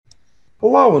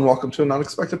Hello and welcome to an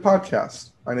unexpected podcast.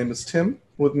 My name is Tim.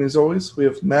 With me as always, we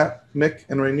have Matt, Mick,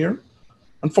 and Rainier.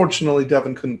 Unfortunately,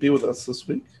 Devin couldn't be with us this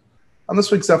week. On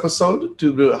this week's episode,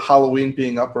 due to Halloween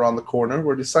being up around the corner,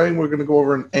 we're deciding we're going to go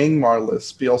over an Angmar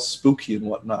list, be all spooky and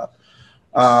whatnot.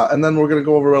 And then we're going to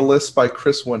go over a list by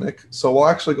Chris Winnick. So we'll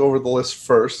actually go over the list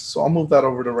first. So I'll move that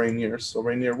over to Rainier. So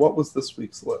Rainier, what was this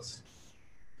week's list?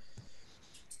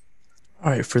 All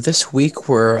right, for this week,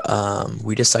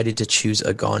 we decided to choose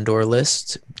a Gondor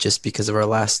list just because of our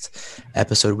last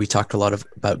episode. We talked a lot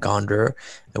about Gondor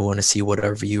and want to see what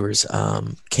our viewers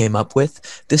came up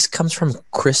with. This comes from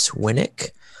Chris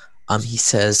Winnick. He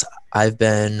says, I've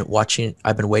been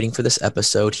waiting for this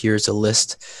episode. Here's a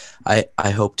list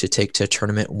I hope to take to a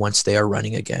tournament once they are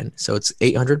running again. So it's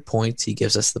 800 points. He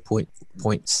gives us the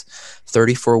points,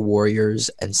 34 warriors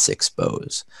and 6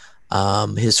 bows.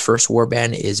 His first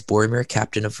warband is Boromir,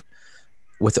 captain of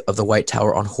the White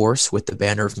Tower on horse with the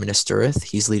banner of Minas Tirith.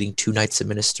 He's leading 2 knights of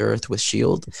Minas Tirith with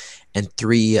shield and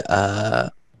 3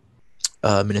 Minas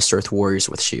Tirith warriors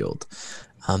with shield.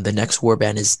 The next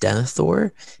warband is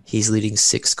Denethor. He's leading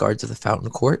 6 guards of the Fountain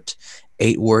Court,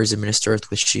 8 warriors of Minas Tirith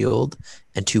with shield,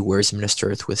 and 2 warriors of Minas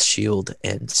Tirith with shield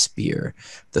and spear.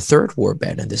 The third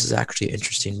warband, and this is actually an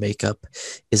interesting makeup,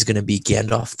 is going to be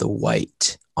Gandalf the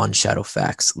White on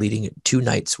Shadowfax, leading 2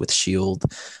 knights with shield,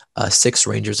 6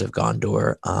 rangers of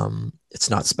Gondor. It's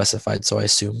not specified, so I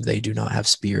assume they do not have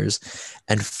spears,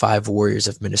 and 5 warriors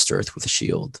of Minas Tirith with a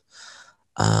shield.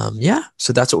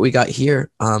 So that's what we got here.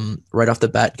 Right off the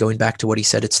bat, going back to what he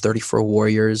said, it's 34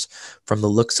 warriors. From the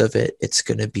looks of it, it's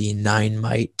going to be 9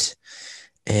 might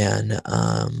and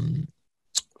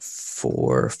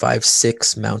 4, 5,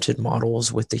 6 mounted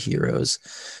models with the heroes.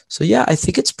 So yeah, I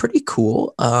think it's pretty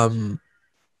cool.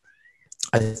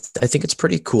 I think it's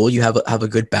pretty cool. You have a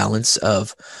good balance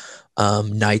of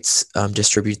knights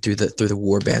distributed through the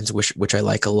war bands, which I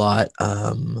like a lot.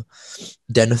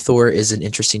 Denethor is an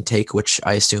interesting take, which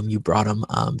I assume you brought him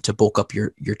to bulk up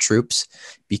your troops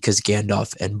because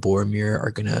Gandalf and Boromir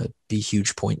are gonna be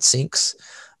huge point sinks.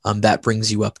 That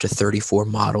brings you up to 34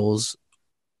 models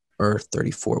or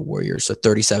 34 warriors, so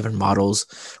 37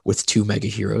 models with 2 mega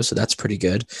heroes. So that's pretty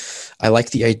good. I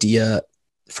like the idea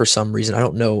for some reason. I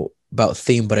don't know about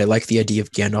theme, but I like the idea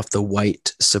of Gandalf the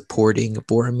White supporting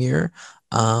Boromir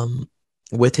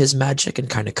with his magic and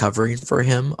kind of covering for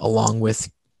him, along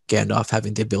with Gandalf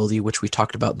having the ability, which we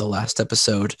talked about in the last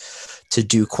episode, to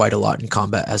do quite a lot in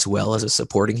combat as well as a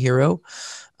supporting hero.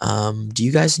 Do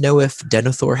you guys know if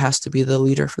Denethor has to be the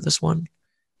leader for this one?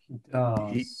 He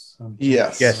does.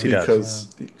 Yes, he does.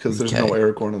 because there's no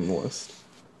Aragorn on the list.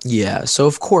 Yeah, so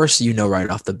of course, right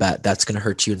off the bat, that's going to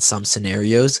hurt you in some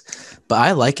scenarios. But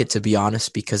I like it, to be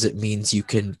honest, because it means you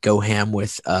can go ham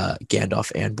with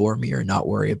Gandalf and Boromir and not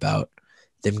worry about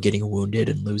them getting wounded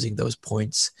and losing those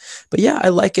points. But yeah, I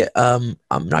like it. I'm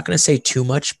not going to say too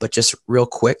much, but just real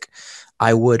quick,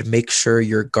 I would make sure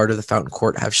your Guard of the Fountain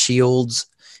Court have shields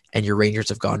and your Rangers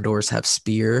of Gondor have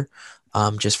spear,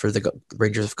 just for the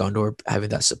Rangers of Gondor having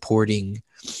that supporting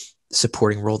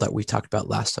role that we talked about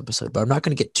last episode. But I'm not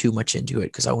going to get too much into it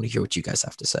because I want to hear what you guys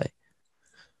have to say.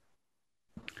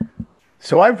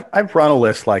 So I've run a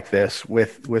list like this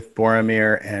with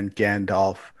Boromir and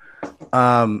Gandalf,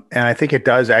 and I think it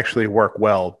does actually work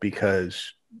well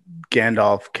because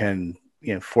Gandalf can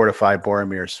fortify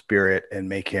Boromir's spirit and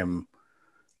make him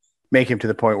to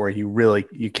the point where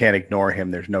you can't ignore him.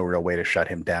 There's no real way to shut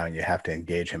him down. You have to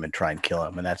engage him and try and kill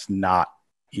him, and that's not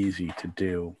easy to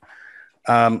do.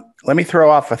 Let me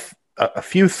throw off a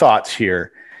few thoughts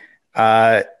here.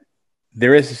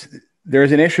 There is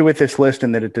an issue with this list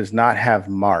in that it does not have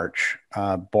March.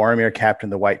 Boromir, Captain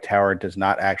of the White Tower, does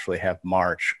not actually have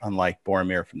March, unlike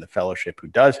Boromir from the Fellowship, who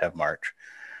does have March.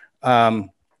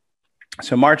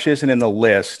 So March isn't in the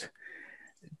list.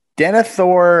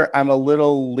 Denethor, I'm a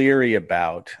little leery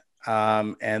about,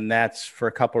 and that's for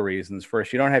a couple reasons.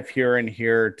 First, you don't have Hurin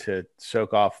here to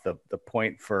soak off the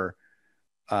point for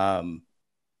getting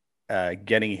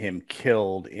him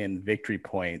killed in victory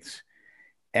points.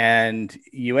 And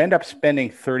you end up spending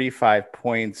 35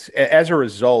 points. As a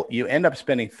result, you end up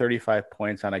spending 35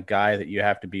 points on a guy that you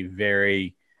have to be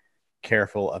very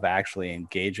careful of actually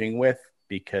engaging with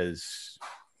because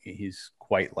he's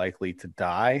quite likely to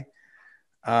die.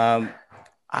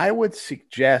 I would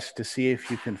suggest to see if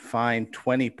you can find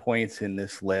 20 points in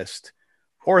this list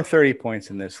or 30 points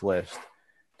in this list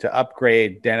to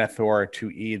upgrade Denethor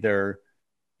to either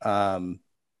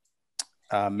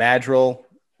Madril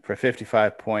for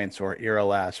 55 points or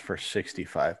Irolas for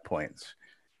 65 points.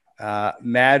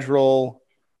 Madril,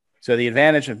 so the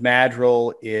advantage of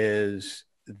Madril is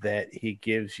that he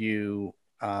gives you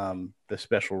the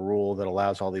special rule that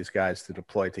allows all these guys to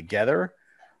deploy together,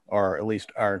 or at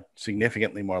least are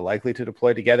significantly more likely to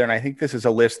deploy together. And I think this is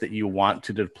a list that you want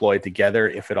to deploy together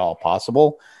if at all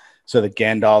possible, so that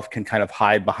Gandalf can kind of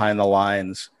hide behind the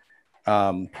lines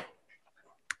that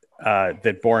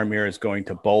Boromir is going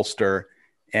to bolster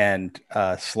and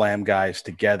slam guys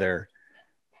together.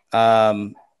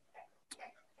 And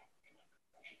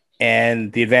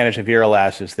the advantage of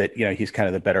Irolas is that, he's kind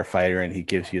of the better fighter and he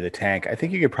gives you the tank. I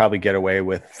think you could probably get away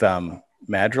with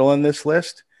Madril in this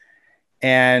list.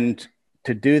 And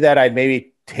to do that, I'd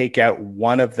maybe take out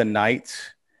one of the knights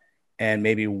and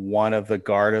maybe one of the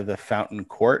guard of the Fountain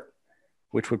Court,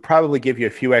 which would probably give you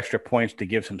a few extra points to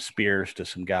give some spears to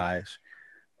some guys.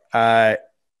 And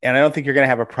I don't think you're going to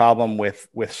have a problem with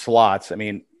slots. I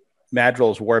mean,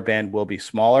 Madril's warband will be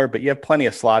smaller, but you have plenty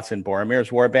of slots in Boromir's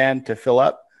warband to fill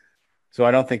up. So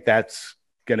I don't think that's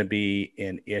going to be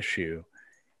an issue.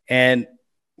 And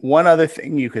one other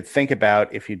thing you could think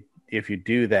about if you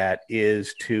do that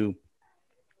is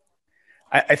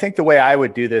I think the way I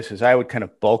would do this is I would kind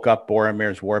of bulk up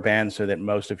Boromir's warband so that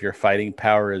most of your fighting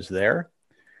power is there.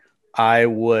 I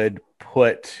would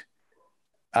put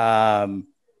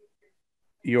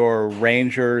your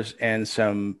rangers and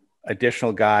some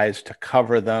additional guys to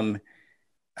cover them,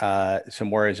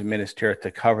 some warriors of Minas Tirith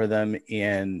to cover them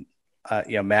in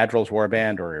Madril's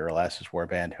warband or Irolas's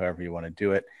warband, however you want to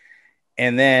do it.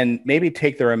 And then maybe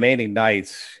take the remaining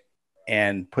knights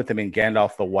and put them in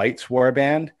Gandalf the White's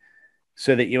warband,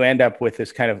 so that you end up with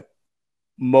this kind of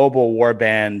mobile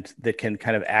warband that can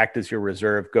kind of act as your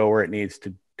reserve, go where it needs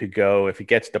to go. If it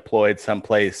gets deployed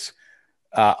someplace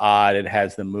odd, it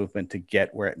has the movement to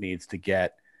get where it needs to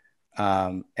get.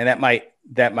 And that might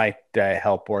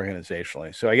help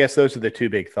organizationally. So I guess those are the two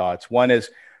big thoughts. One is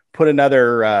put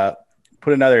another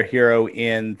hero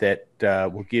in that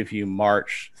will give you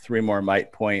March 3 more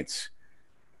might points,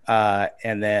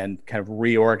 and then kind of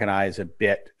reorganize a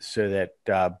bit so that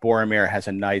Boromir has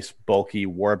a nice bulky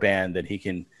warband that he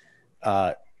can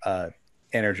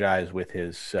energize with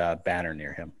his banner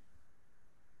near him.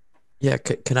 Yeah,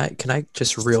 can I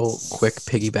just real quick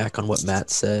piggyback on what Matt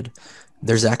said?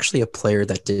 There's actually a player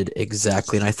that did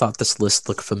exactly, and I thought this list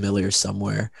looked familiar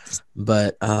somewhere,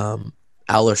 but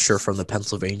Alisher from the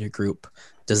Pennsylvania group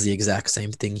does the exact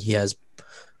same thing. He has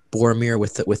Boromir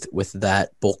with that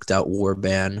bulked out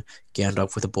warband,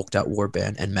 Gandalf with a bulked out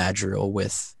warband, and Madril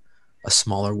with a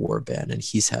smaller warband, and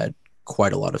he's had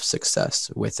quite a lot of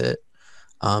success with it,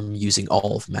 using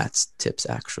all of Matt's tips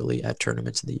actually at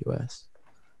tournaments in the US.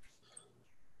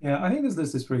 Yeah, I think this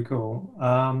list is pretty cool.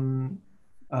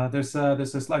 There's a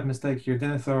slight mistake here.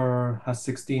 Denethor has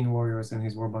 16 warriors in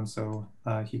his warband, so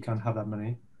he can't have that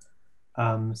many.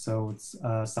 So it's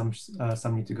some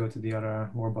need to go to the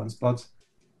other warbands. But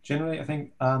generally, I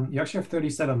think you actually have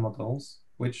 37 models,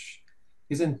 which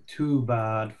isn't too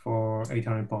bad for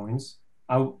 800 points.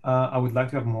 I would like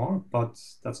to have more, but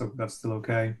that's still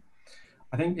okay.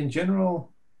 I think in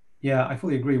general, yeah, I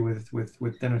fully agree with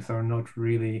Denethor not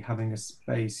really having a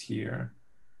space here.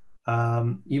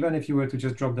 Even if you were to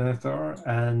just drop Denethor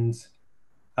and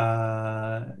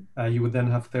you would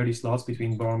then have 30 slots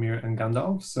between Boromir and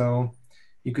Gandalf. So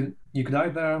you could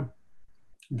either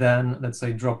then, let's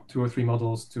say, drop 2 or 3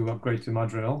 models to upgrade to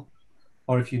Madril,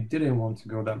 or if you didn't want to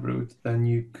go that route, then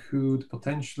you could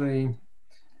potentially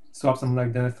swap something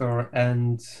like Denethor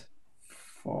and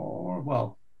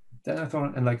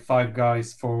Denethor and like 5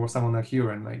 guys for someone like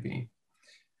Huron maybe.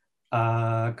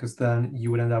 Because then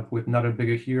you would end up with another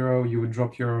bigger hero. You would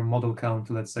drop your model count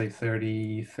to, let's say,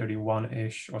 30,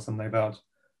 31-ish or something like that.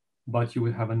 But you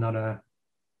would have another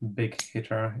big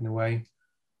hitter in a way,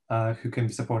 who can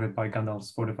be supported by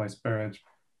Gandalf's Fortified Spirit.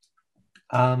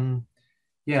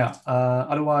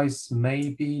 Otherwise,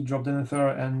 maybe drop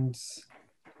Denethor and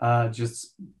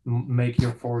just make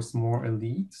your force more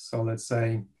elite. So let's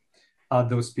say add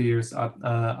those spears,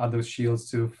 add those shields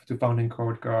to Founding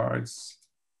Court guards.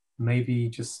 Maybe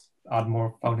just add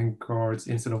more Founding Courts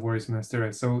instead of Warriors of Minas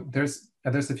Tirith. So there's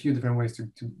a few different ways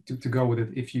to go with it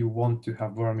if you want to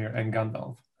have Boromir and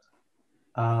Gandalf.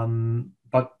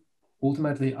 But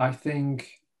ultimately, I think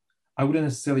I wouldn't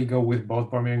necessarily go with both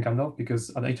Boromir and Gandalf,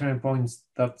 because at 800 points,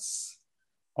 that's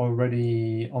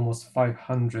already almost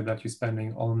 500 that you're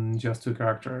spending on just 2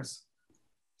 characters.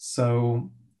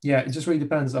 So yeah, it just really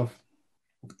depends of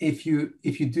if you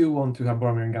do want to have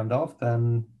Boromir and Gandalf,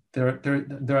 then there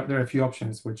are a few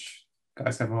options which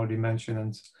guys have already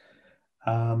mentioned.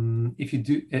 And if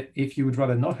you would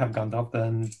rather not have Gandalf,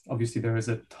 then obviously there is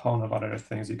a ton of other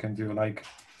things you can do. Like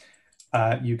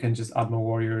you can just add more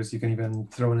warriors. You can even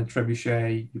throw in a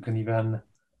trebuchet. You can even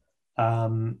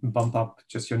bump up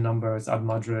just your numbers, add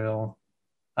Madril,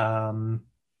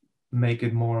 make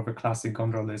it more of a classic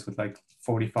Gondor list with like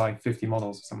 45, 50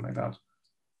 models or something like that.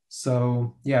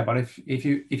 So yeah, but if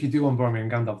you do want Boromir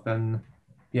and Gandalf, then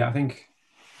yeah, I think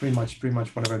pretty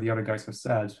much whatever the other guys have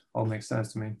said all makes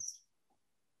sense to me.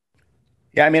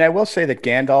 Yeah, I mean, I will say that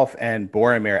Gandalf and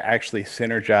Boromir actually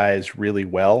synergize really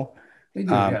well. They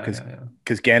do,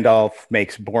 Because Gandalf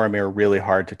makes Boromir really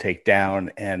hard to take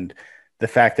down, and the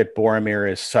fact that Boromir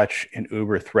is such an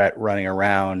uber threat running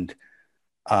around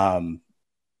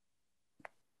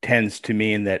tends to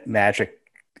mean that magic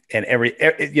and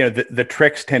the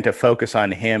tricks tend to focus on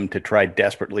him to try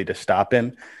desperately to stop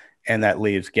him, and that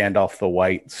leaves Gandalf the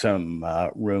White some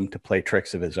room to play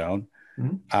tricks of his own.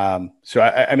 So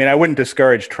I mean, I wouldn't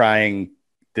discourage trying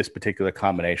this particular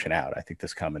combination out. I think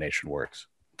this combination works.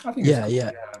 I think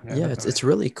it's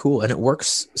really cool, and it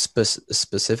works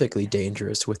specifically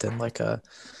dangerous within like a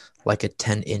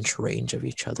 10-inch range of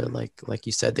each other. Like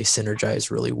you said, they synergize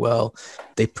really well.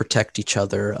 They protect each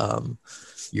other.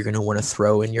 You're going to want to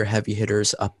throw in your heavy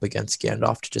hitters up against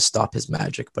Gandalf to just stop his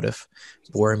magic. But if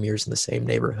Boromir's in the same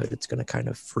neighborhood, it's going to kind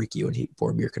of freak you, and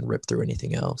Boromir can rip through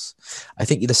anything else. I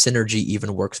think the synergy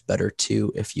even works better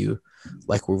too if you,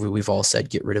 like we've all said,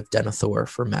 get rid of Denethor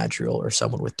for Madril or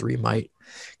someone with 3 might,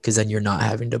 because then you're not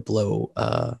having to blow.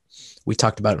 We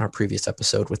talked about in our previous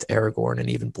episode with Aragorn and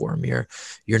even Boromir,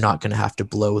 you're not going to have to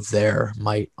blow their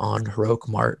might on heroic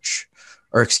march,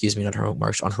 or excuse me, not heroic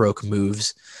march, on heroic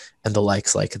moves and the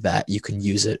likes like that. You can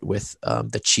use it with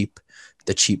the cheap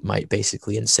might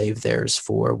basically and save theirs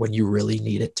for when you really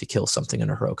need it to kill something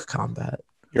in a heroic combat.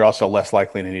 You're also less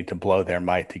likely to need to blow their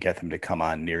might to get them to come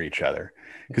on near each other.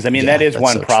 Because I mean, that is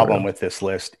one problem with this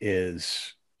list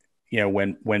is,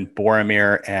 when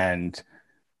Boromir and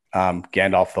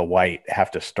Gandalf the White have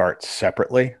to start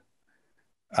separately,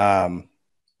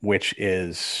 which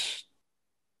is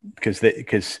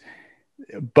because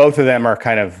both of them are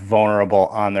kind of vulnerable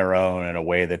on their own in a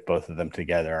way that both of them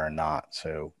together are not.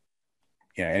 So,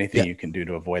 anything you can do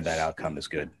to avoid that outcome is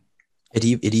good. It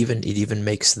even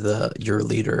makes your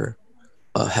leader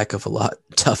a heck of a lot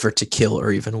tougher to kill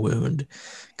or even wound,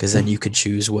 because then you could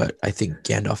choose what I think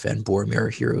Gandalf and Boromir are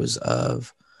heroes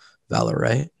of valor,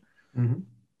 right? Mm-hmm.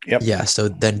 Yep. Yeah. So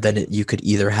then you could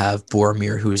either have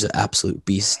Boromir, who's an absolute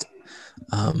beast,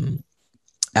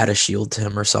 add a shield to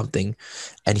him or something,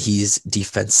 and he's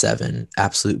defense 7,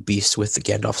 absolute beast with the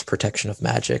Gandalf's protection of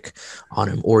magic on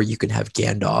him, or you can have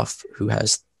Gandalf, who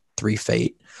has 3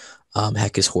 fate.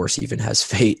 Heck, his horse even has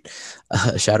fate,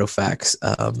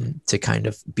 Shadowfax, to kind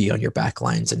of be on your back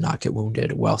lines and not get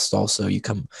wounded, whilst also you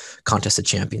come contest of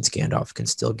champions, Gandalf can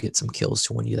still get some kills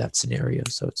to win you that scenario.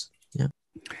 So it's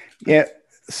yeah.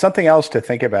 Something else to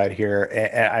think about here,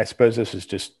 and I suppose this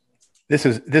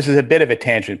is a bit of a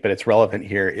tangent, but it's relevant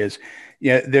here, is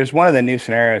there's one of the new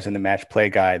scenarios in the match play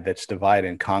guide that's divide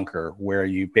and conquer, where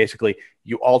you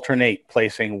alternate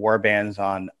placing warbands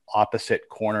on opposite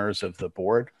corners of the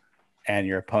board, and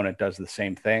your opponent does the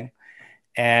same thing.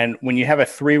 And when you have a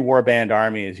 3 warband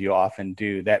army, as you often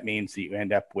do, that means that you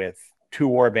end up with 2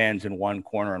 warbands in one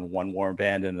corner and 1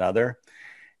 warband in another.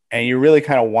 And you really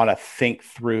kind of want to think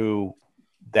through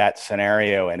that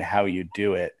scenario and how you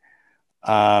do it.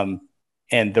 And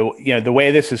the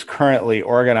way this is currently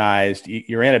organized,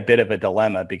 you're in a bit of a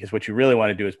dilemma, because what you really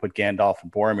want to do is put Gandalf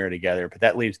and Boromir together, but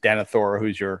that leaves Denethor,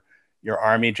 who's your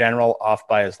army general, off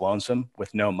by his lonesome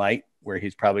with no might, where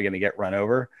he's probably going to get run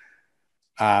over.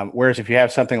 Whereas if you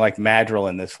have something like Madril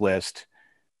in this list,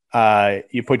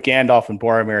 you put Gandalf and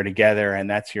Boromir together, and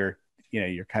that's your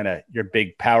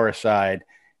big power side.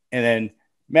 And then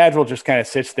Madril just kind of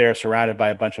sits there surrounded by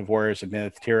a bunch of warriors of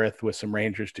Minas Tirith with some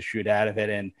rangers to shoot out of it,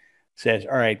 and says,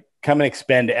 all right, come and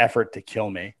expend effort to kill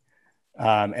me.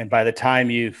 And by the time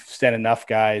you've sent enough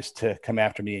guys to come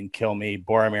after me and kill me,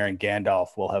 Boromir and Gandalf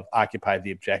will have occupied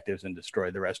the objectives and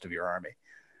destroyed the rest of your army.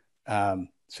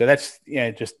 So that's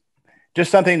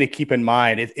just something to keep in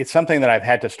mind. It's something that I've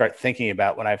had to start thinking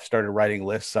about when I've started writing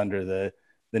lists under the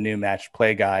new match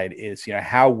play guide, is,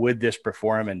 how would this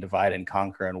perform in divide and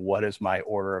conquer, and what is my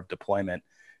order of deployment?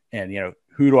 And,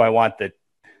 who do I want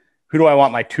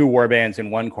my 2 warbands in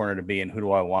one corner to be, and who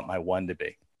do I want my 1 to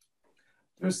be?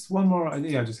 There's one more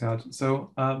idea I just had.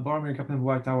 So Boromir, Captain of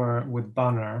White Tower with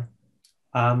banner.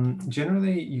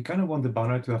 Generally, you kind of want the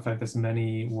banner to affect as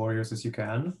many warriors as you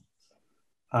can.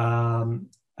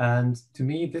 And to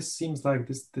me, this seems like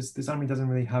this army doesn't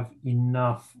really have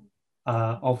enough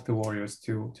of the warriors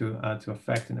to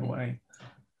affect in a way.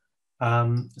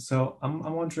 So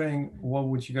I'm wondering, what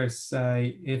would you guys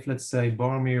say if, let's say,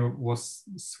 Boromir was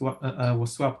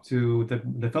swapped to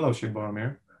the Fellowship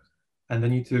Boromir, and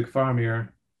then you took Faramir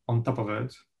on top of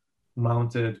it,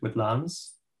 mounted with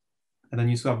lance, and then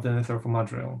you swapped Denethor for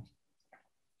Madril.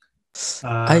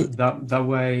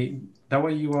 That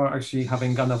way you are actually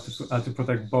having Gandalf to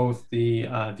protect both the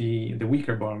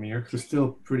weaker Boromir, who's still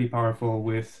pretty powerful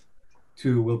with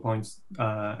 2 will points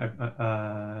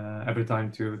every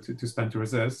time to spend to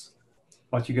resist,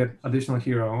 but you get additional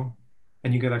hero,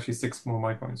 and you get actually 6 more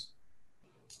might points.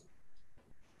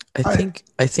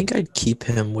 I think I'd keep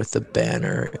him with the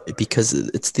banner because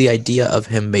it's the idea of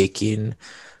him making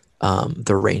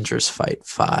the Rangers fight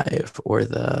 5 or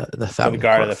the Fountain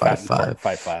Guard of Court the fight Fountain 5. Court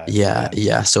fight 5.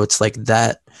 Yeah. So it's like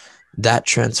that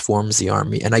transforms the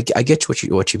army, and I get what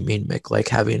you mean, Mick. Like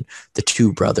having the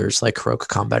 2 brothers like heroic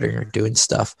combating or doing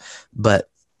stuff, but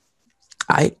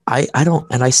I don't,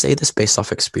 and I say this based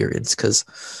off experience because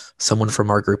someone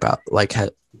from our group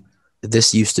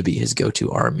this used to be his go-to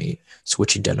army,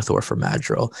 switching Denethor for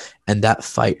Madril, and that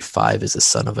fight 5 is a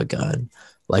son of a gun.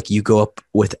 Like you go up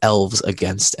with elves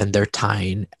against, and they're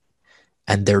tying,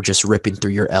 and they're just ripping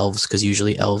through your elves because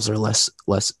usually elves are less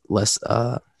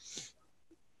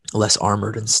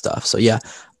armored and stuff. So yeah,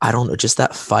 I don't know, just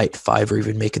that fight 5 or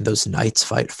even making those knights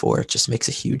fight 4, it just makes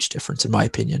a huge difference in my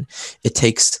opinion. It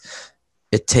takes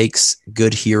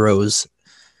good heroes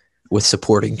with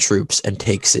supporting troops and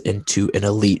takes it into an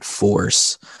elite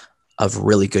force of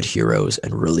really good heroes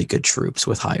and really good troops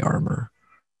with high armor.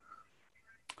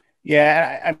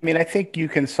 Yeah, I mean, I think you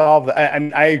can solve.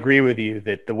 I agree with you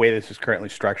that the way this is currently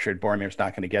structured, Boromir's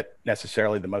not going to get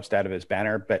necessarily the most out of his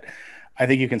banner, but I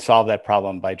think you can solve that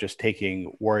problem by just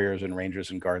taking warriors and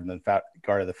rangers and guard of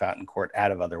the Fountain Court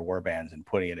out of other warbands and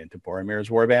putting it into Boromir's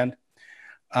warband.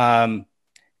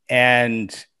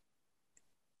 And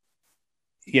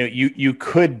you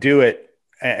could do it.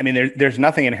 I mean, there's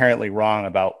nothing inherently wrong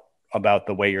about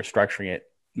the way you're structuring it,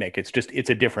 Mick. It's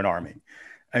a different army.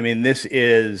 I mean, this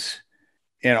is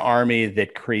an army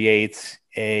that creates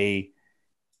if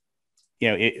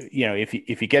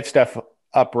you get stuff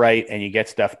upright and you get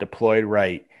stuff deployed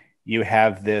right, you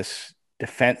have this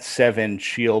defense 7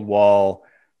 shield wall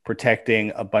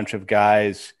protecting a bunch of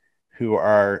guys who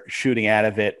are shooting out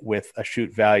of it with a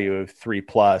shoot value of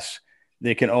 3+.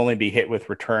 They can only be hit with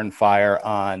return fire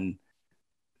on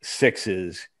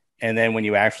 6s. And then when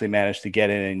you actually manage to get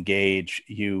in and engage,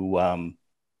 you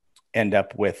end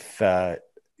up with,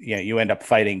 you end up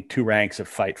fighting 2 ranks of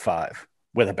fight 5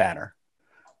 with a banner.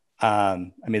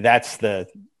 I mean, that's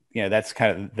that's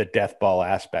kind of the death ball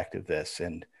aspect of this.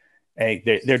 And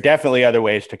there are definitely other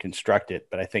ways to construct it,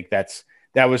 but I think that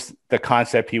was the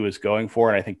concept he was going for.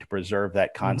 And I think to preserve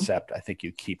that concept, I think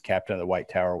you keep Captain of the White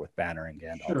Tower with banner and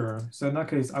Gandalf. Sure. So in that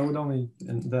case, I would only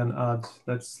then add,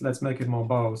 let's make it more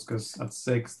bows, because at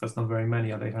 6, that's not very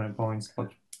many at 800 points, but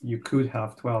you could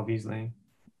have 12 easily.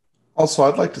 Also,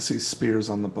 I'd like to see spears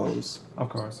on the bows. Of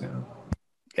course, yeah.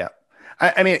 Yeah.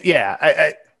 I mean,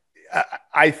 yeah,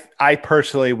 I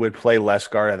personally would play less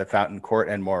Guard of the Fountain Court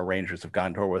and more Rangers of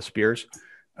Gondor with spears,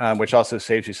 which also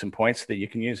saves you some points that you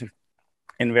can use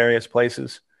in various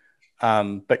places.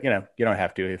 But you don't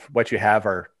have to. If what you have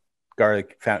are Guard of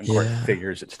the Fountain Court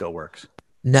figures, it still works.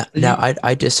 Now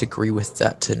I disagree with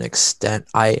that to an extent.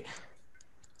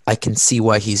 I can see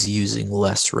why he's using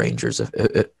less Rangers,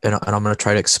 and I'm going to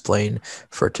try to explain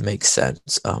for it to make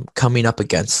sense. Coming up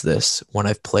against this, when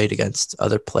I've played against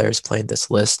other players playing this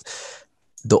list,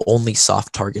 the only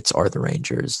soft targets are the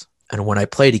Rangers. And when I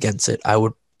played against it, I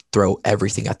would throw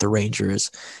everything at the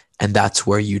Rangers, and that's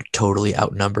where you totally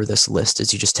outnumber this list.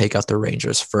 Is you just take out the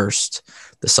Rangers first,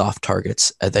 the soft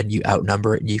targets, and then you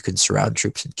outnumber it, and you can surround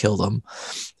troops and kill them.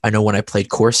 I know when I played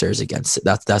Corsairs against it,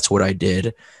 that's what I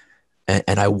did.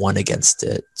 And I won against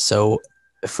it. So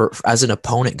as an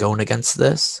opponent going against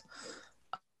this,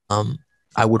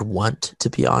 I would want, to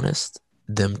be honest,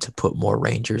 them to put more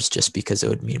Rangers just because it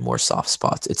would mean more soft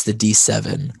spots. It's the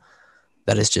D7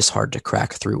 that is just hard to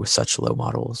crack through with such low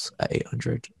models at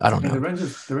 800. I don't know. The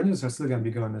Rangers are still going to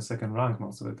be going the second rank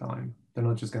most of the time. They're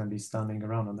not just going to be standing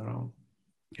around on their own.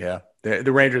 Yeah.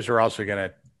 The Rangers are also going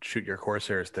to shoot your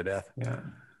Corsairs to death. Yeah.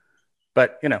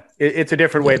 But, it's a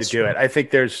different way to do it. I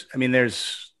think I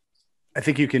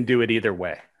think you can do it either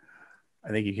way.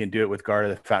 I think you can do it with Guard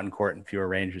of the Fountain Court and fewer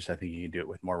Rangers. I think you can do it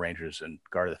with more Rangers and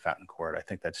Guard of the Fountain Court. I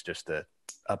think that's just a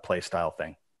play style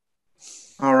thing.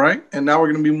 All right. And now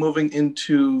we're going to be moving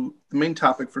into the main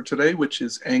topic for today, which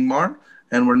is Angmar.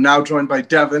 And we're now joined by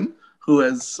Devin, who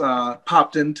has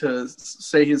popped in to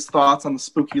say his thoughts on the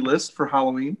spooky list for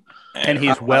Halloween. And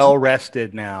he's well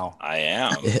rested now. I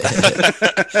am.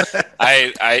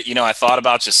 I thought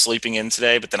about just sleeping in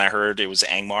today, but then I heard it was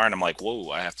Angmar, and I'm like, whoa,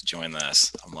 I have to join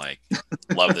this. I'm like,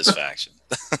 love this faction.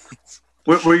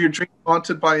 Were your dreams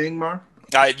haunted by Ingmar?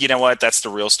 You know what? That's the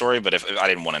real story. But if I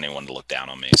didn't want anyone to look down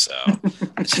on me, so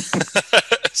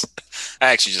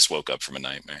I actually just woke up from a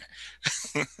nightmare.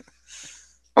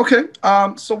 Okay,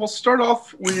 so we'll start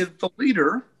off with the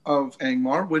leader of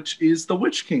Angmar, which is the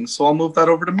Witch King. So I'll move that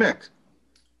over to Mick.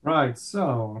 Right,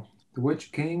 so the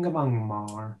Witch King of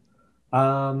Angmar.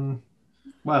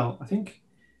 Well, I think,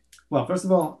 first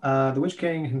of all, the Witch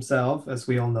King himself, as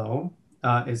we all know,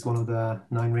 is one of the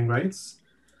 9 ring rates,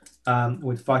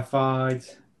 with 5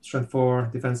 fight, strength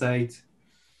 4, defense 8,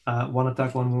 1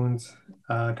 attack, 1 wound,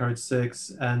 courage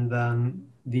 6, and then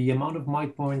the amount of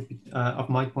might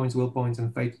points, will points,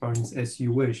 and fate points as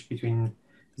you wish between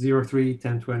 0-3,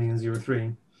 10-20, and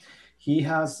 0-3. He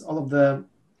has all of the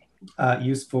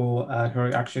useful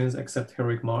heroic actions except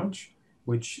Heroic March,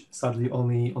 which sadly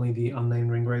only the unnamed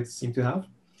ring rates seem to have.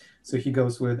 So he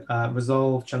goes with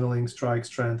Resolve, Channeling, Strike,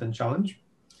 Strength, and Challenge.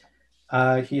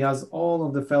 He has all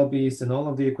of the Fell Beast and all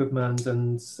of the equipment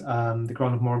and the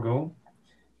Crown of Morgul.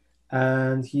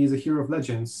 And he is a hero of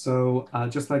legend. So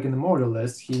just like in the Mortal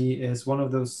list, he is one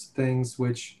of those things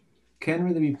which can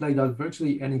really be played at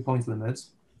virtually any point limit.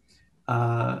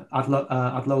 At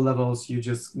low levels, you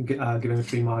just give him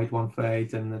 3 might, 1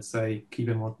 fate, and let's say keep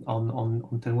him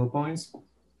on 10 will points.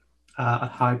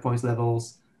 At high points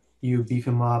levels, you beef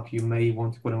him up. You may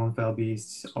want to put him on Fell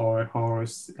Beast or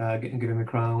Horse, give him a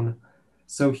crown.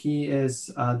 So he is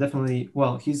definitely,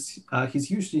 he's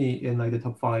usually in like the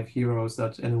top 5 heroes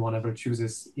that anyone ever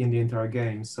chooses in the entire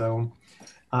game. So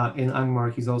in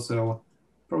Angmar, he's also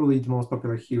probably the most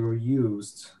popular hero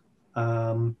used.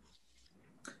 There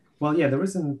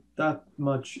isn't that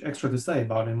much extra to say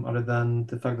about him other than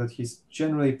the fact that he's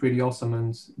generally pretty awesome,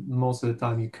 and most of the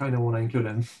time you kind of want to include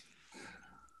him.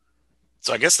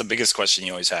 So I guess the biggest question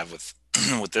you always have with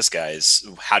with this guy is,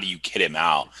 how do you get him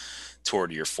out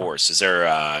toward your force? Is there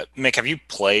Mick, have you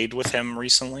played with him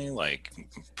recently, like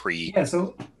pre? Yeah,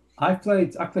 so I've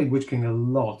played Witch King a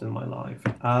lot in my life.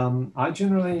 I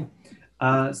generally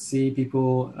see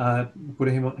people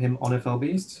putting him on a Fell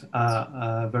Beast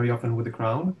very often with the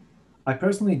crown. I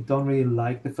personally don't really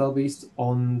like the Fell Beast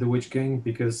on the Witch King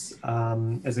because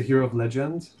as a hero of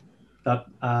legend,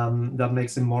 that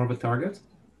makes him more of a target.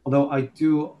 Although I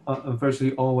do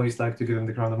virtually always like to give him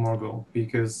the Crown of Morgul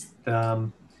because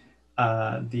the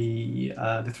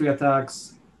 3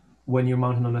 attacks when you're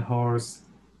mounted on a horse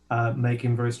make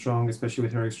him very strong, especially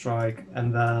with Heroic Strike.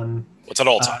 And then it's at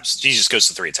all times. He just goes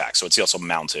to 3 attacks, so it's also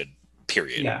mounted.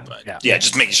 Period. Yeah, but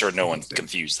just making sure no one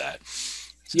confused that.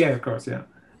 Yeah, of course, yeah.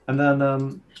 And then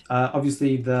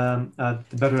obviously the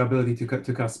better ability to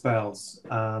cast spells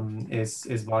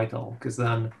is vital because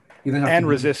then you don't have to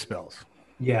resist spells.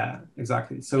 Yeah,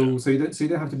 exactly. So you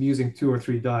don't have to be using 2 or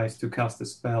 3 dice to cast a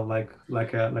spell like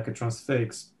a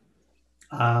transfix.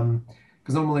 Because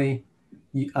normally,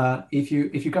 if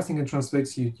you're casting a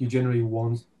transfix, you generally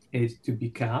want it to be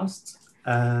cast,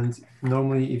 and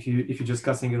normally if you're just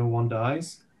casting it on 1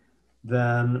 dice,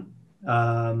 then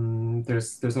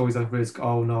there's always that risk.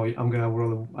 Oh no, I'm gonna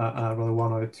roll a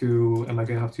 1 or a 2. Am I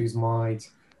gonna have to use might?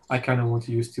 I kind of want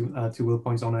to use 2 will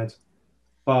points on it,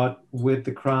 but with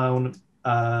the crown.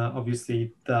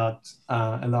 Obviously, that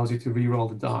allows you to re-roll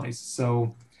the dice.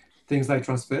 So things like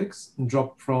Transfix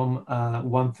drop from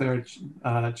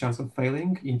 1/3 chance of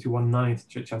failing into 1/9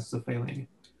 chances of failing.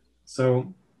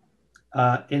 So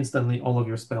instantly, all of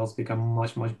your spells become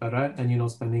much, much better, and you're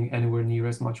not spending anywhere near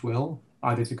as much will,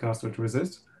 either to cast or to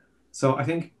resist. So I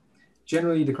think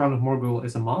generally the Crown of Morgul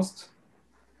is a must.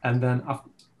 And then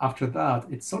after that,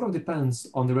 it sort of depends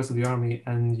on the rest of the army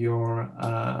and your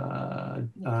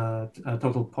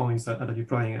total points that you're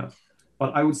playing at.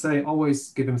 But I would say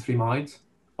always give him 3 might.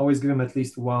 Always give him at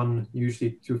least 1,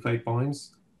 usually 2 fate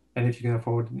points. And if you can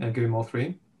afford, give him all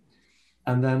 3.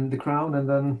 And then the crown, and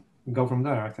then go from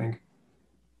there, I think.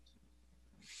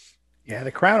 Yeah,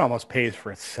 the crown almost pays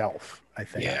for itself, I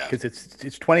think. Yeah. Because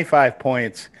it's 25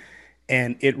 points.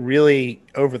 And it really,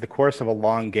 over the course of a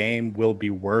long game, will be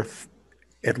worth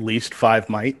at least 5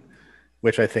 might,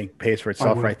 which I think pays for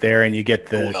itself right there. And you get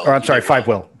 5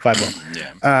 will.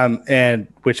 Yeah. And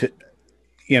which,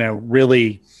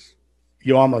 really,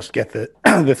 you almost get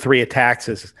the 3 attacks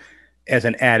as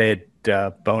an added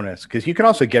bonus, because you can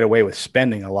also get away with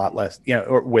spending a lot less,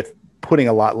 or with putting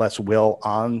a lot less will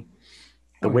on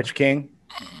the Witch King.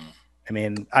 I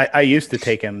mean, I used to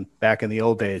take him back in the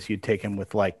old days. You'd take him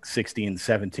with like 16,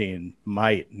 17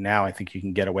 might. Now I think you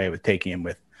can get away with taking him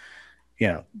with,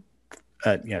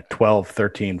 12,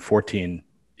 13, 14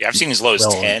 Yeah, I've seen as low as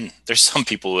Well, 10. There's some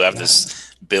people who have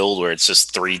this build where it's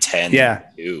just 310. Yeah.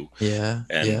 2. Yeah,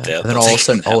 And yeah. they'll And then all of a take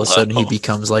sudden, him that he low.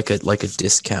 becomes like a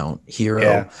discount hero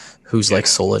Yeah. who's like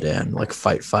Yeah. Soladan, like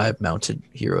fight 5 mounted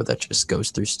hero that just goes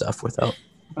through stuff without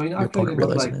I mean, your I played opponent him at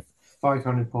realizing like it.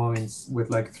 500 points with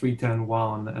like 310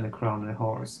 1 and a crown and a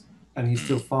horse, and he's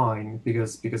still fine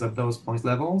because at those points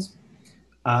levels,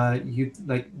 you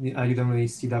don't really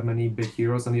see that many big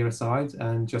heroes on the other side,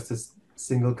 and just a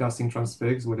single casting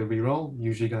transfix with a reroll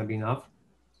usually going to be enough.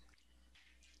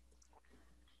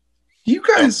 You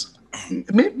guys,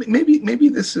 maybe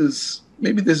this is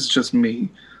just me,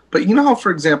 but you know how,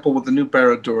 for example, with the new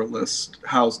Barad-dûr list,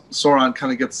 how Sauron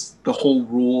kind of gets the whole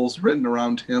rules written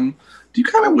around him. Do you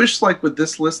kind of wish, like with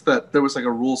this list, that there was like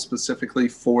a rule specifically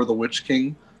for the Witch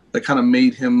King that kind of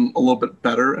made him a little bit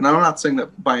better? And I'm not saying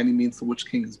that by any means the Witch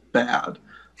King is bad,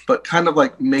 but kind of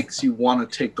like makes you want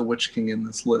to take the Witch King in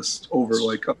this list over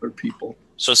like other people.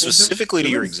 So specifically to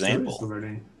your There is example.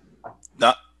 already.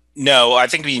 No, I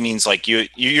think he means like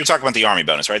you're talking about the army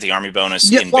bonus, right? The army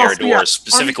bonus in well, Barad-dûr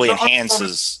specifically army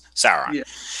enhances Sauron. Yeah.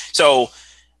 So,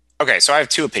 okay, so I have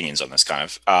two opinions on this kind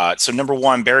of. So number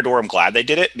one, Barad-dûr, I'm glad they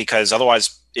did it because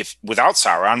otherwise, if without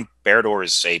Sauron, Barad-dûr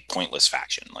is a pointless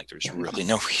faction. Like there's really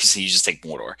no reason you just take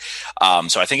Mordor.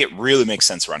 So I think it really makes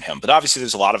sense around him. But obviously,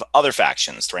 there's a lot of other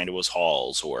factions, Thranduil's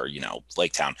Halls or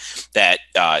Lake Town, that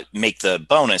make the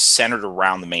bonus centered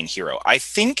around the main hero. I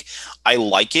think I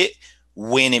like it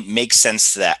when it makes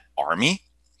sense to that army.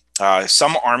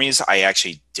 Some armies I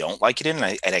actually don't like it in,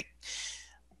 and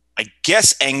I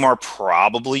guess Angmar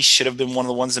probably should have been one of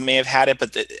the ones that may have had it,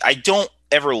 but I don't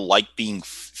ever like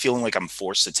feeling like I'm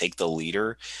forced to take the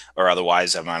leader, or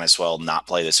otherwise I might as well not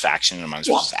play this faction and I might as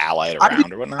well just ally it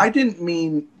around or whatnot. I didn't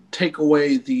mean take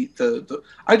away the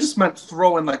I just meant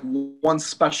throw in like one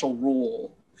special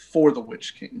rule for the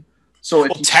Witch King. So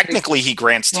technically, he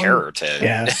grants terror to.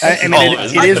 Yeah, I mean,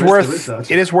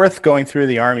 it is worth going through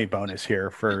the army bonus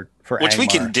here for which Angmar. We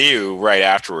can do right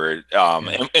afterward,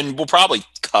 and we'll probably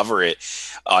cover it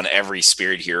on every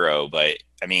spirit hero. But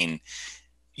I mean,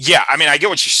 I get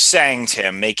what you're saying,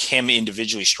 Tim. Make him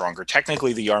individually stronger.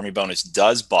 Technically, the army bonus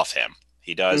does buff him.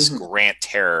 He does grant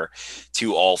terror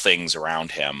to all things around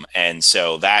him, and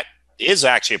so that is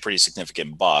actually a pretty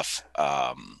significant buff.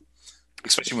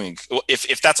 Especially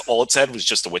if that's all it said was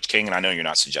just the Witch King, and I know you're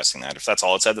not suggesting that. If that's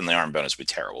all it said, then the arm bonus would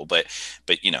be terrible. But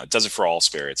it does it for all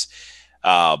spirits.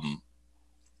 I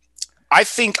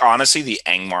think honestly the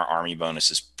Angmar army bonus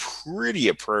is pretty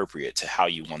appropriate to how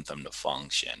you want them to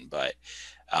function. But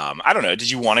I don't know.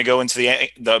 Did you want to go into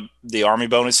the army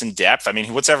bonus in depth? I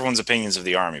mean, what's everyone's opinions of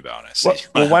the army bonus?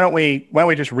 Well, why don't we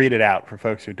just read it out for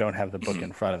folks who don't have the book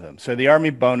in front of them? So the army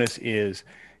bonus is: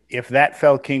 if that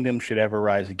fell kingdom should ever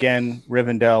rise again,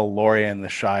 Rivendell, Lorien, the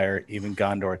Shire, even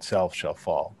Gondor itself shall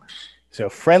fall. So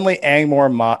friendly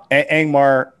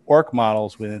Angmar orc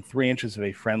models within 3 inches of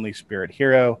a friendly spirit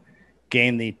hero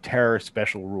gain the terror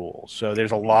special rules. So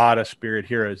there's a lot of spirit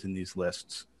heroes in these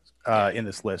lists, in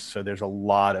this list. So there's a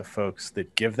lot of folks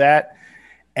that give that.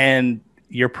 And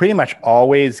you're pretty much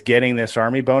always getting this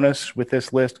army bonus with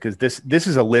this list because this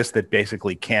is a list that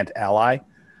basically can't ally.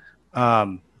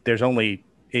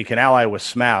 It can ally with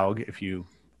Smaug if you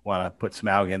want to put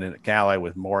Smaug in, and it can ally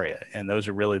with Moria. And those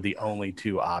are really the only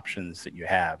two options that you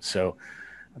have. So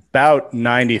about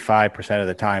 95% of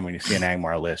the time when you see an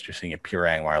Angmar list, you're seeing a pure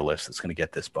Angmar list that's going to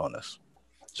get this bonus.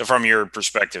 So from your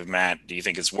perspective, Matt, do you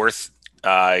think it's worth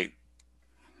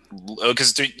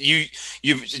because you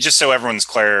just so everyone's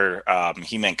clear,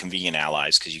 he meant convenient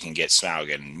allies because you can get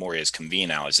Smaug and Moria's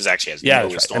convenient allies. This actually has no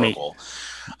historical.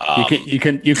 You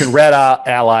can red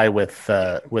ally with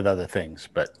other things,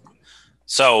 but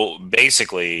so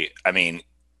basically, I mean,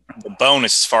 the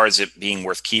bonus as far as it being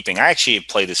worth keeping. I actually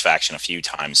played this faction a few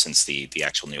times since the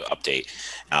actual new update,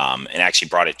 and actually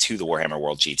brought it to the Warhammer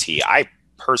World GT. I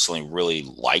personally really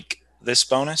like this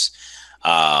bonus.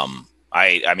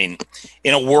 I mean,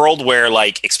 in a world where,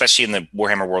 like, especially in the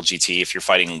Warhammer World GT, if you're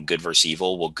fighting good versus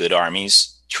evil, well, good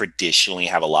armies traditionally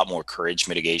have a lot more courage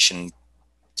mitigation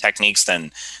techniques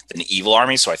than evil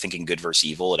armies. So I think in good versus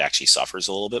evil, it actually suffers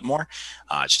a little bit more.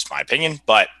 It's just my opinion,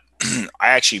 but I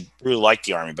actually really like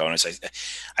the army bonus.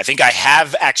 I think I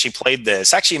have actually played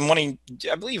this actually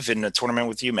I believe in a tournament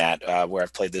with you, Matt, where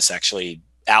I've played this actually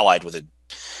allied with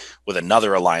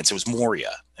another alliance. It was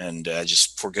Moria, and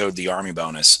just forgoed the army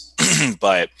bonus.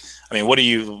 But I mean, what do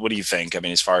you think? I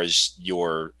mean, as far as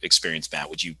your experience, Matt,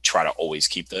 would you try to always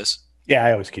keep this? Yeah,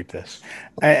 I always keep this.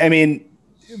 I mean,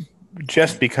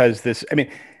 just because this, I mean,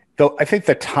 though, I think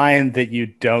the time that you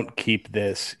don't keep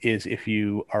this is if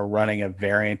you are running a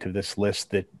variant of this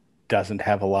list that doesn't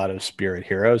have a lot of spirit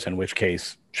heroes, in which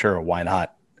case, sure, why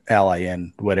not ally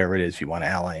in whatever it is you want to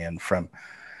ally in from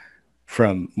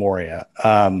Moria.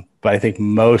 But I think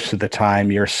most of the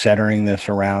time you're centering this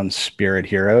around spirit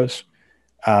heroes,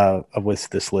 of which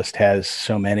this list has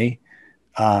so many.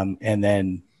 And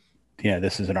then,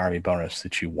 this is an army bonus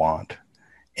that you want.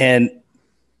 And,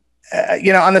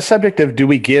 on the subject of, do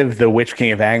we give the Witch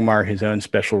King of Angmar his own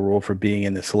special rule for being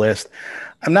in this list?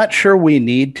 I'm not sure we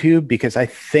need to, because I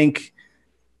think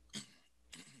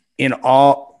in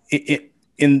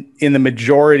the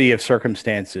majority of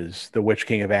circumstances, the Witch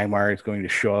King of Angmar is going to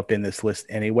show up in this list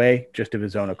anyway, just of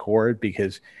his own accord.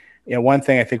 Because, one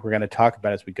thing I think we're going to talk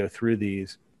about as we go through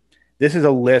these, this is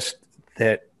a list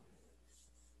that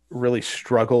really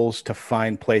struggles to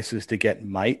find places to get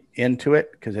might into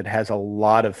it, because it has a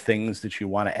lot of things that you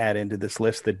want to add into this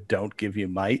list that don't give you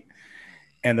might.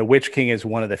 And the Witch King is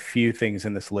one of the few things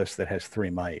in this list that has 3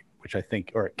 might, which I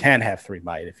think, or it can have 3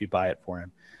 might if you buy it for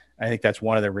him. I think that's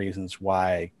one of the reasons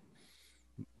why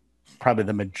probably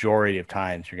the majority of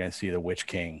times you're going to see the Witch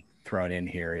King thrown in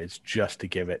here, is just to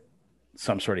give it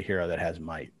some sort of hero that has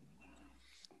might.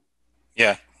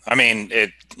 Yeah. I mean,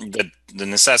 the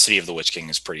necessity of the Witch King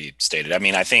is pretty stated. I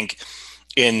mean, I think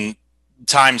in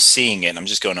time seeing it, and I'm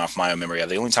just going off my own memory,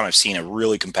 the only time I've seen a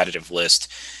really competitive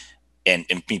list, and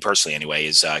me personally anyway,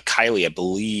 is Kylie, I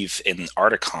believe, in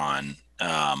Articon,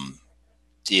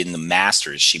 in the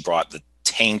Masters, she brought the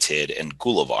Tainted and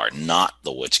Gulavar, not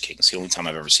the Witch King. It's the only time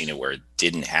I've ever seen it where it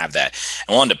didn't have that.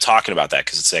 And we'll end up talking about that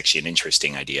because it's actually an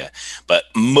interesting idea. But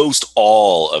most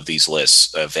all of these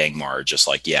lists of Angmar are just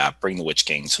like, yeah, bring the Witch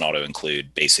King. It's an auto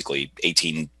include, basically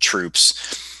 18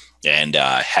 troops, and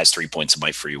has 3 points of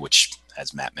might for you, which,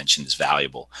 as Matt mentioned, is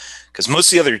valuable. Because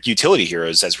most of the other utility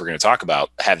heroes, as we're going to talk about,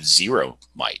 have 0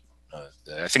 might.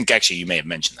 I think actually you may have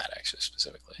mentioned that actually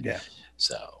specifically. Yeah.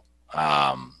 So,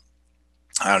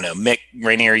 I don't know. Mick,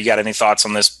 Rainier, you got any thoughts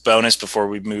on this bonus before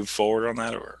we move forward on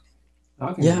that? Or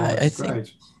I think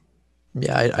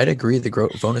I'd agree.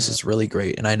 The bonus is really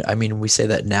great, and I mean, we say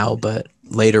that now, but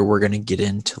later we're going to get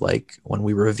into, like, when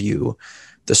we review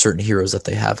the certain heroes that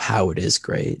they have, how it is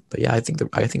great. But yeah, I think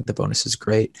the bonus is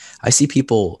great. I see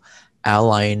people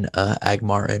allying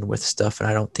Angmar in with stuff, and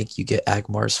I don't think you get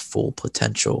Angmar's full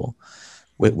potential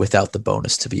without the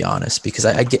bonus, to be honest, because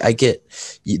I get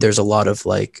there's a lot of,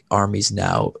 like, armies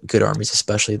now, good armies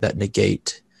especially, that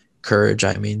negate courage.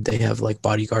 I mean, they have, like,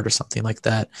 bodyguard or something like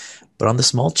that, but on the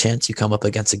small chance you come up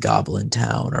against a goblin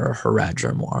town or a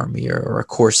Haradrim army or a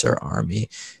Corsair army,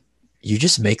 you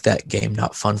just make that game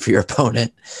not fun for your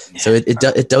opponent. So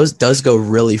it does go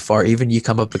really far. Even you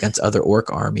come up against other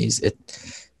orc armies,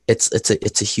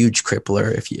 it's a huge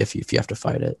crippler if you have to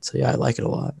fight it. So yeah, I like it a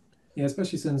lot. Yeah,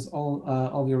 especially since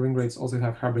all your ring rates also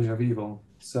have Harbinger of Evil,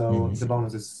 so the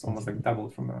bonus is almost like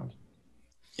doubled from that.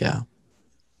 Yeah.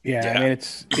 I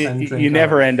mean, you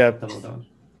never end up.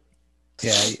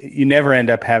 Yeah, you never end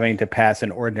up having to pass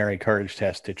an ordinary courage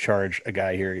test to charge a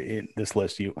guy here in this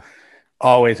list. You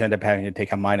always end up having to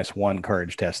take a -1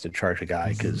 courage test to charge a guy,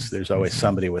 because there's always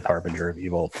somebody with Harbinger of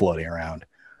Evil floating around.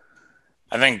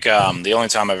 I think the only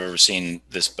time I've ever seen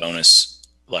this bonus,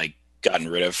 like, gotten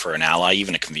rid of for an ally,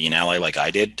 even a convenient ally like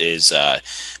I did, is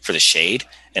for the Shade.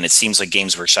 And it seems like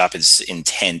Games Workshop's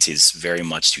intent is very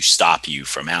much to stop you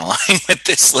from allying with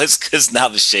this list, because now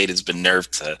the Shade has been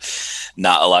nerfed to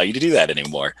not allow you to do that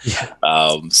anymore. Yeah.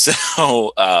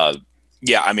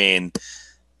 Yeah, I mean,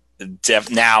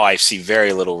 now I see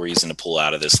very little reason to pull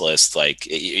out of this list. Like,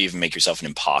 even make yourself an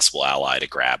impossible ally to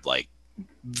grab, like,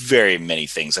 very many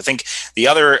things. I think the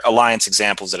other alliance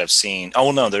examples that I've seen,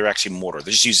 no, they're actually Mordor.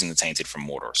 They're just using the Tainted from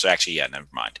Mordor. So actually, yeah, never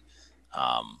mind.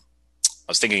 I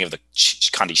was thinking of the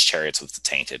Khandish Chariots with the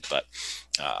Tainted, but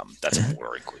that's a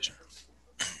Mordor inclusion.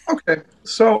 Okay,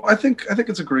 so I think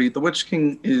it's agreed. The Witch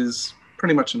King is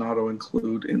pretty much an auto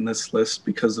include in this list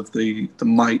because of the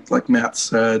might, like Matt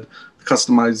said, the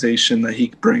customization that he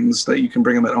brings, that you can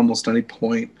bring him at almost any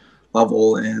point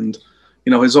level, and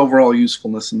his overall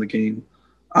usefulness in the game.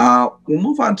 We'll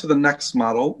move on to the next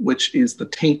model, which is the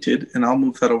Tainted, and I'll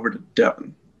move that over to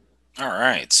Devin. All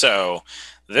right. So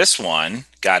this one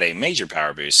got a major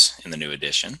power boost in the new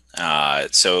edition.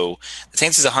 So the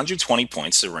Tainted is 120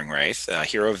 points to Ring Wraith,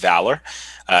 Hero of Valor.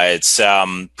 It's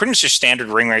pretty much your standard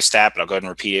Ring Wraith stat, but I'll go ahead and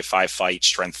repeat it. 5 fight,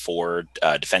 strength 4,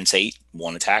 defense 8,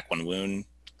 1 attack, 1 wound,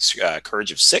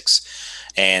 courage of 6,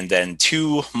 and then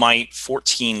 2 might,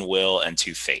 14 will, and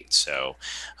 2 fate. So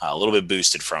a little bit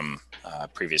boosted from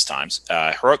previous times.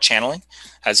 Heroic Channeling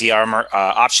has the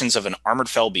options of an armored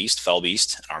fell beast,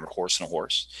 an armored horse, and a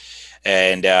horse.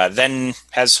 And then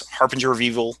has Harbinger of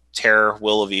Evil, Terror,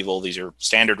 Will of Evil. These are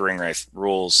standard Ring Wraith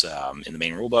rules in the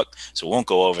main rulebook, so we won't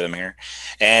go over them here.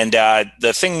 And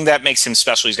the thing that makes him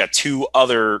special, he's got 2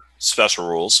 other special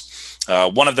rules.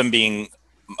 One of them being,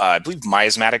 I believe,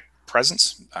 Miasmatic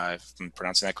Presence, if I'm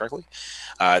pronouncing that correctly.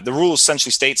 The rule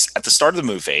essentially states, at the start of the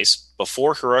move phase,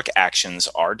 before heroic actions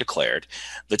are declared,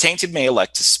 the Tainted may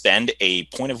elect to spend a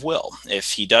point of will.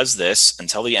 If he does this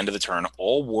until the end of the turn,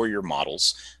 all warrior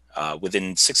models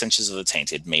within 6 inches of the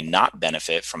Tainted may not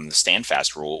benefit from the stand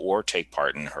fast rule or take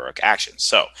part in heroic actions.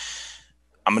 So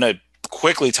I'm going to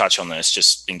quickly touch on this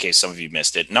just in case some of you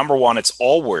missed it. Number 1, it's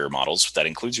all warrior models. That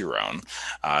includes your own.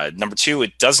 Number 2,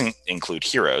 it doesn't include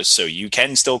heroes. So you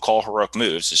can still call heroic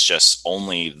moves. It's just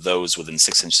only those within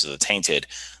 6 inches of the Tainted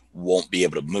won't be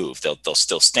able to move. They'll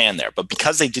still stand there. But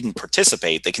because they didn't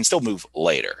participate, they can still move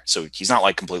later. So he's not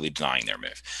like completely denying their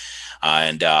move.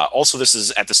 And also, this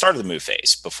is at the start of the move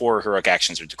phase, before heroic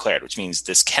actions are declared, which means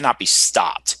this cannot be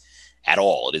stopped at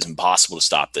all. It is impossible to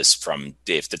stop this from,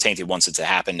 if the Tainted wants it to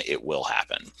happen, it will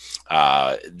happen.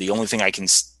 The only thing I can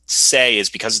say is,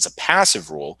 because it's a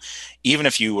passive rule, even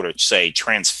if you were to say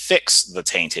transfix the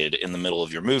Tainted in the middle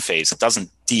of your move phase, it doesn't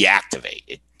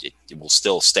deactivate. It will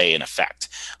still stay in effect.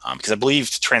 Because I believe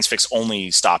transfix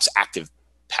only stops active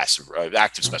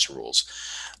special rules.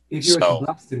 If you were to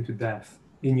blast him to death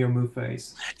in your move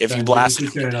phase, if you blast him,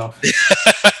 turn it off.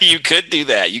 You could do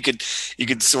that. You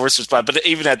could source a spot, but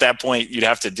even at that point, you'd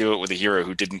have to do it with a hero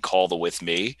who didn't call the with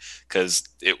me, because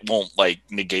it won't like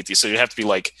negate these. So you'd have to be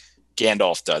like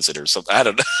Gandalf does it or something. I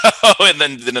don't know. And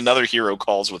then another hero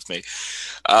calls with me.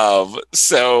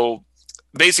 So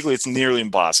basically, it's nearly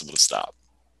impossible to stop.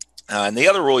 And the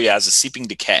other rule he has is Seeping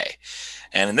Decay.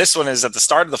 And in this one is, at the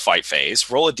start of the fight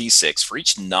phase, roll a d6 for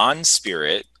each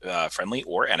non-spirit, friendly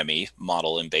or enemy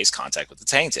model in base contact with the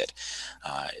Tainted.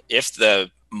 If the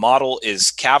model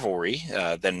is cavalry,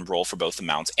 then roll for both the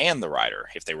mount and the rider.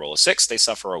 If they roll a 6, they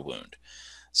suffer a wound.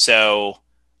 So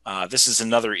this is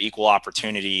another equal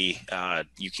opportunity.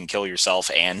 You can kill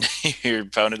yourself and your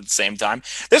opponent at the same time.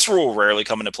 This rule will rarely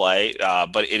come into play,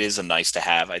 but it is a nice to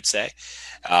have, I'd say.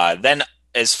 Then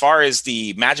as far as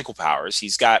the magical powers,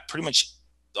 he's got pretty much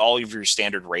all of your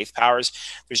standard Wraith powers.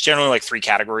 There's generally like 3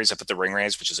 categories. I put the Ring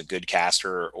Wraiths, which is a good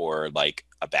caster, or like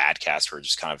a bad caster, or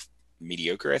just kind of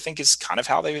mediocre, I think is kind of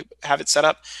how they have it set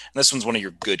up. And this one's one of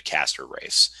your good caster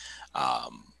Wraiths.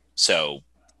 So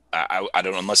I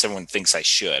don't, unless everyone thinks I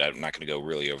should, I'm not going to go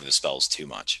really over the spells too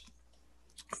much.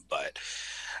 But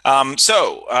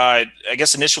I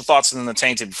guess initial thoughts on the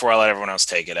Tainted before I let everyone else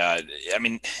take it. I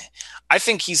mean, I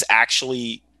think he's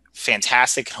actually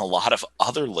fantastic in a lot of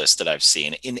other lists that I've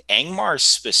seen. In Angmar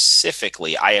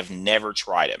specifically, I have never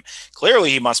tried him. Clearly,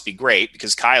 he must be great,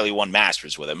 because Kylie won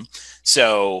Masters with him.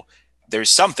 So there's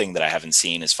something that I haven't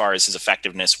seen as far as his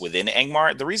effectiveness within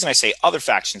Angmar. The reason I say other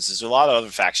factions is there's a lot of other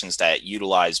factions that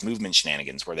utilize movement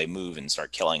shenanigans where they move and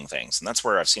start killing things. And that's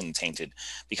where I've seen the Tainted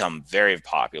become very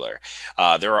popular.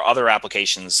 There are other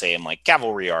applications, say in like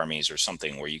cavalry armies or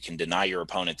something, where you can deny your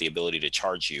opponent the ability to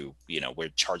charge you, where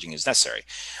charging is necessary.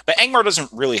 But Angmar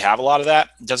doesn't really have a lot of that.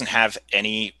 It doesn't have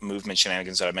any movement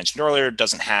shenanigans that I mentioned earlier. It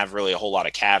doesn't have really a whole lot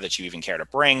of cav that you even care to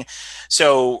bring.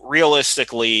 So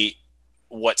realistically,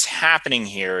 what's happening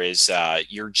here is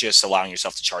you're just allowing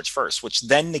yourself to charge first, which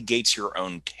then negates your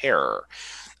own terror.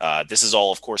 This is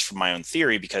all, of course, from my own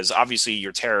theory, because obviously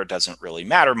your terror doesn't really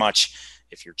matter much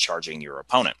if you're charging your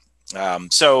opponent.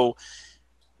 So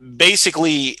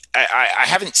basically, I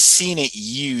haven't seen it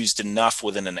used enough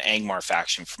within an Angmar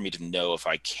faction for me to know if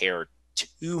I care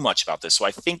too much about this. So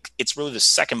I think it's really the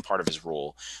second part of his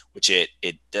rule, which it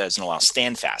doesn't allow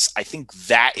stand fast. I think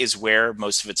that is where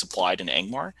most of it's applied in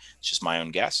Angmar. It's just my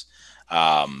own guess.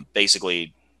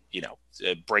 Basically,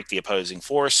 break the opposing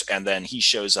force, and then he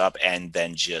shows up, and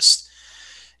then just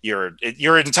your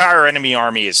entire enemy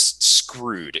army is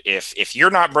screwed. If you're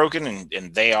not broken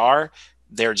and they are,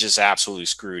 they're just absolutely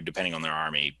screwed, depending on their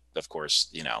army, of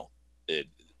course,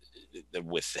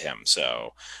 with him.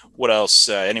 So what else?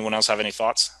 Anyone else have any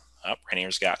thoughts? Oh,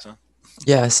 Rainier's got some.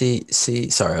 Yeah, see.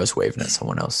 Sorry, I was waving at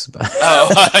someone else. But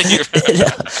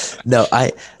no,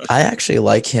 I actually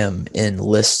like him in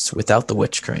lists without the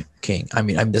Witch King. I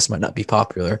mean, this might not be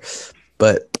popular,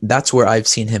 but that's where I've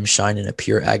seen him shine in a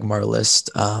pure Angmar list.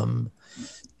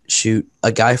 Shoot,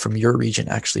 a guy from your region,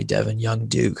 actually, Devin, Young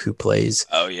Duke, who plays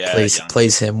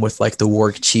him with like the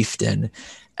Warg Chieftain.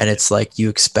 And it's like you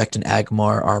expect an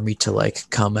Angmar army to like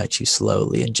come at you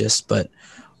slowly but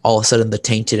all of a sudden the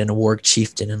Tainted and a Warg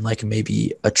Chieftain and like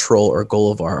maybe a Troll or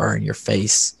Golvar are in your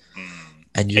face.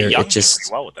 and Yeah, you're Young it did just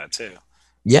pretty well with that too.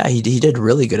 yeah, he did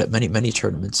really good at many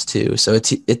tournaments too. So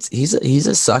he's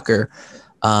a sucker.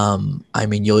 I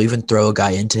mean, you'll even throw a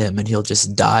guy into him and he'll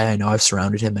just die. I know I've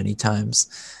surrounded him many times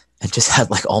and just had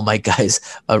like all my guys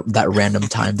that random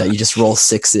time that you just roll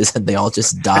sixes and they all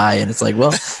just die, and it's like,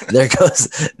 well, there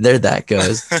that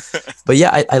goes. But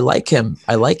yeah, I like him.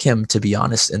 I like him, to be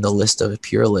honest, in the list of a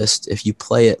pure list. If you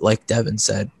play it like Devin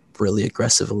said, really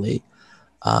aggressively,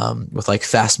 with like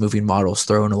fast moving models,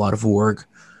 throw in a lot of warg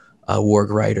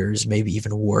riders, maybe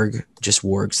even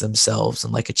wargs themselves,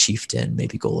 and like a chieftain,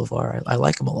 maybe Gullivar. I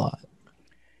like him a lot.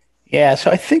 Yeah, so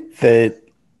I think that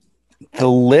the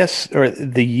list or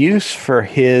the use for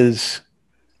his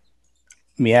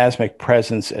miasmic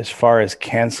presence as far as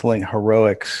canceling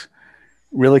heroics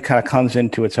really kind of comes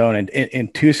into its own in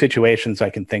two situations I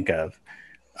can think of.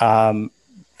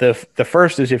 The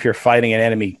first is if you're fighting an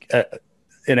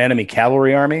enemy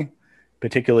cavalry army,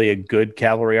 particularly a good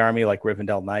cavalry army like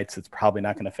Rivendell Knights, it's probably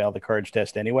not going to fail the courage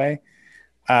test anyway.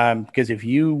 Because if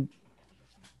you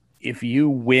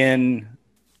win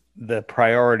the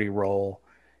priority roll,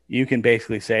 you can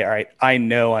basically say, all right, I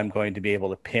know I'm going to be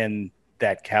able to pin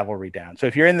that cavalry down. So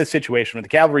if you're in the situation where the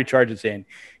cavalry charges in,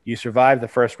 you survive the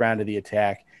first round of the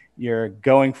attack, you're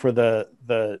going for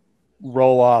the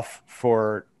roll off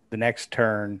for the next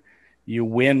turn, you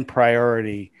win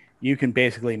priority, you can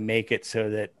basically make it so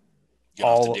that you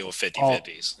don't have to deal with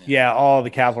 50-50s. Yeah, all the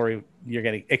cavalry you're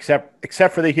getting,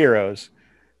 except for the heroes,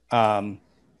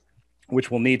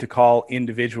 which will need to call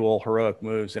individual heroic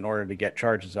moves in order to get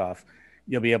charges off.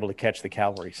 You'll be able to catch the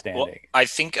cavalry standing. Well, I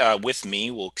think with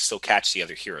me, we'll still catch the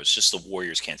other heroes. Just the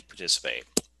warriors can't participate.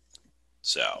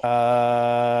 So.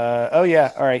 Oh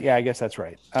yeah. All right. Yeah, I guess that's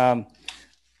right. But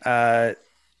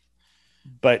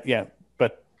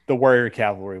the warrior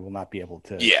cavalry will not be able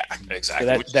to. Yeah, exactly.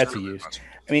 So that's a use.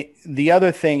 I mean, the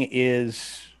other thing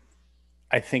is,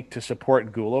 I think, to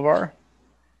support Gullivar.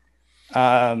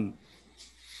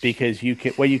 Because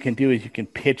what you can do is you can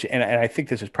pitch, and I think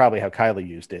this is probably how Kylie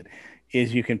used it,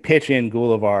 is you can pitch in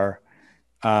Gullivar.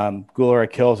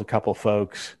 Gullivar kills a couple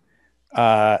folks,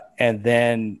 and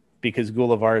then because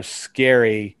Gullivar is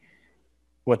scary,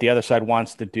 what the other side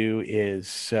wants to do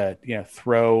is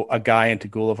throw a guy into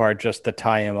Gullivar just to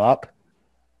tie him up,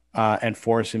 and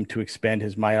force him to expend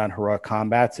his might on heroic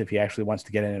combats if he actually wants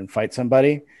to get in and fight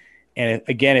somebody. And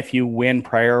again, if you win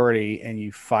priority and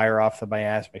you fire off the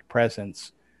miasmic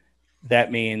presence,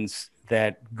 that means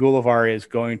that Gullivar is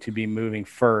going to be moving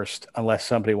first unless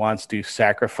somebody wants to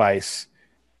sacrifice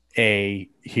a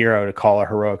hero to call a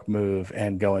heroic move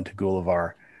and go into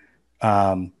Gullivar,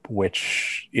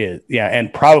 which is,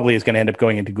 and probably is going to end up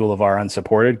going into Gullivar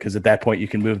unsupported, because at that point you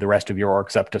can move the rest of your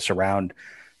orcs up to surround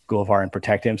Gullivar and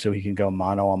protect him so he can go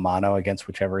mano a mano against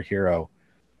whichever hero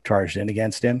charged in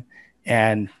against him.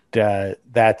 And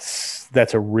that's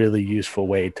a really useful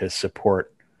way to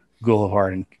support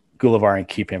Gullivar and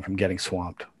keep him from getting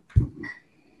swamped.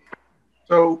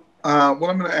 So what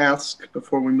I'm going to ask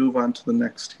before we move on to the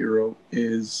next hero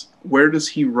is, where does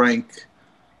he rank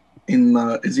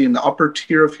is he in the upper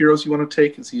tier of heroes you want to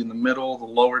take? Is he in the middle, the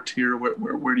lower tier?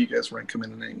 Where do you guys rank him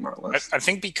in the name, more or less? I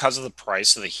think because of the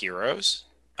price of the heroes,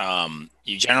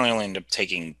 you generally only end up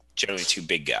taking generally two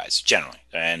big guys,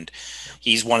 and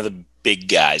he's one of the big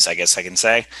guys, I guess I can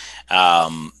say.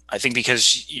 I think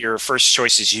because your first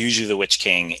choice is usually the Witch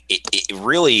King, it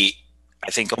really,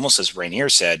 I think almost as Rainier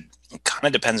said, it kind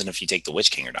of depends on if you take the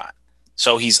Witch King or not.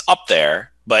 So he's up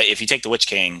there, but if you take the Witch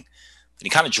King, then he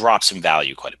kind of drops in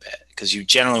value quite a bit, because you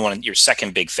generally want your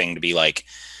second big thing to be like,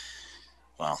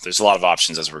 well, there's a lot of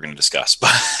options as we're going to discuss,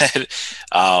 but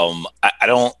I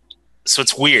don't. So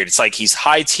it's weird. It's like he's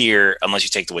high tier unless you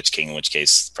take the Witch King, in which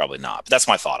case probably not. But that's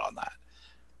my thought on that.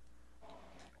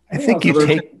 I think you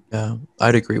take. Yeah,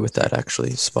 I'd agree with that.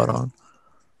 Actually, spot on.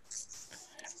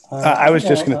 I was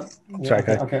just gonna. Sorry.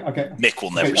 Okay. Mick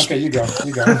will never speak. Okay, you go.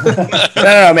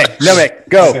 No, Mick.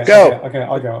 Go. Okay,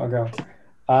 I'll go.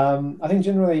 I think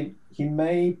generally he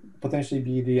may potentially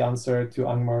be the answer to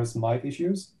Angmar's might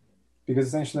issues, because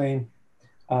essentially,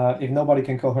 if nobody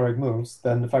can call heroic moves,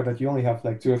 then the fact that you only have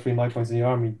like 2 or 3 might points in your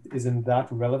army isn't that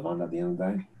relevant at the end of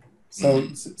the day.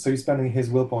 So you're spending his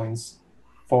will points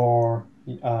for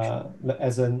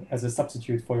as a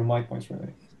substitute for your might points,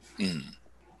 really.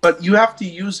 But you have to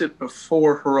use it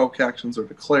before heroic actions are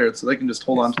declared, so they can just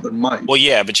hold on to their might. Well,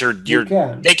 yeah, but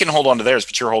they can hold on to theirs,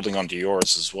 but you're holding on to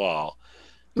yours as well.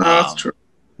 No, that's true.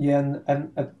 Yeah,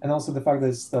 and also the fact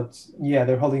is that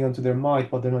they're holding on to their might,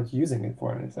 but they're not using it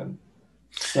for anything.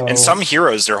 So, and some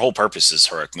heroes, their whole purpose is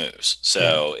heroic moves.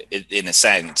 So, in a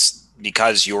sense,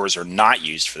 because yours are not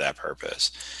used for that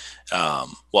purpose,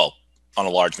 on a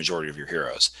large majority of your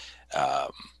heroes.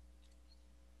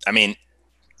 I mean,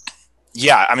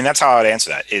 yeah, I mean that's how I'd answer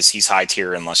that. Is he's high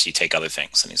tier unless you take other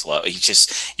things, and he's low. He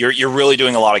just you're really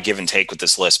doing a lot of give and take with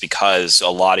this list because a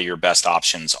lot of your best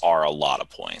options are a lot of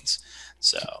points.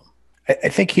 So I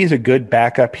think he's a good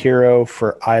backup hero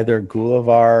for either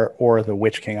Gulavar or the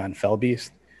Witch King on Fellbeast,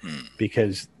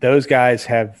 because those guys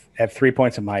have 3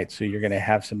 points of might, so you're going to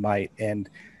have some might, and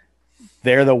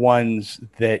they're the ones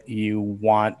that you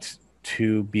want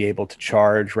to be able to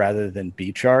charge rather than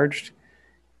be charged.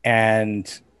 And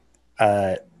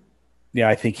I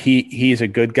think he's a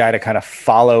good guy to kind of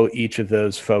follow each of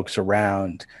those folks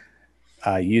around,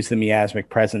 use the miasmic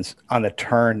presence on the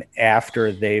turn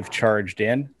after they've charged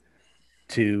in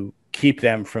to keep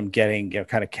them from getting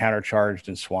kind of countercharged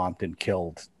and swamped and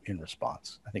killed in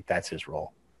response. I think that's his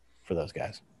role for those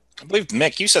guys. I believe,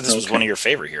 Mick, you said this was one of your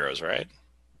favorite heroes, right?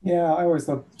 Yeah, I always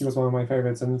thought he was one of my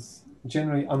favorites, and it's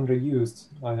generally underused.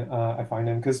 I find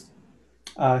him because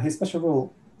his special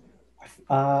rule.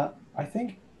 I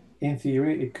think in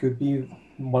theory it could be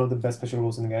one of the best special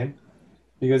rules in the game,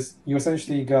 because you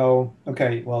essentially go,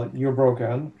 okay, well, you're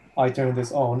broken. I turn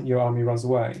this on. Your army runs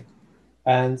away.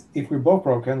 And if we're both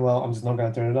broken, well, I'm just not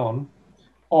going to turn it on.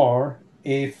 Or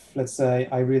if, let's say,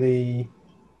 I really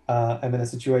am in a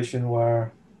situation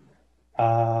where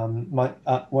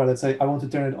let's say I want to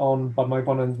turn it on, but my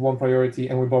opponent won priority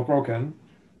and we're both broken,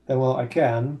 then, well, I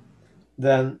can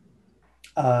then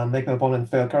make my opponent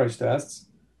fail courage tests,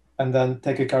 and then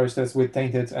take a courage test with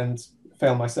Tainted and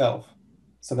fail myself.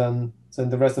 So then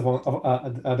the rest of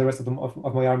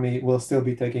my army will still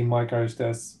be taking my courage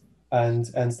tests and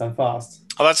stand fast.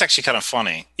 Oh, that's actually kind of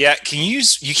funny. Yeah, you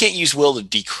can't use will to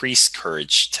decrease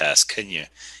courage test, can you?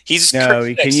 You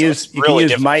can use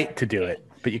might to do it,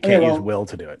 but you can't use will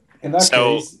to do it. In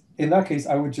that case,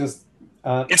 I would just.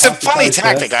 It's a funny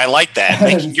tactic. I like that.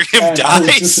 Making your him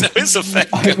die so his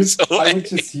effect goes away. I would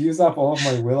just use up all of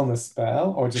my will on the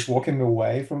spell, or just walk him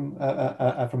away from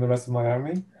the rest of my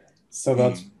army, so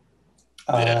that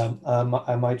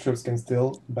my troops can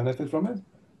still benefit from it.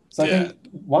 So I think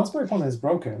once my opponent is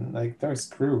broken, like they're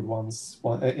screwed.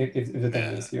 If the thing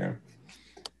is here.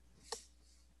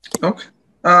 Okay.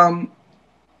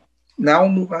 Now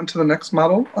we'll move on to the next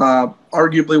model.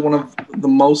 Arguably one of the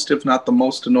most, if not the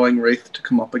most, annoying Wraith to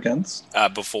come up against.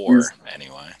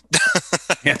 Anyway.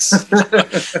 Yes.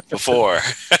 Before.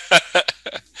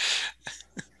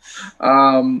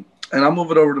 And I'll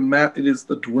move it over to Matt. It is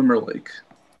the Dwemer Lake.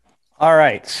 All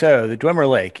right, so the Dwemer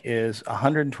Lake is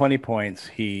 120 points.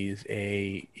 He's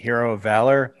a hero of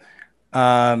valor.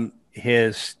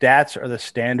 His stats are the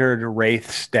standard Wraith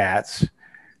stats.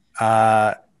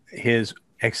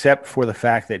 Except for the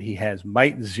fact that he has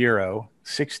might 0,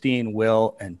 16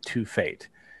 will, and 2 fate.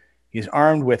 He's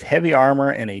armed with heavy armor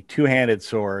and a 2-handed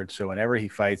sword, so whenever he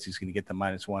fights, he's going to get the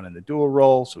 -1 in the duel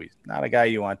roll, so he's not a guy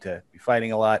you want to be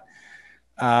fighting a lot.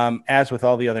 As with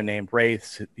all the other named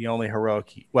Wraiths, the only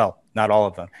heroic, not all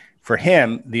of them. For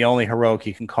him, the only heroic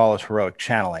he can call is heroic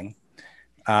channeling.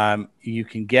 You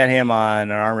can get him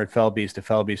on an armored Fellbeast, a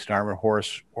Fellbeast, an armored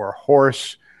horse, or a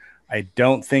horse. I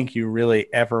don't think you really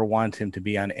ever want him to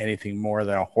be on anything more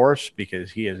than a horse,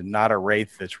 because he is not a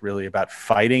Wraith that's really about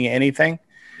fighting anything.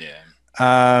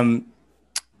 Yeah.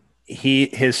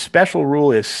 His special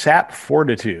rule is Sap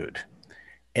Fortitude.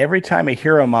 Every time a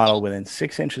hero model within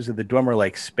 6 inches of the Dwemer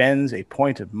Lake spends a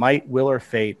point of might, will, or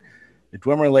fate, the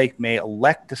Dwemer Lake may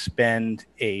elect to spend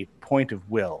a point of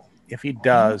will. If he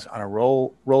does, on a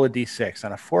roll a d6.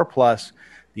 On a 4+,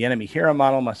 the enemy hero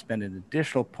model must spend an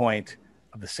additional point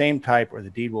of the same type, or the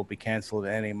deed will be canceled,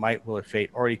 and any might, will, or fate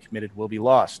already committed will be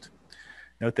lost.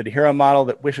 Note that a hero model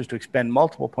that wishes to expend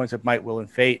multiple points of might, will,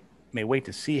 and fate may wait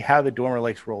to see how the Dwemer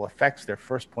Lake's roll affects their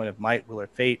first point of might, will, or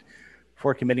fate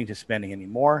before committing to spending any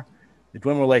more. The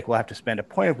Dwemer Lake will have to spend a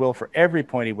point of will for every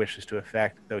point he wishes to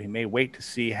affect, though he may wait to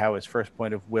see how his first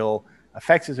point of will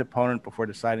affects his opponent before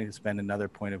deciding to spend another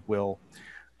point of will.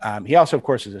 He also, of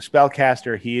course, is a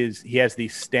spellcaster. He has the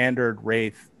standard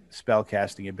Wraith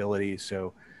spellcasting abilities,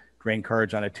 so Drain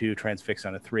Courage on a 2, Transfix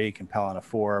on a 3, Compel on a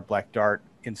 4, Black Dart,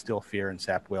 Instill Fear, and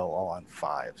Sap Will all on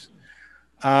 5s.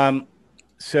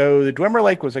 So the Dwemer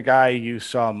Lake was a guy you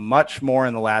saw much more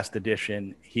in the last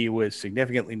edition. He was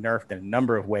significantly nerfed in a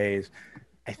number of ways.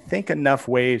 I think enough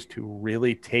ways to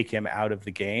really take him out of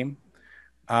the game.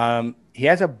 He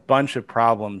has a bunch of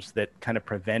problems that kind of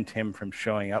prevent him from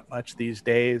showing up much these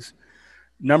days.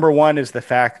 Number one is the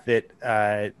fact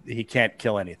that he can't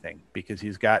kill anything because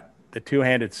he's got the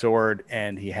 2-handed sword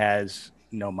and he has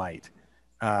no might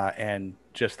and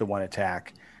just the 1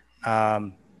 attack.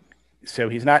 So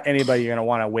he's not anybody you're going to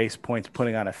want to waste points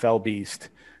putting on a Fellbeast.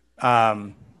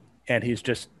 and he's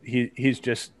just you're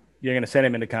going to send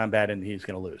him into combat and he's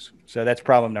going to lose. So that's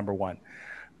problem number one.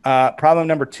 Problem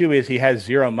number two is he has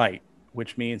 0 might,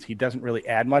 which means he doesn't really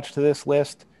add much to this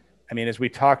list. I mean, as we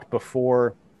talked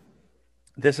before,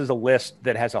 this is a list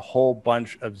that has a whole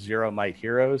bunch of 0 might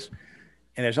heroes,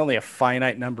 and there's only a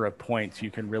finite number of points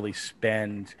you can really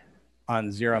spend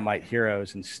on 0 might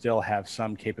heroes and still have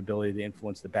some capability to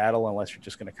influence the battle, unless you're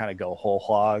just going to kind of go whole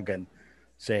hog and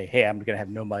say, hey, I'm going to have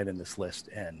no might in this list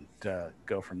and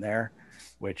go from there,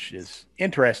 which is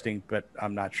interesting, but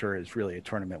I'm not sure is really a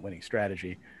tournament winning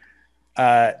strategy.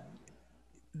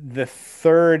 The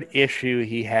third issue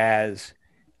he has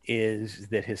is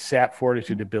that his sap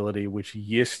fortitude ability, which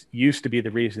used to be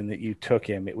the reason that you took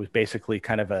him, it was basically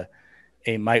kind of a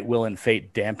might, will, and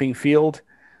fate damping field,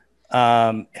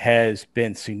 has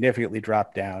been significantly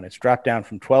dropped down. It's dropped down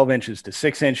from 12 inches to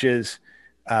 6 inches.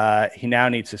 He now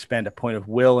needs to spend a point of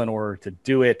will in order to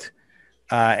do it.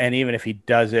 And even if he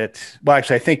does it, well,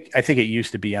 actually, I think it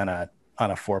used to be on a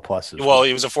 4+. Well,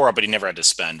 he was a 4-up, but he never had to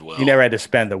spend will. He never had to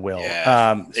spend the will.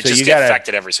 Yeah. It so just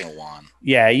affected every single one.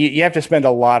 Yeah, you have to spend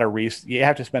a lot of you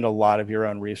have to spend a lot of your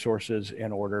own resources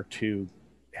in order to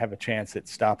have a chance at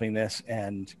stopping this,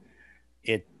 and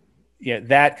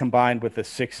that combined with the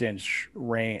 6-inch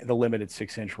range, the limited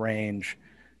 6-inch range,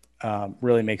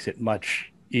 really makes it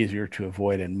much easier to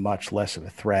avoid and much less of a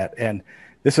threat. And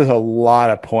this is a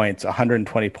lot of points,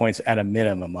 120 points at a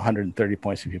minimum, 130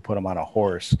 points if you put them on a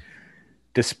horse,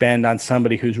 to spend on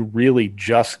somebody who's really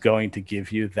just going to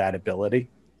give you that ability.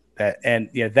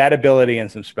 That ability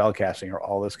and some spell casting are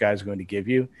all this guy's going to give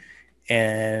you.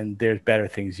 And there's better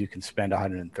things you can spend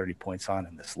 130 points on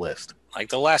in this list. Like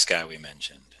the last guy we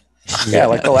mentioned. Yeah,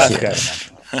 like the last guy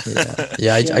we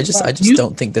mentioned. I just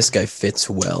don't think this guy fits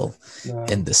well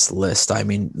in this list. I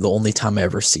mean, the only time I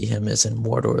ever see him is in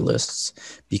Mordor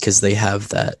lists, because they have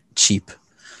that cheap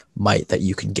might that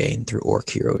you can gain through orc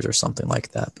heroes or something like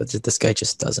that. But this guy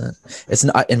just doesn't. It's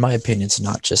not, in my opinion, it's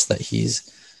not just that you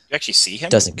actually see him,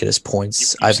 doesn't get his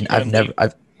points. I've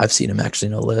seen him actually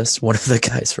in a list. One of the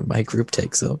guys from my group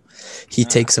takes him. He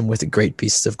takes him with the Great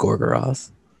Beasts of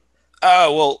Gorgoroth.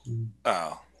 Oh.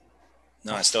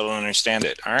 No, I still don't understand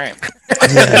it. All right.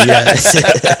 Yeah.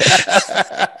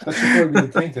 That should probably be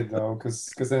tainted though,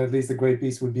 because then at least the Great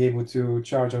Beast would be able to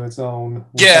charge on its own.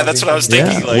 Yeah, that's what I was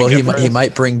thinking. Yeah. Well, he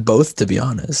might bring both, to be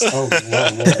honest. Oh,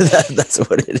 wow. That's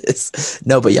what it is.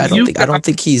 No, but yeah, I don't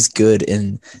think he's good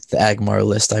in the Agmar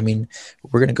list. I mean,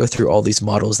 we're gonna go through all these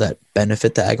models that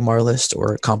benefit the Agmar list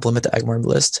or complement the Agmar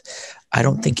list. I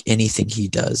don't think anything he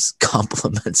does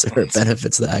complements or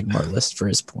benefits the Agmar list for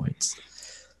his points.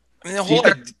 I mean, the whole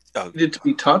needed to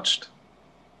be touched.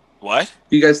 What?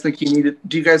 Do you guys think he needed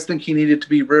to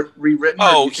be rewritten?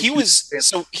 Oh, he was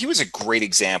a great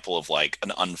example of like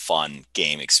an unfun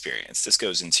game experience. This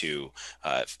goes into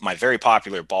my very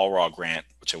popular Balrog rant,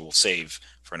 which I will save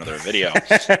for another video.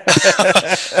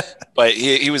 But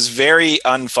he was very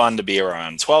unfun to be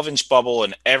around. 12-inch bubble,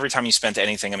 and every time you spent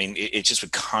anything, I mean, it just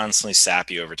would constantly sap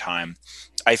you over time.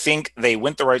 I think they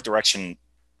went the right direction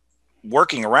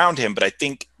working around him, but I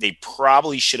think they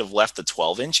probably should have left the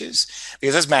 12 inches,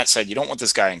 because as Matt said, you don't want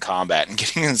this guy in combat and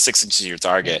getting in 6 inches of your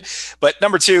target. But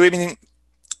number two, I mean,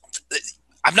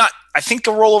 I think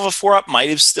a roll of a 4-up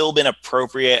might have still been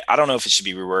appropriate. I don't know if it should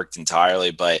be reworked entirely,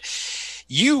 but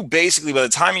you basically, by the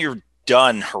time you're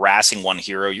done harassing one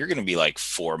hero, you're going to be like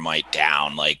 4 might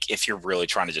down. Like if you're really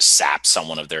trying to just sap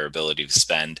someone of their ability to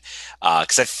spend,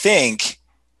 because I think,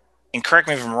 and correct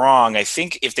me if I'm wrong, I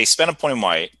think if they spend a point of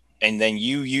might, and then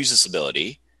you use this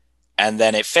ability, and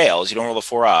then it fails, you don't roll the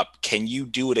 4-up, can you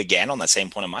do it again on that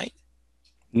same point of might?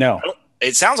 No.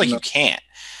 It sounds like you can't.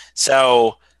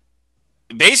 So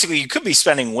basically, you could be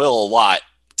spending will a lot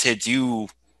to do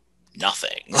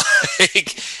nothing.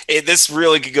 This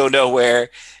really could go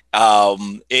nowhere.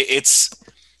 It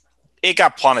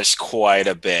got punished quite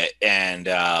a bit. And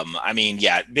I mean,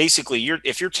 yeah, basically,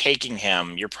 if you're taking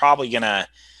him, you're probably going to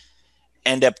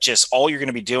end up just all you're going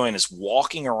to be doing is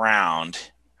walking around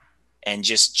and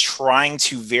just trying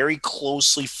to very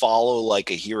closely follow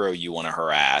like a hero you want to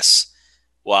harass,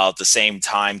 while at the same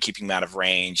time keeping him out of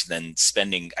range, then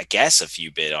spending, I guess, a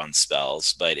few bit on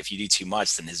spells. But if you do too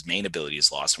much, then his main ability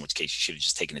is lost, in which case you should have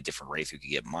just taken a different wraith who could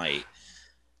get might.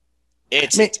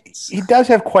 He does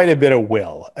have quite a bit of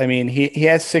will. I mean, he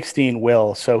has 16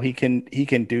 will, so he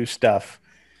can do stuff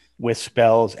with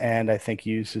spells and I think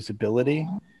use his ability.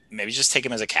 Maybe just take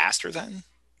him as a caster then?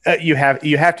 You have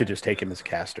to just take him as a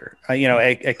caster.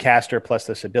 A caster plus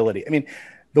this ability. I mean,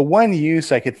 the one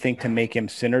use I could think to make him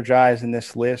synergize in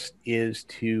this list is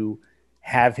to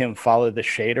have him follow the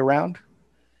shade around.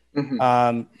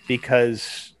 Mm-hmm.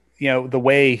 Because the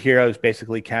way heroes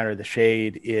basically counter the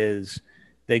shade is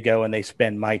they go and they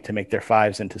spend might to make their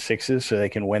 5s into 6s so they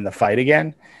can win the fight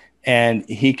again. And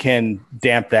he can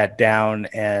damp that down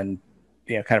and,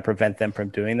 kind of prevent them from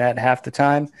doing that half the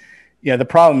time. The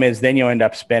problem is then you end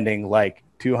up spending like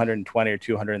 220 or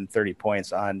 230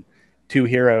 points on 2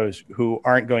 heroes who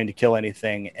aren't going to kill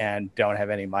anything and don't have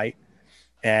any might.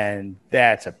 And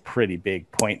that's a pretty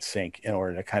big point sink in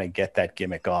order to kind of get that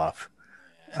gimmick off.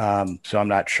 So I'm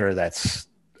not sure that's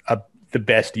the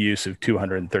best use of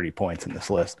 230 points in this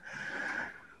list.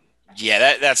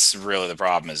 Yeah, that's really the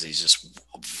problem, is he's just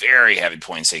very heavy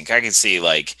point sink. I can see,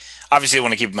 like, obviously I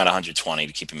want to keep him at 120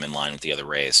 to keep him in line with the other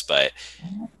race, but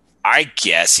I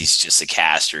guess he's just a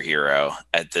caster hero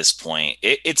at this point.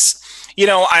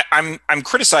 I'm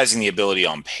criticizing the ability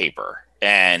on paper.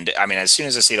 And I mean, as soon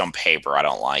as I see it on paper, I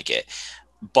don't like it,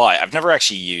 but I've never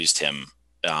actually used him.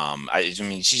 I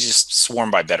mean, she's just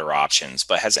swarmed by better options,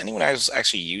 but has anyone else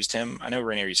actually used him? I know,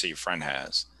 Rainier, you said your friend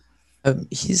has.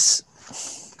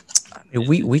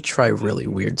 We try really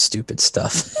weird, stupid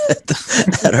stuff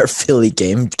at our Philly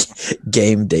game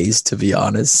days, to be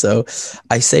honest. So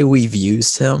I say we've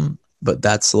used him, but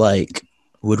that's like,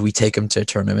 would we take him to a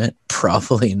tournament?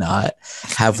 Probably not.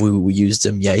 Have we used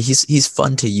him? Yeah, he's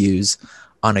fun to use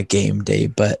on a game day,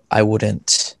 but I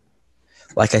wouldn't.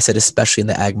 Like I said, especially in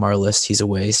the Agmar list, he's a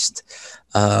waste.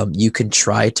 You can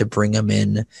try to bring him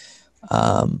in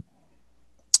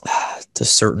to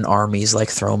certain armies, like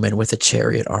throw him in with a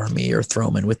chariot army or throw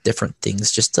him in with different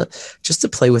things just to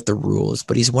play with the rules.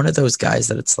 But he's one of those guys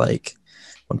that it's like,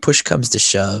 when push comes to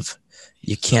shove,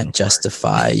 you can't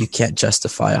justify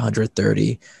 130,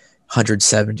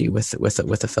 170 with a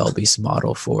Felbeast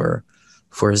model for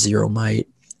a 0 might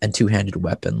and 2-handed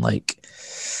weapon. Like,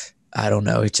 I don't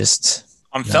know. It just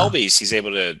on Felbeast, he's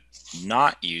able to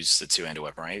not use the 2-handed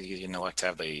weapon, right? You can elect to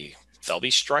have the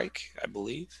Felbeast strike, I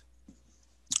believe.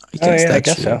 I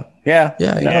guess so. Yeah.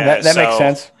 That so, makes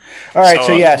sense. All right,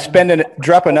 so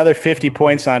drop another 50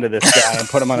 points onto this guy and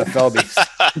put him on a Felbeast.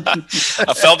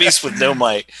 A Felbeast with no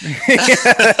might.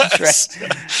 That's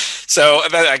right. So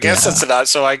I guess that's enough.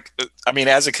 So I mean,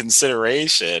 as a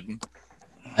consideration,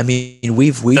 I mean,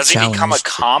 we've does he become a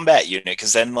combat unit?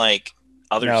 Because then, like,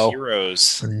 other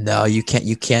heroes. No, you can't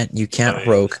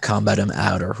rogue combat him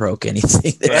out or rogue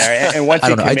anything. Yeah, and once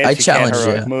I challenge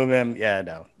you. Move him. Yeah,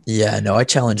 no. Yeah, no, I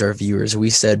challenge our viewers. We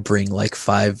said bring like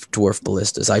 5 dwarf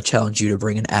ballistas. I challenge you to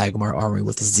bring an Agmar army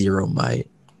with 0 might.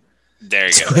 There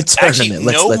you go. Actually,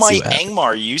 no might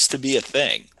Angmar used to be a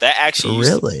thing. That actually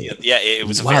really, it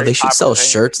was. Wow, they should sell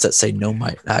shirts that say no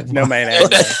might Angmar. No might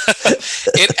Angmar.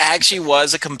 It actually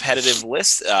was a competitive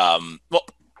list. Well,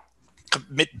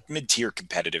 mid-tier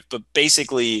competitive, but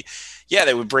basically, yeah,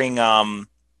 they would bring.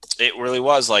 It really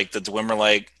was like the Dwemer,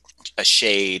 like a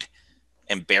Shade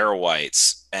and Barrow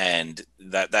Whites, and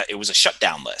that it was a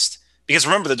shutdown list. Because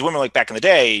remember, the Dwemer, like back in the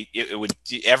day, it would,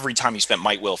 every time you spent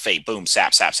Might, Will, Fate, boom,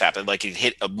 sap, and like it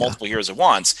hit multiple heroes at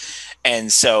once.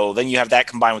 And so then you have that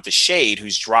combined with the Shade,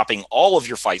 who's dropping all of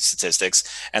your fight statistics,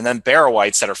 and then Barrow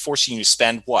Whites that are forcing you to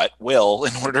spend Will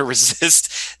in order to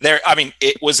resist their. I mean,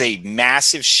 it was a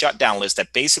massive shutdown list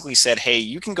that basically said, hey,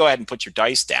 you can go ahead and put your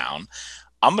dice down.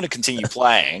 I'm going to continue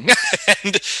playing.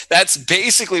 And that's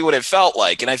basically what it felt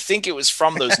like. And I think it was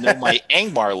from those No Might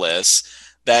Angmar lists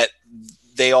that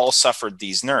they all suffered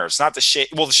these nerfs. Not the Shade.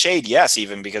 Well, the Shade, yes,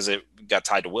 even because it got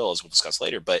tied to Will, as we'll discuss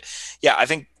later. But yeah, I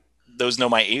think those No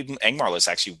Might Angmar lists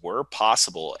actually were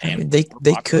possible. And I mean, they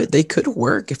could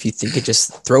work if you think it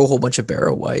just throw a whole bunch of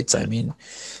Barrow Whites. I mean,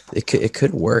 it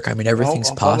could work. I mean,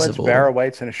 everything's possible. Barrow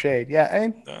Whites and a Shade. Yeah. I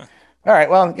mean, all right.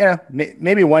 Well,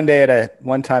 maybe one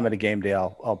time at a game day,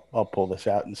 I'll pull this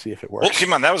out and see if it works. Well,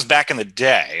 come on, that was back in the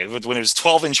day when it was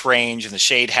 12-inch range and the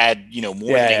Shade had more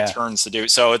than 8 turns to do.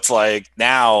 So it's like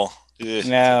now, I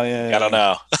don't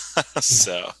know.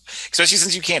 So especially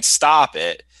since you can't stop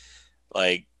it,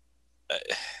 like,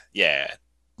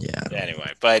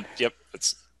 Anyway, but yep,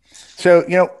 it's. So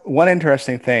one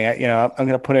interesting thing, I'm going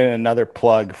to put in another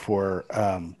plug for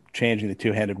changing the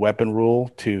 2-handed weapon rule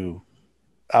to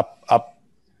up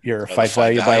your fight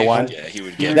value by 1. Yeah, he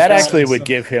would get that. Actually, would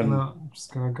give him. I'm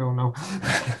just gonna go no.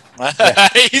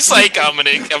 He's like, I'm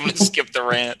gonna skip the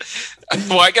rant.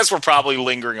 Well, I guess we're probably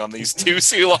lingering on these two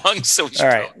too long. So all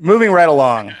right, moving right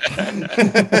along.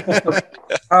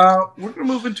 We're gonna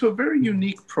move into a very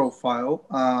unique profile,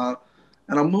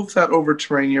 and I'll move that over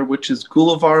to Rainier, which is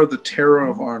Gullivar, the Terror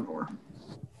of Arnor.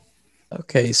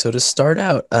 Okay, so to start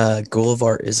out,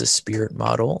 Gullivar is a spirit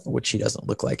model, which he doesn't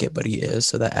look like it, but he is.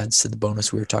 So that adds to the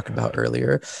bonus we were talking about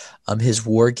earlier. His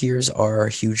war gears are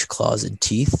huge claws and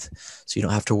teeth, so you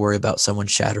don't have to worry about someone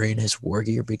shattering his war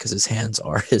gear because his hands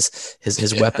are his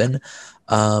weapon.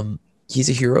 He's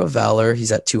a hero of valor.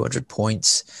 He's at 200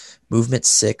 points, movement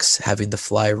 6, having the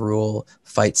fly rule,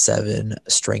 fight 7,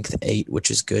 strength 8,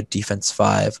 which is good, defense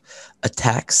 5,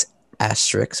 attacks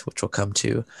asterisk, which we'll come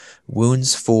to,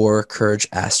 wounds 4, courage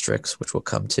asterisk, which we'll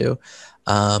come to,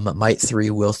 might 3,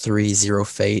 will 3, 0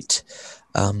 fate.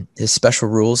 His special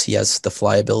rules, he has the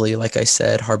fly ability, like I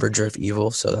said, harbinger of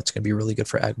evil, so that's going to be really good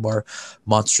for Agmar.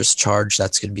 Monstrous charge,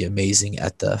 that's going to be amazing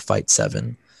at the fight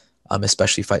 7.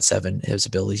 Especially fight 7, his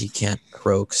ability, he can't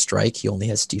heroic strike, he only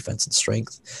has defense and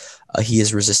strength. He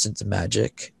is resistant to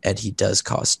magic, and he does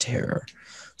cause terror.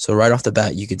 So right off the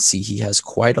bat, you can see he has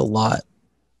quite a lot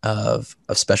of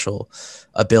special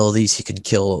abilities. He can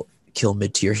kill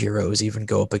mid-tier heroes, even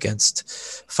go up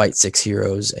against fight 6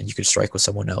 heroes, and you can strike with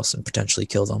someone else and potentially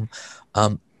kill them.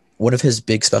 One of his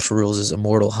big special rules is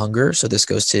immortal hunger, so this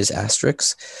goes to his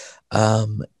asterisks.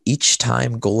 Each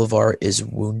time Gullivar is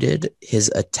wounded,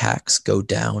 his attacks go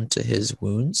down to his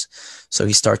wounds. So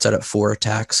he starts out at 4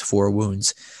 attacks, 4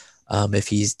 wounds. If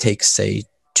he takes, say,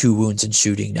 2 wounds in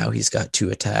shooting, now he's got 2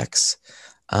 attacks.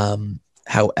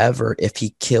 However, if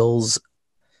he kills,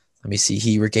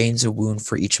 he regains a wound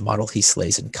for each model he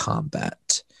slays in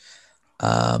combat.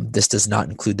 This does not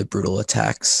include the brutal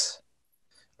attacks.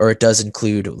 Or it does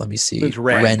include,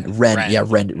 Rend.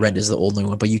 Rend is the only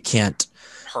one, but you can't,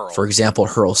 for example,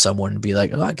 hurl someone and be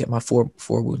like, I get my 4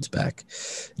 wounds back.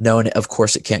 No, and of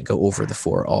course it can't go over the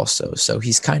 4 also. So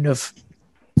he's kind of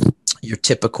your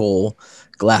typical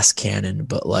glass cannon,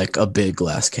 but like a big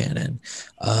glass cannon.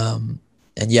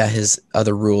 And yeah, his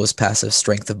other rule is passive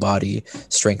strength of body,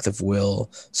 strength of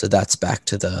will. So that's back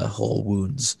to the whole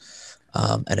wounds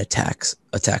and attacks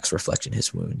reflecting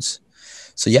his wounds.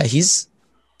 So yeah, he's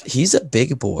a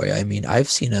big boy. I mean, I've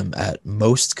seen him at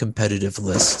most competitive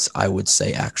lists, I would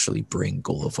say, actually bring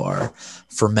Gullivar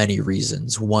for many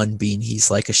reasons. One being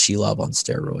he's like a Shelob on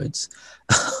steroids.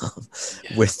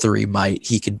 With 3 might,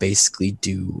 he can basically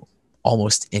do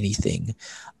almost anything.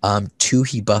 2,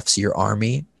 he buffs your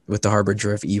army with the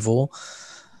Harbinger of Evil.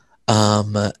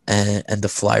 And the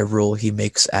fly rule, he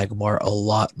makes Agmar a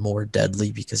lot more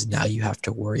deadly because now you have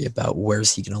to worry about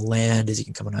where's he going to land? Is he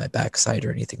going to come on my backside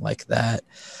or anything like that?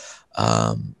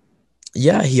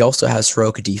 Yeah, he also has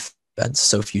heroic defense.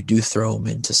 So if you do throw him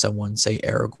into someone, say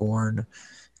Aragorn,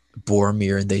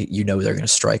 Boromir, and they're going to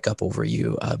strike up over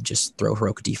you, just throw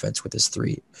heroic defense with his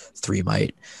 3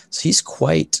 might. So he's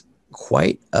quite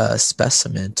a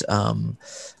specimen.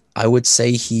 I would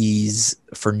say he's,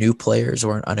 for new players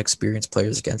or unexperienced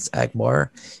players against Agmar,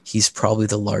 he's probably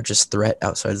the largest threat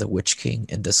outside of the Witch King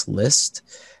in this list,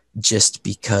 just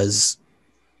because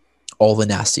all the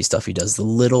nasty stuff he does, the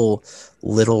little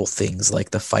things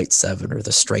like the fight 7 or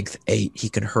the strength 8, he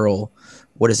can hurl.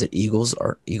 What is it? Eagles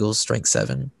strength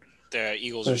 7? The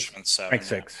Eagles are strength 7. Strength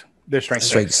 6. They're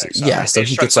strength 6. Yeah, so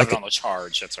he gets like on the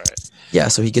charge. That's right. Yeah,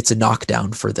 so he gets a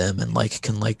knockdown for them and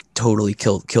can totally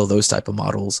kill those type of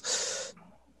models.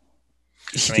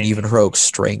 He can even heroic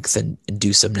strength and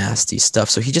do some nasty stuff.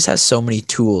 So he just has so many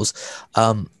tools.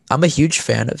 I'm a huge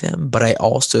fan of him, but I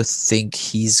also think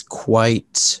he's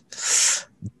quite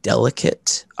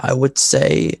delicate, I would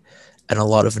say. And a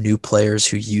lot of new players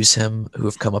who use him, who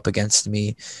have come up against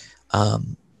me,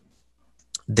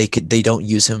 they don't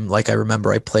use him. Like, I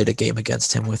remember I played a game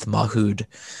against him with Mahood,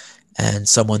 and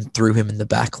someone threw him in the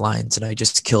back lines, and I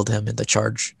just killed him in the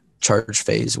charge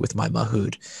phase with my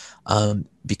Mahood,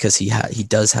 because he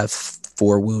does have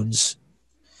 4 wounds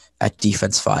at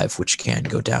defense 5, which can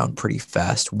go down pretty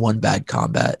fast. 1 bad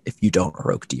combat, if you don't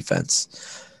heroic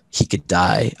defense, he could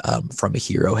die from a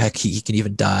hero. Heck, he can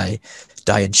even die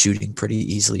in shooting pretty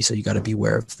easily. So you got to be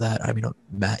aware of that. I mean,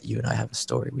 Matt, you and I have a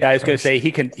story. Yeah, I was going to say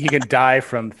he can die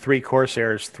from 3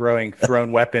 Corsairs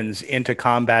thrown weapons into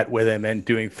combat with him and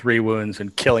doing 3 wounds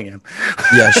and killing him.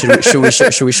 Yeah, should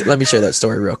we let me share that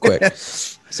story real quick.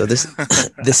 So this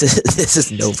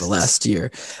is Nova last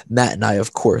year. Matt and I,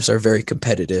 of course, are very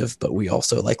competitive, but we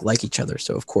also like each other.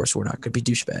 So of course we're not going to be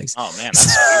douchebags. Oh man,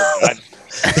 that's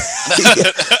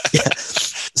weird. Yeah.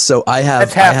 So I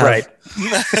have right.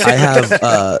 I have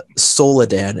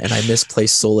Soladan, and I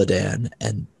misplaced Soladan,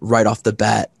 and right off the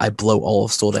bat I blow all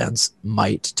of Soladan's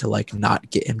might to not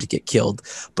get him to get killed.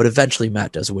 But eventually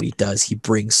Matt does what he does. He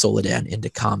brings Soladan into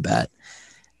combat,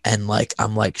 and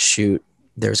I'm like, shoot,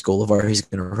 there's Gullivar. He's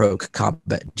gonna rogue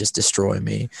combat and just destroy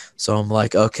me. So I'm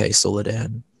like, okay,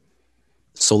 Soladan,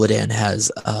 Soledad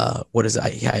has what is it? I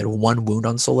had 1 wound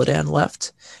on Soledad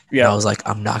left. Yeah. And I was like,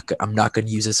 I'm not going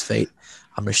to use his fate.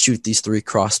 I'm going to shoot these 3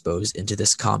 crossbows into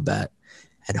this combat,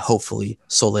 and hopefully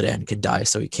Soledad can die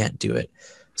so he can't do it.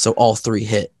 So all 3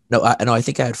 hit. No, I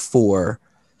think I had 4,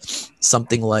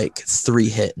 something like 3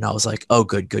 hit, and I was like, oh,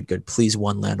 good. Please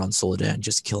 1 land on Soledad.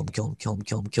 Just kill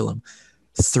him.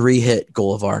 3 hit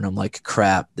Gullivar, and I'm like,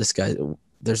 crap, this guy,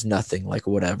 there's nothing, like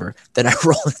whatever. Then I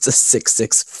roll into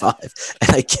 665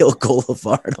 and I kill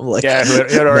Gullivar, and I'm like, yeah,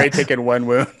 he had already taken 1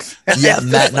 wound. Yeah,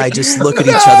 Matt and I just look at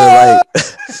each other like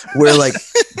we're like,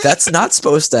 that's not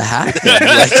supposed to happen.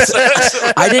 Like,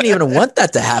 I didn't even want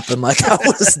that to happen. Like, I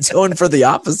was doing for the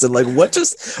opposite. Like, what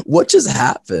just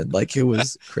happened? Like, it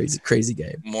was crazy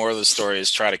game. More of the story is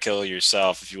try to kill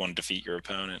yourself if you want to defeat your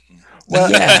opponent.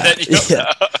 Well, yeah.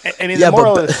 I mean, the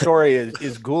moral of the story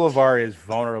is Gullivar is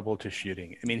vulnerable to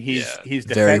shooting. I mean, he's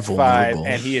defense 5,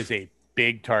 and he is a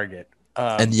big target.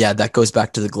 And that goes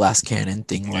back to the glass cannon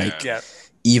thing. Like,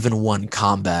 even 1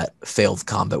 failed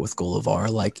combat with Gullivar,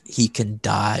 like, he can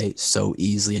die so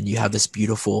easily. And you have this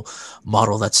beautiful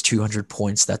model that's 200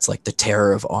 points. That's like the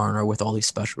Terror of Arnor with all these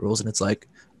special rules. And it's like,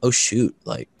 oh shoot,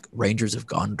 like Rangers of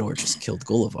Gondor just killed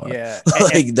Gullivar. Yeah.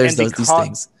 Like, there's these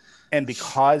things. And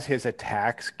because his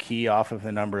attacks key off of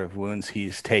the number of wounds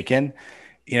he's taken,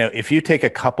 if you take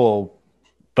a couple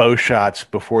bow shots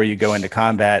before you go into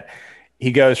combat,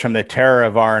 he goes from the Terror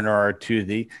of Arnor to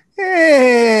the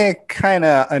kind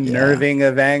of unnerving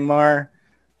of Angmar.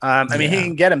 I mean, he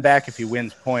can get him back if he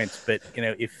wins points, but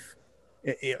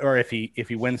if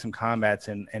he wins some combats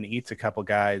and eats a couple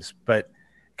guys. But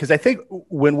because I think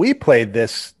when we played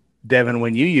this, Devin,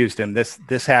 when you used him,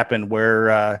 this happened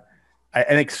where I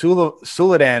think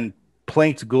Suladan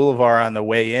plinked Gullivar on the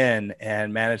way in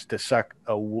and managed to suck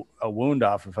a wound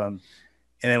off of him.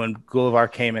 And then when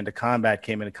Gullivar came into combat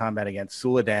against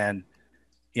Suladan,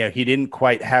 he didn't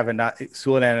quite have enough.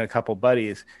 Suladan and a couple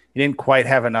buddies, he didn't quite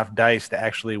have enough dice to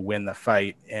actually win the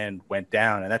fight and went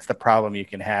down. And that's the problem you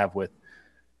can have with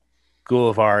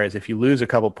Gullivar is if you lose a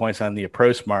couple points on the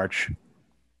approach march,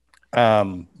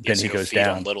 then he goes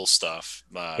down on little stuff.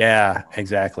 Yeah,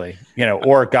 exactly.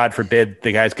 Or God forbid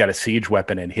the guy's got a siege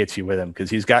weapon and hits you with him because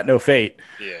he's got no fate.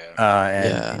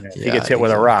 Yeah. If he gets hit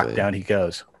with a rock, down he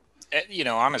goes.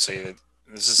 Honestly,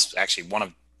 this is actually one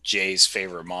of Jay's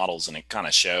favorite models, and it kind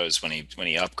of shows when he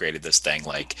upgraded this thing.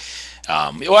 Like,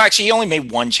 actually, he only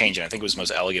made 1 change, and I think it was the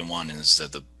most elegant one, is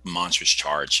the monstrous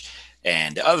charge.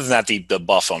 And other than that, the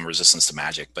buff on resistance to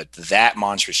magic, but that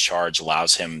monstrous charge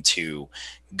allows him to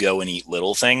go and eat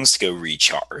little things to go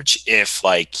recharge if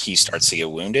like he starts to get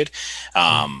wounded.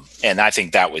 And I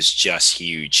think that was just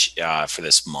huge for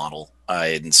this model.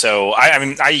 And so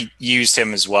I used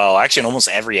him as well. Actually, in almost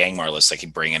every Angmar list I can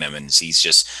bring in him, and he's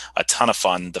just a ton of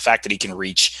fun. The fact that he can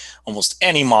reach almost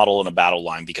any model in a battle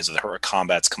line because of the heroic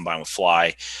combats combined with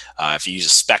fly. If you use a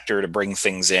Spectre to bring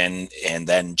things in and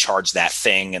then charge that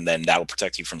thing, and then that'll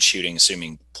protect you from shooting,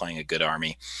 assuming playing a good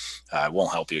army. It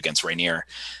won't help you against Rainier.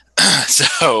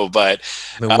 What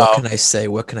can I say?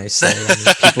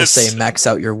 People say max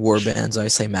out your war bands. I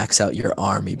say max out your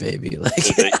army, baby. Like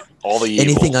all the evil,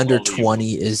 anything under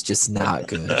 20 is just not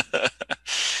good. But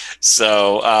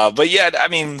yeah, I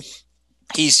mean,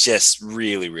 he's just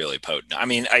really, really potent. I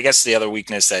mean, I guess the other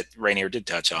weakness that Rainier did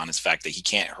touch on is the fact that he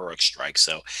can't heroic strike.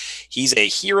 So he's a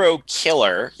hero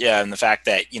killer. Yeah, and the fact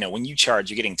that when you charge,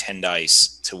 you're getting 10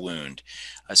 dice to wound.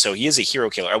 So he is a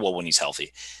hero killer. Well, when he's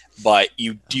healthy. But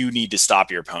you do need to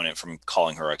stop your opponent from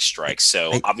calling heroic strikes.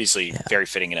 So obviously very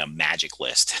fitting in a magic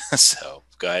list. So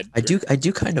go ahead. I do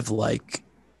kind of like,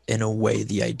 in a way,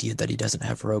 the idea that he doesn't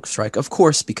have heroic strike. Of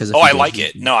course, because I like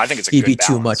it. No, I think it's a he'd good be balance.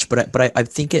 Too much. But I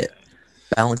think it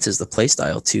balances the play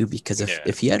style too. Because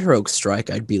if he had heroic strike,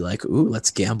 I'd be like, ooh,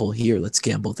 let's gamble here, let's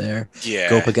gamble there. Yeah.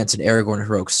 Go up against an Aragorn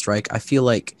heroic strike. I feel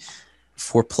like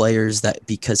for players that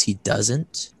because he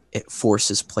doesn't, it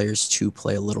forces players to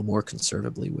play a little more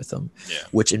conservatively with him,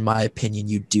 which in my opinion,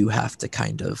 you do have to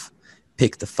kind of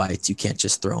pick the fights. You can't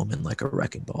just throw them in like a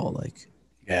wrecking ball.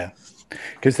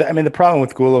 Because the problem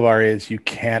with Gullivar is you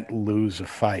can't lose a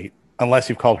fight unless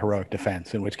you've called heroic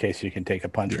defense, in which case you can take a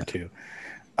punch or two.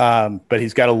 But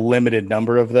he's got a limited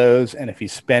number of those. And if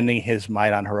he's spending his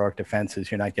might on heroic defenses,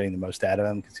 you're not getting the most out of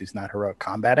him because he's not heroic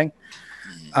combating.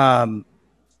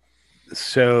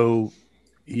 So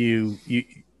you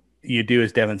do,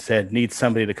 as Devin said, need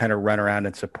somebody to kind of run around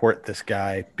and support this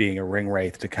guy being a ring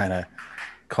wraith to kind of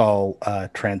call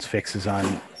transfixes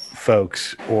on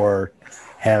folks or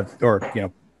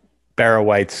Barrow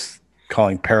Whites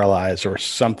calling paralyze or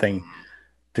something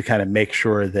to kind of make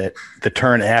sure that the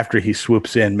turn after he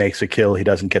swoops in makes a kill, he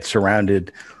doesn't get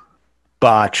surrounded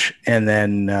botch, and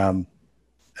then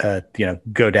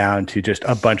go down to just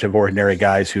a bunch of ordinary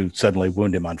guys who suddenly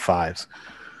wound him on 5s.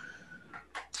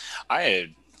 I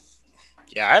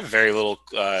have very little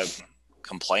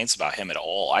complaints about him at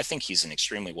all. I think he's an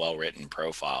extremely well-written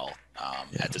profile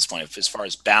at this point. As far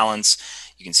as balance,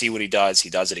 you can see what he does. He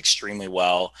does it extremely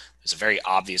well. There's a very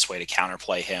obvious way to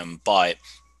counterplay him, but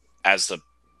as the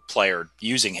player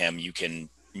using him, you can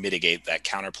mitigate that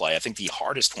counterplay. I think the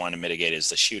hardest one to mitigate is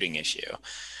the shooting issue.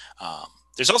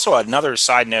 There's also another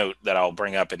side note that I'll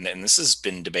bring up, and this has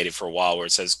been debated for a while, where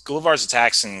it says Gullivar's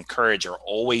attacks and courage are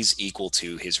always equal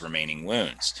to his remaining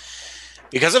wounds.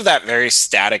 Because of that very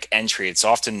static entry, it's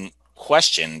often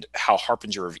questioned how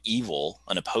Harbinger of Evil,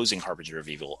 an opposing Harbinger of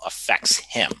Evil, affects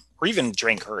him, or even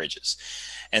Drain Courage's.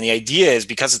 And the idea is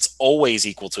because it's always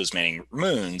equal to his remaining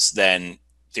wounds, then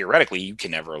theoretically you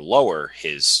can never lower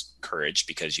his courage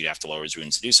because you'd have to lower his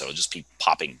wounds to do so. It'll just be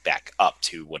popping back up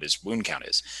to what his wound count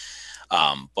is.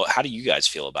 But how do you guys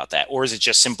feel about that? Or is it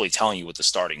just simply telling you what the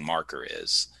starting marker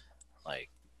is? Like,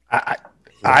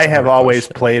 I have always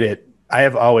played it. I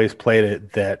have always played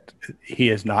it that he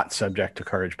is not subject to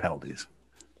courage penalties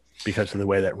because of the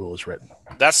way that rule is written.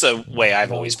 That's the way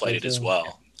I've always played it as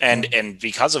well. And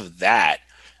because of that,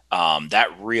 that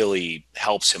really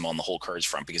helps him on the whole courage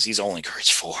front because he's only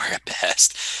courage 4 at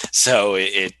best. So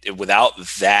it without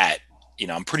that,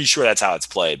 I'm pretty sure that's how it's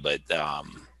played. But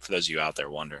for those of you out there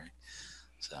wondering,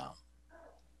 so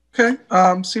okay,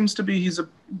 seems to be he's a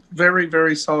very,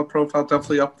 very solid profile,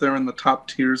 definitely up there in the top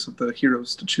tiers of the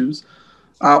heroes to choose.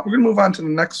 We're going to move on to the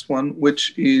next one,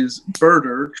 which is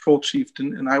Birder, Troll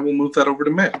Chieftain, and I will move that over to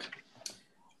Mick.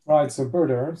 Right, so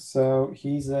Birder, so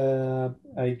he's a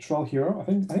troll hero. I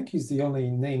think he's the only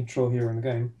named troll hero in the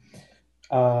game.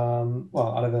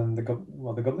 Other than the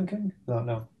Goblin King?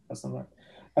 No, that's not right.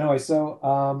 Anyway,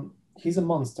 so he's a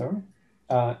monster,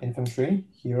 infantry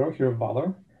hero of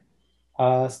valor.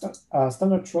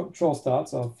 Standard troll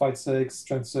stats of fight 6,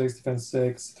 strength 6, defense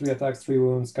 6, 3 attacks, 3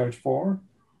 wounds, courage 4,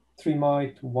 3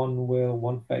 might, 1 will,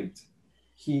 1 fate.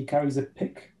 He carries a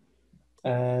pick,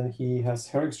 and he has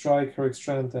heroic strike, heroic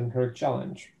strength, and heroic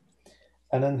challenge.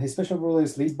 And then his special rule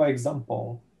is lead by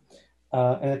example.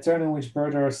 In a turn in which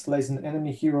Birder slays an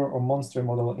enemy hero or monster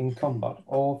model in combat,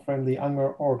 all friendly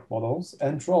Angmar Orc models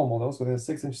and troll models within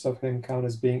 6 inches of him count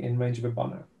as being in range of a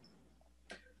banner.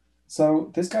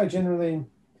 So this guy generally,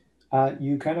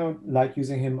 you kind of like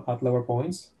using him at lower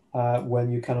points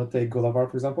when you cannot take Gulliver,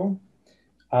 for example.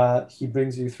 He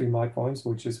brings you 3 might points,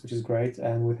 which is great,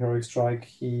 and with heroic strike,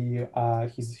 he's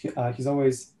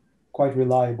always quite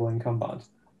reliable in combat.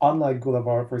 Unlike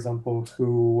Gulliver, for example,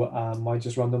 who might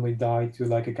just randomly die to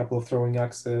like a couple of throwing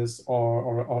axes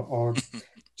or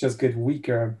just get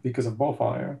weaker because of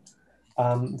bowfire.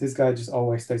 This guy just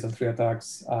always stays on 3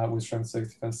 attacks with strength 6,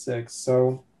 defense 6.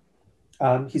 So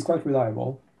he's quite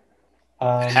reliable.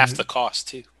 Half the cost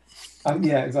too.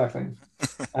 Yeah, exactly.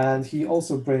 And he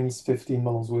also brings 15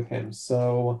 models with him.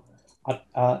 So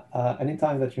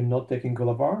anytime that you're not taking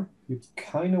Gulliver, you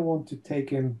kind of want to take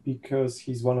him because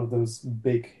he's one of those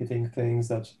big hitting things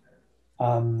that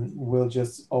will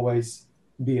just always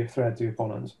be a threat to your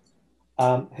opponent.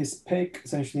 His pick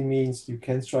essentially means you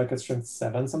can strike at strength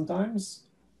 7 sometimes.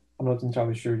 I'm not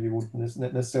entirely sure you would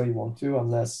necessarily want to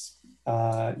unless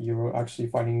you're actually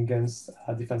fighting against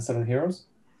defense 7 heroes.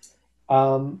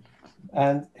 I'm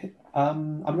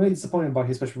really disappointed by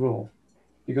his special rule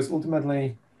because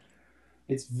ultimately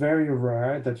it's very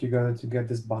rare that you're going to get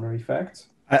this banner effect.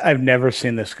 I've never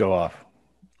seen this go off.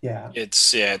 Yeah.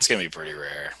 It's going to be pretty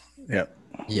rare. Yeah.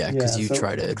 Yeah, because you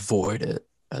try to avoid it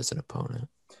as an opponent.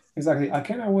 Exactly. I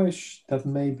kind of wish that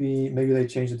maybe they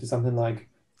changed it to something like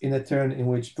in a turn in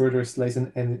which Birder slays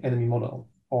an enemy model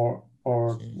or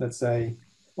let's say,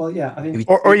 well, yeah, I think,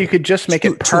 or you could just make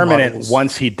it permanent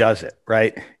once he does it,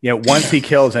 right? Once he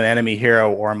kills an enemy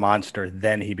hero or monster,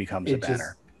 then he becomes a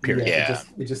banner. Period. Yeah.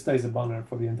 It just stays a banner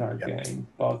for the entire game.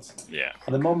 But yeah,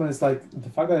 at the moment, it's like the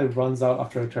fact that it runs out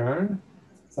after a turn.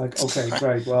 It's like, okay,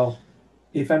 great. Well,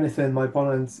 if anything, my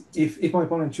opponent, if my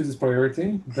opponent chooses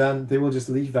priority, then they will just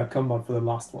leave that combat for the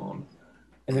last one.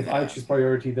 And if I choose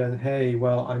priority, then hey,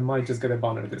 well, I might just get a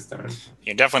banner this turn.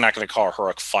 You're definitely not going to call a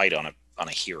heroic fight on a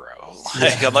hero,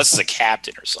 unless it's a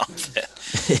captain or something.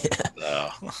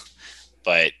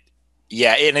 But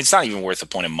yeah, and it's not even worth a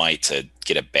point of might to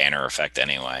get a banner effect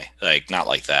anyway. Like not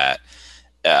like that,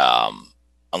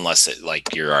 unless it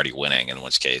like you're already winning. In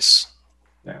which case,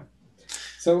 yeah.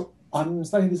 So I'm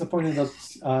slightly disappointed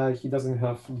that he doesn't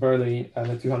have Burly and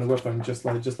a 200 weapon, just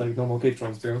like normal Gate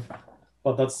Trolls do.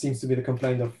 But that seems to be the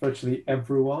complaint of virtually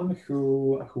everyone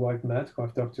who I've met, who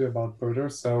I've talked to about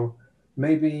Birder. So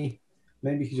maybe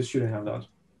maybe he just shouldn't have that.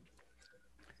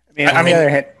 On the other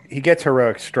hand, he gets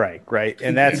heroic strike, right?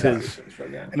 And that's his.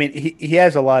 I mean, he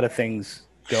has a lot of things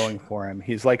going for him.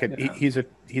 He's like he's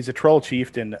a troll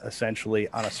chieftain essentially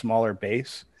on a smaller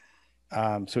base.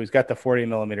 So he's got the 40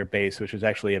 millimeter base, which is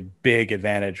actually a big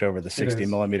advantage over the 60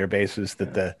 millimeter bases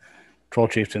that the troll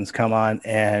chieftains come on.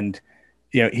 And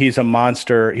he's a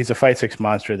monster. He's a fight 6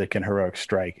 monster that can heroic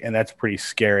strike, and that's pretty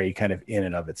scary, kind of in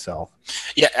and of itself.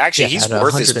 Yeah, actually, he's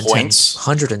worth his points.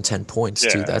 110 points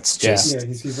too. That's just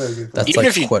he's very good. That's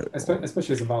even like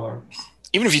especially as a Valor.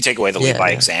 Even if you take away the lead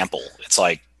by example, it's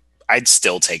like I'd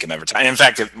still take him every time. And in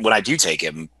fact, when I do take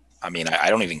him, I mean, I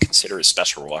don't even consider it a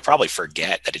special rule. I probably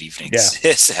forget that it even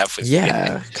exists halfway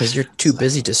through. Because you're too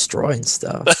busy destroying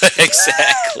stuff.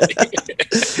 Exactly.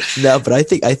 No, but I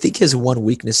think his one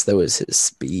weakness though is his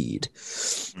speed.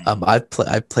 I've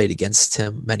played against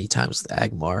him many times with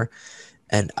Agmar,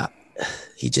 and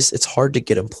it's hard to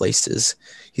get him places.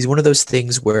 He's one of those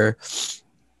things where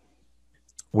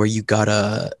you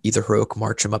gotta either heroic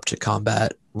march him up to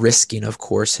combat, risking, of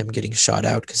course, him getting shot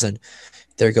out, because then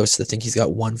there goes to the thing. He's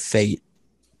got 1 fate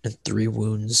and 3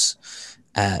 wounds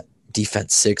at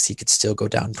defense 6. He could still go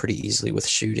down pretty easily with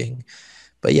shooting.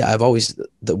 But yeah, I've always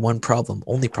the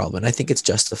only problem, and I think it's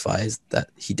justified that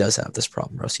he does have this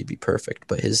problem, or else he'd be perfect.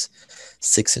 But his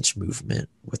 6-inch movement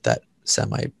with that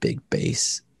semi-big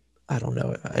base, I don't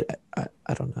know.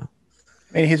 I don't know.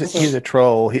 I mean, he's a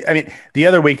troll. The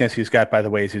other weakness he's got, by the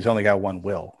way, is he's only got 1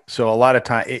 will. So a lot of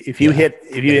time, if you hit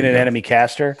an enemy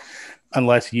caster,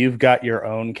 unless you've got your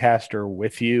own caster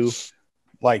with you,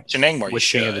 like which in Angmar you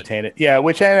should. Yeah,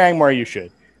 which in Angmar you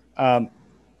should.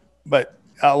 But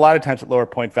a lot of times at lower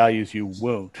point values you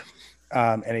won't.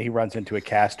 And he runs into a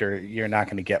caster, you're not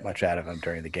going to get much out of him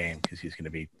during the game because he's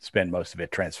going to spend most of it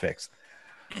transfixed.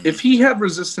 If he had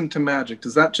resistant to magic,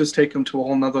 does that just take him to a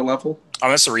whole nother level? Oh,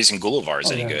 that's the reason Gullivar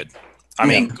is any good. I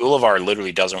mean, Gullivar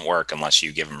literally doesn't work unless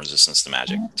you give him resistance to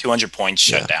magic. 200 points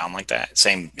shut down like that.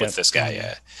 Same with this guy,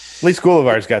 At least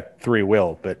Gullivar's got 3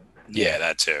 will, but... Yeah,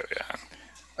 that too, yeah.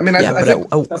 I mean, I think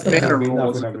that's the banner rule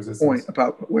is a good point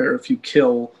about where if you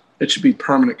kill, it should be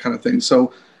permanent kind of thing.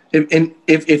 So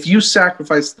if you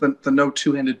sacrifice the no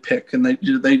 2-handed pick, and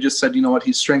they just said, you know what,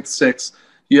 he's strength 6,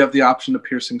 you have the option to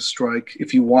piercing strike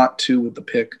if you want to with the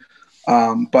pick.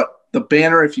 But the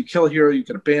banner, if you kill a hero, you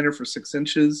get a banner for 6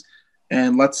 inches.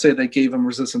 And let's say they gave him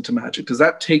resistant to magic. Does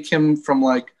that take him from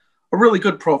like a really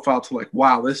good profile to like,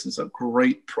 wow, this is a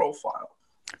great profile?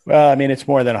 Well, I mean, it's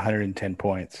more than 110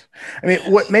 points. I mean,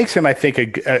 what makes him, I think,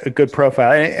 a good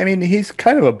profile, I mean, he's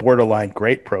kind of a borderline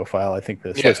great profile, I think,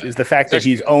 this list, is the fact that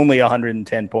he's only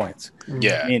 110 points.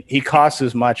 Yeah. I mean, he costs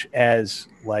as much as,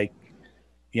 like,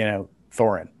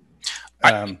 Thorin.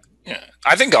 I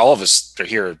think all of us are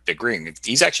here agreeing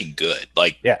he's actually good.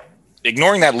 Like,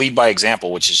 ignoring that lead by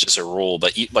example, which is just a rule,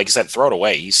 but like you said, throw it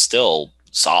away. He's still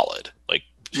solid. Like,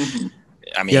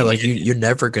 I mean, you're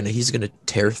never he's gonna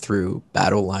tear through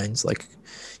battle lines, like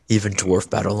even dwarf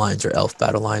battle lines or elf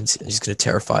battle lines. He's gonna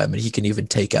terrify him, and he can even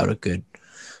take out a good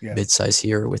mid-size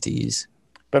hero with ease.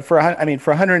 But for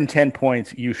 110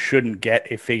 points, you shouldn't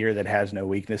get a figure that has no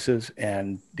weaknesses,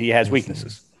 and he has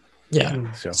weaknesses.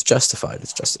 Yeah, so it's justified.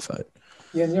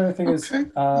 Yeah, and the other thing is,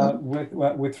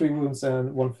 with 3 wounds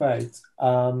and 1 fate,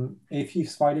 if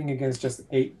he's fighting against just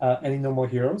any normal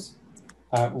heroes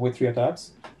with 3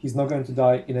 attacks, he's not going to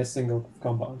die in a single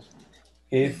combat.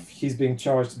 If he's being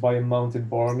charged by a mounted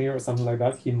Boromir or something like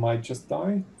that, he might just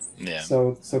die. Yeah.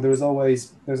 So there's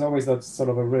always that sort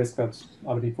of a risk that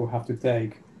other people have to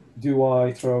take. Do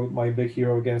I throw my big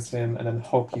hero against him and then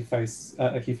hope he fails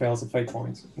a fate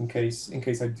point in case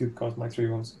I do cause my 3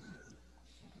 wounds?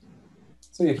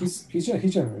 So yeah, he's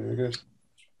generally really good.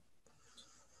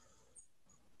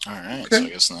 All right, okay. So I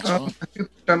guess next one. I think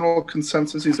general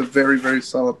consensus, he's a very, very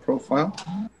solid profile.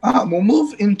 We'll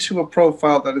move into a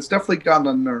profile that has definitely gotten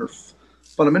a nerf,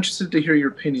 but I'm interested to hear your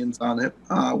opinions on it,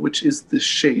 which is the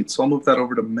Shade. So I'll move that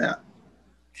over to Matt.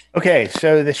 Okay,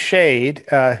 so the Shade,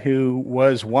 who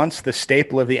was once the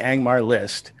staple of the Angmar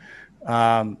list,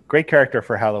 great character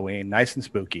for Halloween, nice and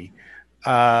spooky,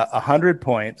 100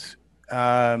 points.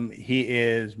 He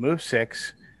is move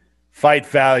 6, fight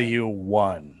value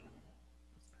 1,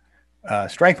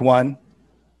 strength 1,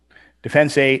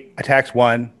 defense 8, attacks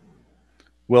 1,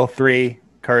 will 3,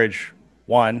 courage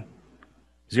 1,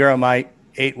 0 might,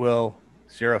 8 will,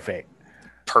 0 fate.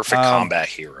 Perfect combat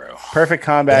hero. Perfect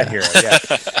combat hero,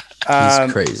 yes.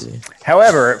 He's crazy.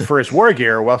 However, for his war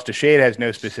gear, whilst a Shade has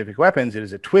no specific weapons, it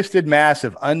is a twisted mass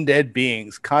of undead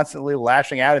beings constantly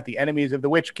lashing out at the enemies of the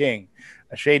Witch King.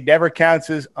 A Shade never counts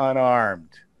as unarmed.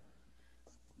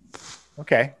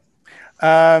 Okay.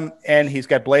 And he's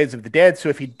got Blades of the Dead. So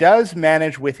if he does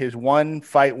manage with his 1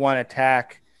 fight 1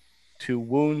 attack to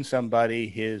wound somebody,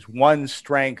 his 1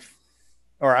 strength,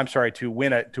 or I'm sorry, to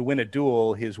win a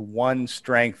duel, his 1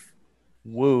 strength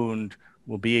wound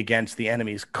will be against the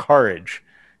enemy's courage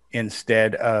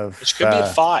instead of, which could be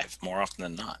at 5 more often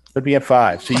than not. Could be at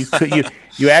 5. So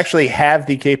you actually have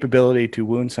the capability to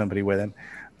wound somebody with him.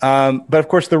 But of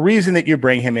course, the reason that you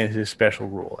bring him in is his special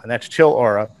rule, and that's Chill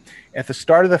Aura. At the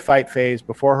start of the fight phase,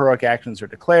 before heroic actions are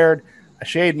declared, a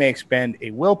Shade may expend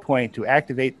a will point to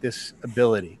activate this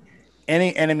ability.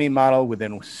 Any enemy model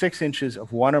within 6 inches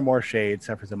of 1 or more Shades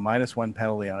suffers a -1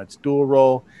 penalty on its duel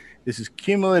roll. This is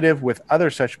cumulative with other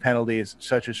such penalties,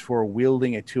 such as for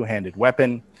wielding a 2-handed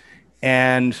weapon.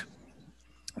 And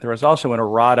there is also an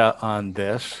errata on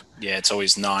this. Yeah, it's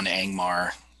always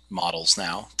non-Angmar models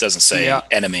now. It doesn't say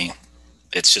enemy.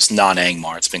 It's just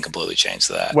non-Angmar. It's been completely changed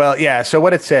to that. Well, yeah. So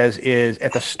what it says is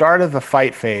at the start of the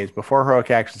fight phase, before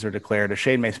heroic actions are declared, a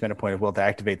Shade may spend a point of will to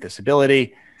activate this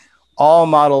ability. All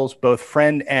models, both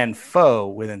friend and foe,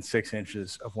 within 6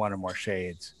 inches of 1 or more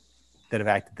Shades that have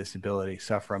acted this ability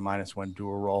suffer a -1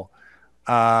 duel roll.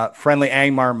 Friendly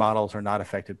Angmar models are not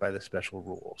affected by the special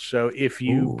rule. So if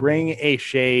you bring a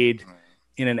Shade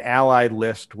in an allied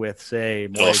list with, say,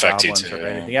 more goblins or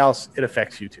anything else, it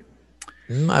affects you too.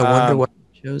 I wonder what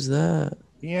shows that.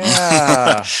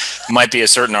 Yeah. Might be a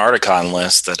certain Articon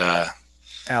list that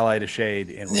allied a Shade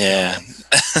in. Yeah.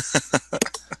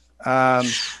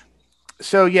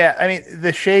 So yeah, I mean,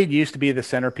 the Shade used to be the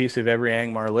centerpiece of every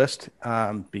Angmar list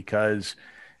because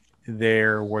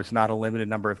there was not a limited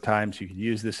number of times you could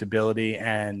use this ability,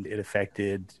 and it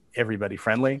affected everybody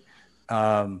friendly.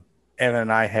 Evan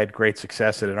and I had great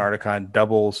success at an Articon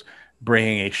doubles,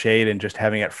 bringing a Shade and just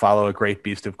having it follow a great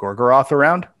beast of Gorgoroth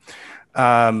around.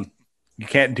 You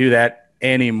can't do that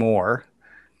anymore.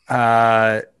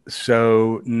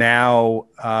 So now,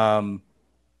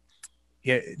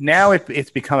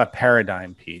 it's become a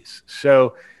paradigm piece.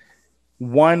 So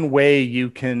one way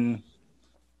you can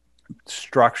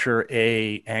structure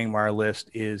a Angmar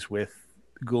list is with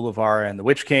Gulavar and the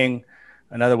Witch King.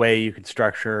 Another way you can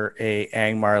structure a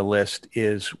Angmar list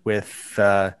is with,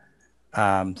 say,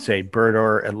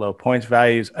 Burdor at low points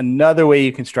values. Another way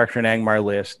you can structure an Angmar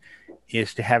list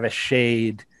is to have a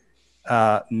Shade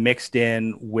mixed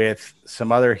in with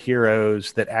some other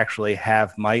heroes that actually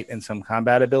have might and some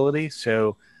combat ability.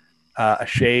 So a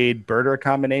Shade Burdor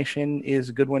combination is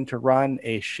a good one to run.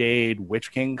 A Shade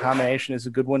Witch King combination is a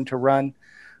good one to run.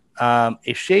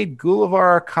 A Shade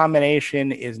Gulavar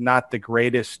combination is not the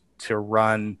greatest to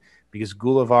run because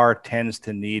Gulavar tends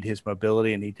to need his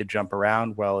mobility and need to jump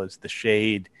around, while as the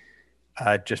Shade,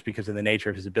 just because of the nature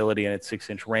of his ability and its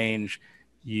 6-inch range,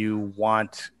 he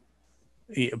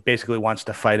basically wants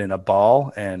to fight in a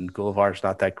ball, and Gulavar's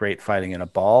not that great fighting in a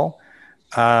ball.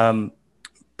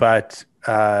 But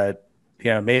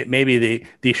maybe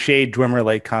the Shade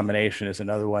Dwemerlake combination is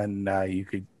another one you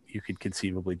could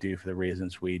conceivably do for the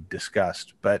reasons we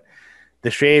discussed. But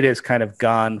the Shade has kind of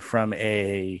gone from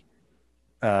a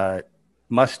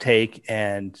must take,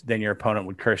 and then your opponent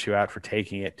would curse you out for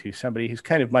taking it, to somebody who's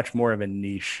kind of much more of a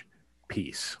niche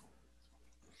piece.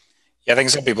 Yeah, I think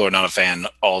some people are not a fan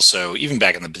also, even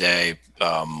back in the day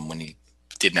when he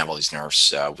didn't have all these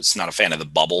nerfs, was not a fan of the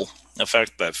bubble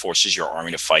effect that forces your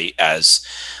army to fight as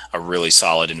a really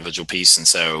solid individual piece. And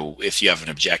so if you have an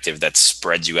objective that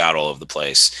spreads you out all over the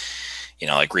place,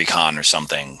 like Recon or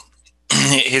something,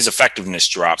 his effectiveness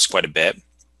drops quite a bit.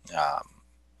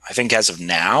 I think as of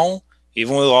now,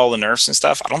 even with all the nerfs and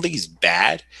stuff, I don't think he's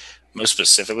bad, most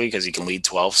specifically because he can lead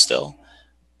 12 still.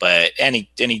 But and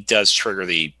he does trigger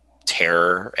the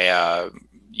terror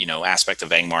aspect of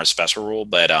Angmar's special rule.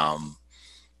 But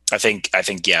I think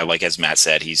yeah, like as Matt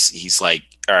said, he's like,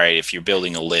 all right, if you're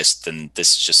building a list, then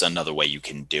this is just another way you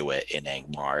can do it in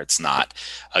Angmar. It's not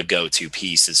a go-to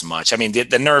piece as much. I mean, the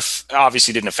nerf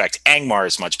obviously didn't affect Angmar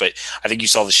as much, but I think you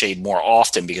saw the Shade more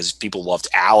often because people loved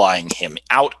allying him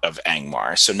out of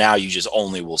Angmar. So now you just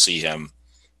only will see him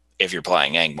if you're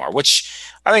playing Angmar, which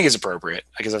I think is appropriate,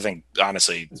 because I think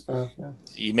honestly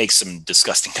you make some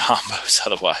disgusting combos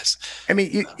otherwise. I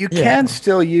mean, you can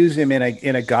still use him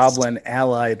in a Goblin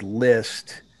allied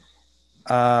list,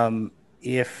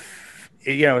 if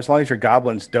as long as your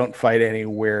Goblins don't fight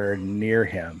anywhere near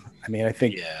him. I mean, I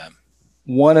think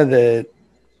one of the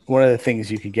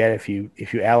things you could get if you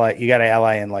ally, you got to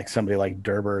ally in like somebody like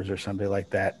Durbers or somebody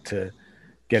like that to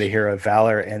get a Hero of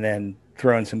Valor, and then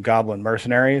throw in some Goblin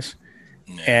mercenaries.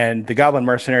 And the Goblin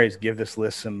mercenaries give this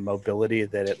list some mobility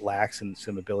that it lacks, and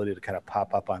some ability to kind of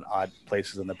pop up on odd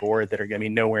places on the board that are going to be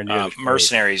nowhere near.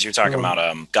 Mercenaries, you're talking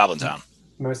about Goblin Town.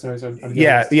 mercenaries are the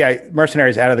Yeah, list. yeah.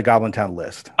 Mercenaries out of the Goblin Town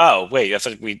list. Oh wait, I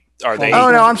thought we are they?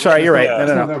 Oh no, I'm sorry. You're right. Yeah.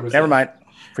 No. Never mind.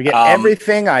 Forget Um,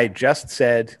 everything I just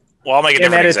said. Well, I'll make a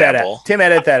Tim, different edit that example. out. Tim,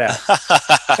 edit that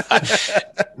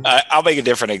out. I'll make a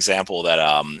different example that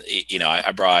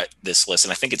I brought this list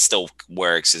and I think it still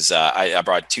works. Is I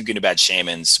brought 2 Gundabad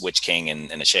Shamans, Witch King,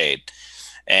 and a Shade.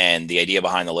 And the idea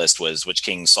behind the list was Witch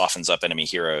King softens up enemy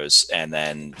heroes, and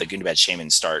then the Gundabad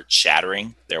Shamans start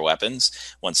shattering their weapons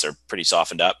once they're pretty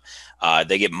softened up.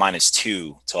 They get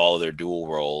 -2 to all of their dual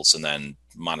rolls, and then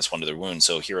 -1 to their wounds.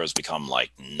 So heroes become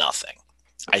like nothing.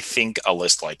 I think a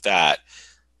list like that,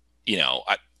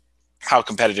 how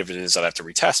competitive it is, I'd have to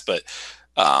retest, but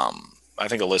I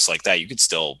think a list like that, you could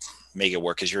still make it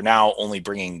work because you're now only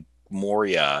bringing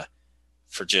Moria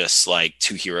for just like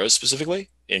 2 heroes specifically,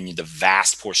 and the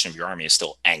vast portion of your army is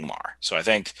still Angmar. So I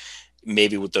think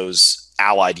maybe with those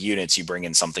allied units, you bring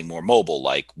in something more mobile,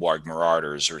 like Warg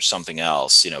Marauders or something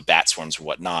else, Bat Swarms or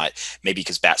whatnot. Maybe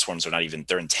because Bat Swarms are not even,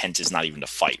 their intent is not even to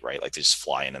fight, right? Like they just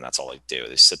fly in and that's all they do.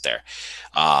 They sit there.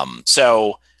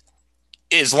 So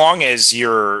as long as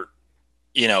you're,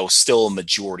 still a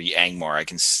majority Angmar, I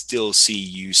can still see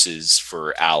uses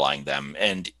for allying them.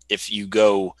 And if you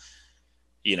go,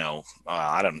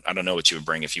 I don't know what you would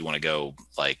bring if you want to go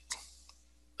like,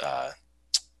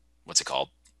 what's it called?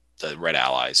 The Red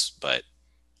Allies, but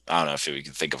I don't know if we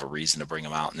can think of a reason to bring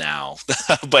them out now.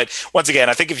 But once again,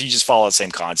 I think if you just follow the same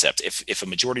concept, if a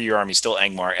majority of your army is still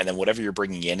Angmar, and then whatever you're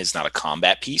bringing in is not a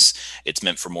combat piece, it's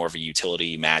meant for more of a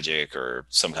utility, magic, or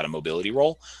some kind of mobility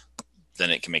role,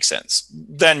 then it can make sense.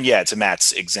 Then, yeah, to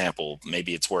Matt's example,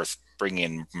 maybe it's worth bringing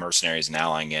in mercenaries and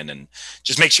allying in, and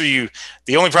just make sure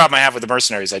the only problem I have with the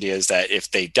mercenaries idea is that if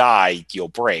they die, you'll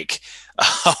break.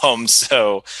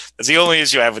 So that's the only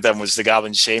issue I have with them was the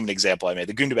Goblin Shaman example I made,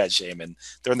 the Gundabad Shaman.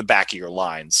 They're in the back of your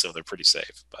lines, so they're pretty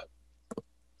safe. But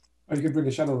or you could bring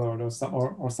a Shadow Lord or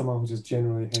someone who just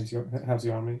generally has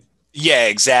your army. Yeah,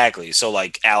 exactly. So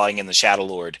like allying in the Shadow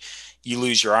Lord, you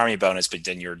lose your army bonus, but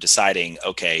then you're deciding,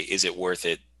 okay, is it worth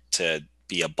it to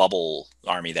be a bubble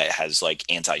army that has like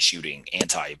anti-shooting,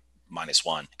 anti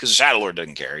 -1? Because the Shadow Lord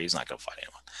doesn't care. He's not going to fight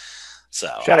anyone. So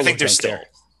I think there's still...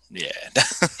 Yeah.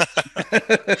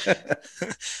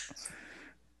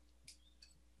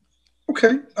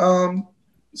 Okay.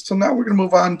 So now we're going to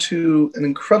move on to an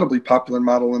incredibly popular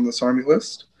model in this army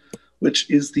list, which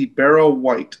is the Barrow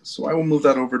Wight. So I will move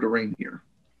that over to Rainier.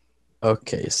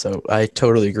 Okay, so I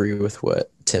totally agree with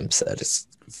what Tim said. It's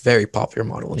a very popular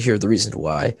model, and here are the reasons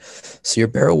why. So your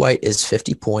Barrow Wight is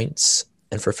 50 points,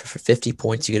 and for 50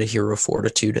 points, you get a Hero of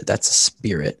Fortitude. That's a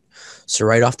Spirit. So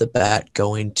right off the bat,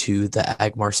 going to the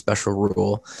Angmar special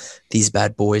rule, these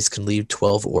bad boys can lead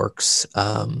 12 orcs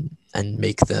and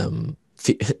make them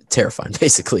terrifying,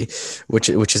 basically, which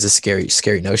is a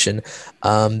scary notion.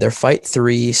 They're fight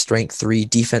 3, strength 3,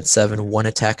 defense 7, 1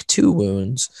 attack, 2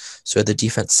 wounds. So the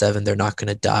defense 7, they're not going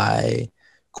to die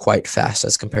quite fast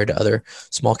as compared to other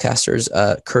small casters.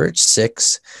 Courage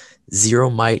 6, 0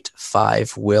 might,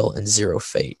 5 will, and 0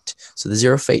 fate. So the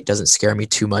 0 fate doesn't scare me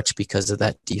too much because of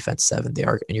that defense 7 and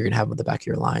you're going to have them on the back of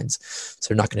your lines. So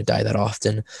they're not going to die that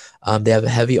often. They have a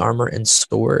heavy armor and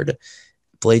sword,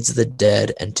 Blades of the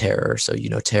Dead, and Terror. So,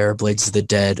 Terror, Blades of the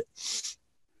Dead,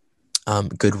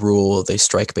 good rule. They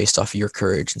strike based off of your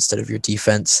courage instead of your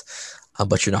defense,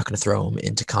 but you're not going to throw them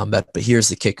into combat. But here's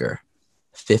the kicker.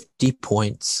 50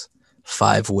 points,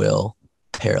 5 will,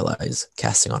 paralyze,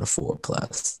 casting on a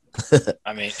 4+.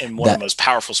 I mean, and one of the most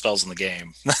powerful spells in the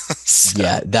game. So.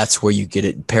 Yeah, that's where you get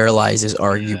it. Paralyze is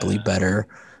arguably better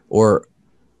or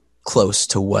close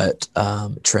to what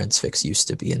Transfix used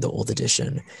to be in the old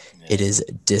edition. Yeah. It is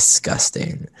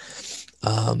disgusting.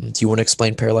 Do you want to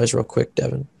explain Paralyze real quick,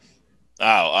 Devin?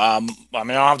 I don't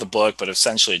have the book, but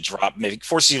essentially maybe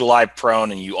forces you to lie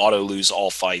prone and you auto lose all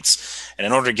fights. And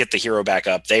in order to get the hero back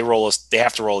up, they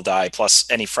have to roll a die plus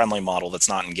any friendly model that's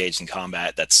not engaged in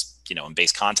combat that's in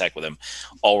base contact with him,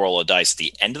 all roll a dice at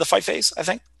the end of the fight phase, I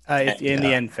think. In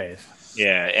the end phase.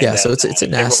 Yeah. Yeah. So it's a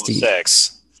nasty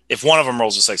 6. If one of them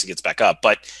rolls a 6, it gets back up.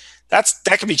 But that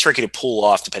can be tricky to pull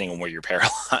off depending on where you're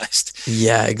paralyzed.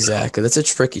 Yeah, exactly. That's a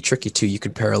tricky too. You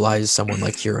could paralyze someone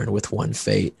like Huron with 1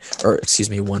 fate, or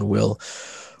 1 will,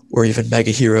 or even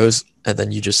mega heroes, and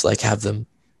then you just like have them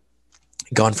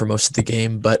gone for most of the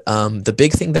game. But the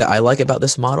big thing that I like about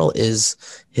this model is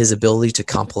his ability to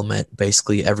complement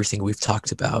basically everything we've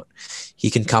talked about. He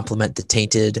can complement the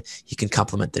Tainted, he can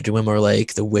complement the Dwemer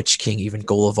Lake, the Witch King, even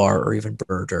Golivar, or even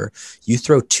Birder. You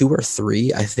throw 2 or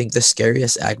 3, I think the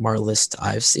scariest Angmar list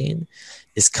I've seen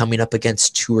is coming up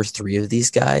against 2 or 3 of these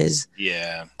guys.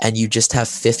 Yeah. And you just have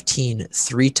 15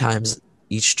 3 times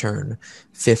each turn,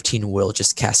 15 will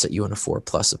just cast at you on a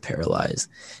 4+ of paralyze.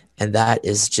 And that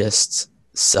is just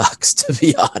sucks, to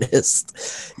be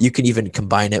honest. You can even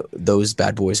combine those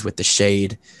bad boys with the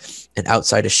shade. And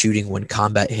outside of shooting, when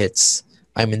combat hits,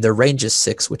 I mean, their range is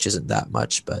 6, which isn't that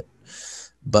much, but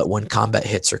when combat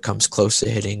hits or comes close to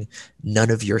hitting,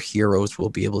 none of your heroes will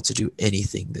be able to do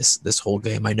anything this whole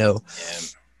game. I know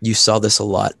you saw this a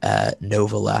lot at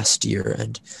Nova last year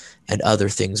and other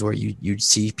things where you'd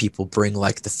see people bring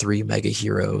like the 3 mega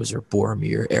heroes or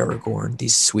Boromir, Aragorn,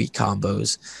 these sweet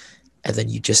combos. And then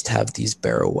you just have these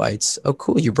Barrow Wights. Oh,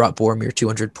 cool. You brought Boromir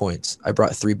 200 points. I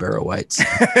brought 3 Barrow Wights.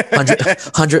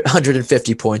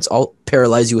 150 points. I'll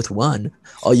paralyze you with 1.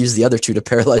 I'll use the other 2 to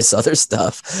paralyze other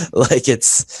stuff. Like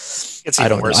it's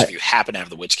even worse if you happen to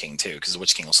have the Witch King too, because the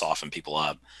Witch King will soften people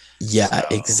up. Yeah, so,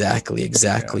 exactly.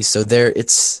 Yeah. So there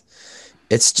it's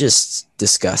just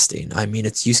disgusting. I mean,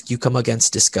 it's you come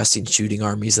against disgusting shooting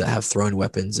armies that have thrown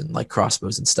weapons and like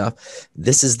crossbows and stuff.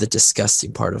 This is the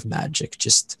disgusting part of Magic.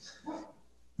 Just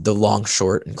the long,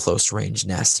 short, and close range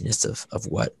nastiness of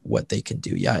what they can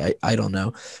do. Yeah, I don't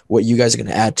know what you guys are going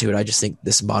to add to it. I just think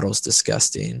this model is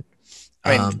disgusting.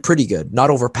 I mean, pretty good. Not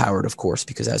overpowered, of course,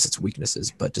 because it has its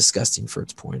weaknesses, but disgusting for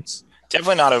its points.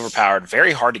 Definitely not overpowered.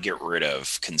 Very hard to get rid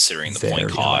of considering the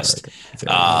point cost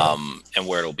and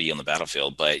where it'll be on the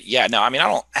battlefield. But yeah, no, I mean, I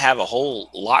don't have a whole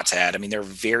lot to add. I mean, they're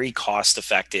very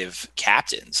cost-effective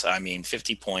captains. I mean,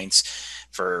 50 points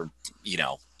for,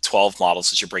 12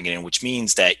 models that you're bringing in, which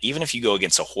means that even if you go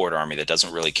against a horde army that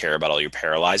doesn't really care about all your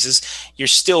paralyzes, you're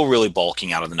still really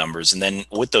bulking out of the numbers. And then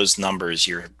with those numbers,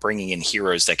 you're bringing in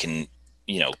heroes that can,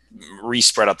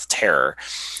 re-spread out the terror.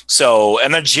 So,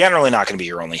 and they're generally not going to be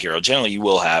your only hero. Generally, you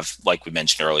will have, like we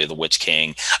mentioned earlier, the Witch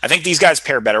King. I think these guys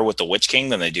pair better with the Witch King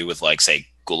than they do with, like, say,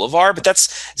 Gullivar. But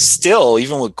that's still,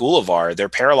 even with Gullivar, they're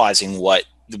paralyzing what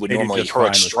would normally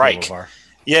heroic strike.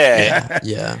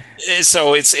 Yeah.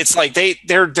 So it's like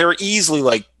they're easily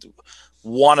like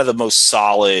one of the most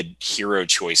solid hero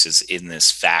choices in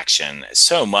this faction.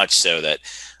 So much so that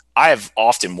I have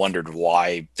often wondered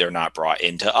why they're not brought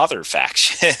into other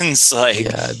factions.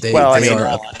 Because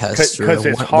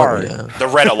it's hard. The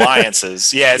Red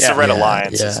Alliances. The Red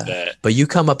Alliances. But you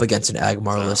come up against an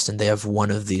Agmar list and they have one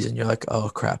of these and you're like, oh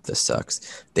crap, this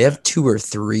sucks. They have 2 or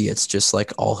 3. It's just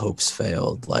like all hopes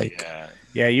failed.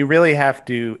 Yeah, you really have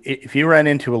to, if you run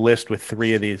into a list with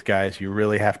 3 of these guys, you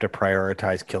really have to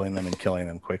prioritize killing them and killing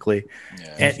them quickly.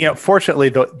 Yeah. And, fortunately,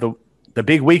 the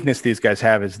big weakness these guys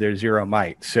have is their 0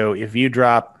 might. So if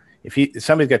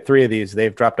somebody's got 3 of these,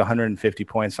 they've dropped 150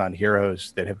 points on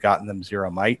heroes that have gotten them 0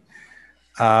 might.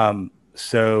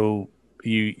 So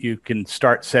you can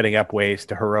start setting up ways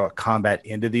to heroic combat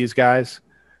into these guys.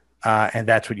 And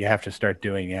that's what you have to start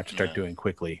doing. You have to start doing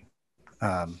quickly.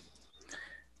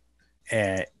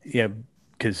 And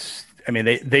because I mean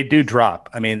they do drop.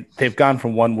 I mean they've gone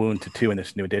from 1 wound to 2 in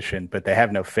this new edition, but they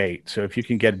have no fate. So if you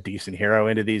can get a decent hero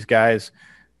into these guys,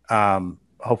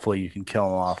 hopefully you can kill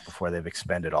them off before they've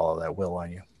expended all of that will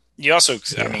on you. You also,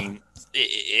 I mean,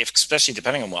 especially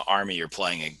depending on what army you're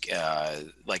playing,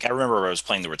 like I remember I was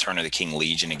playing the Return of the King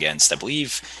Legion against, I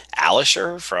believe,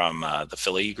 Alisher from the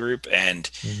Philly group, and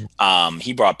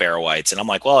he brought Barrow Wights, and I'm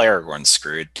like, well, Aragorn's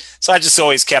screwed. So I just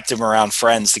always kept him around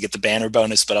friends to get the banner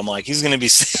bonus, but I'm like, he's going to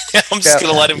be, I'm just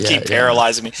going to let him keep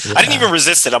paralyzing me. I didn't even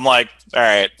resist it. I'm like, all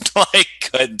right,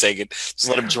 couldn't take it. Just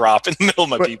let him drop in the middle of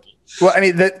my people. Well, I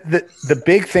mean, the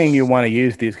big thing you want to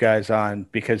use these guys on,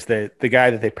 because the guy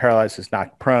that they paralyze is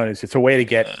knocked prone, is it's a way to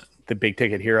get the big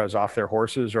ticket heroes off their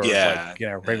horses, or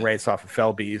ring rates off of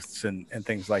fell beasts and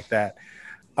things like that.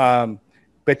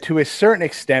 But to a certain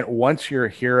extent, once your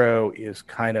hero is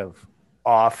kind of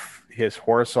off his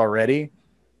horse already,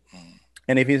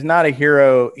 and if he's not a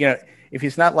hero, if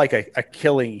he's not like a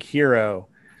killing hero,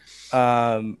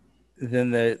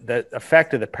 then the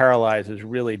effect of the paralyze is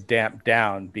really damped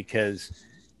down, because,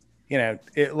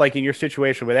 like in your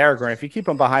situation with Aragorn, if you keep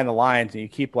him behind the lines and you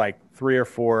keep like 3 or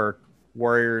 4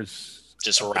 warriors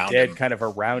just around dead him, kind of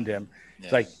around him,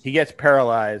 it's like he gets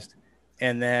paralyzed,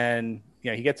 and then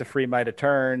he gets a free might a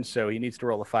turn, so he needs to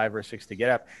roll a 5 or a 6 to get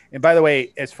up. And by the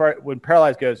way, as far when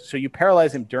paralyze goes, so you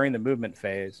paralyze him during the movement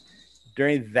phase.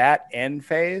 During that end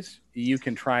phase, you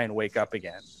can try and wake up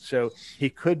again. So he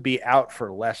could be out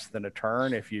for less than a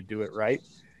turn if you do it right.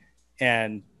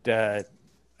 And,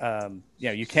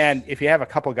 you can, if you have a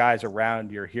couple guys around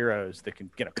your heroes that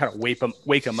can, kind of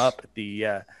wake them up at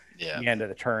the end of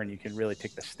the turn, you can really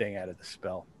take the sting out of the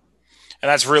spell. And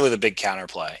that's really the big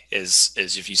counterplay is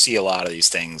if you see a lot of these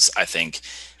things, I think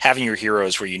having your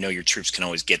heroes where your troops can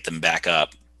always get them back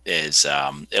up is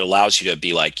it allows you to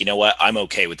be like, you know what, I'm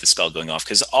okay with the spell going off,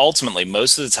 because ultimately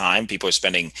most of the time people are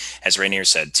spending, as Rainier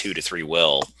said, 2 to 3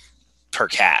 will per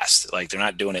cast. Like they're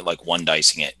not doing it like one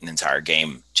dicing it an entire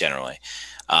game generally,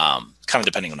 kind of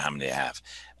depending on how many they have.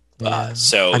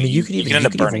 So I mean, you could end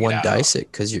up burning one it out. dice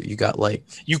it, because you got like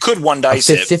you could one dice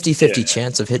it 50-50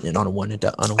 chance of hitting it on a one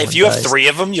if you have 3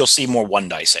 of them, you'll see more one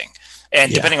dicing.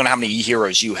 And depending on how many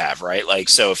heroes you have, right? Like,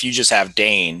 so if you just have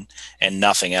Dane and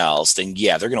nothing else, then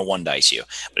yeah, they're going to one dice you.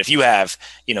 But if you have,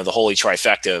 you know, the holy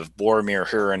trifecta of Boromir,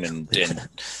 Huron, and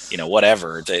you know,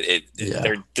 whatever,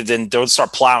 then they'll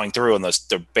start plowing through, and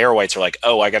the Bear Whites are like,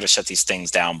 oh, I got to shut these things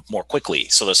down more quickly.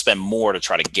 So they'll spend more to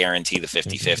try to guarantee the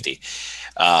 50-50.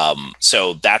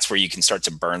 So that's where you can start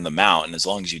to burn them out. And as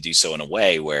long as you do so in a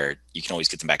way where you can always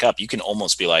get them back up, you can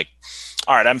almost be like,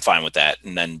 all right, I'm fine with that.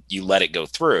 And then you let it go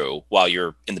through while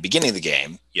you're in the beginning of the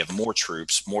game. You have more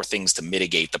troops, more things to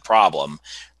mitigate the problem.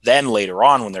 Then later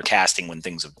on, when they're casting, when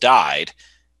things have died,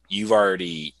 you've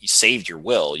already saved your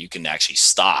will. You can actually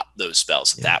stop those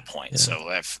spells at that point.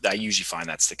 So I usually find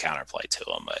that's the counterplay to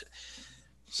them. But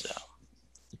so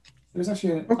there's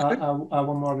actually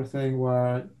one more other thing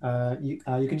where you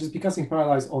can just be casting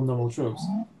Paralyze on normal troops.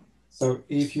 So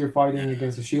if you're fighting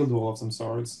against a shield wall of some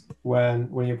sorts, when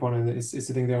your opponent is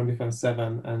sitting there on defense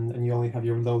 7 and you only have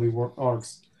your lowly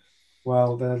orcs,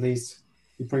 well, then at least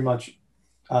you pretty much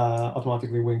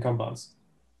automatically win combats.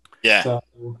 Yeah. So,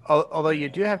 although you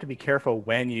do have to be careful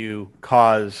when you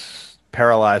cause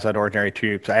paralyze on ordinary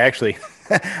troops. I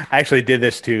actually did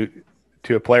this to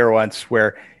a player once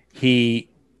where he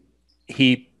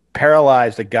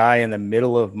paralyzed a guy in the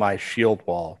middle of my shield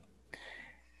wall,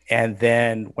 and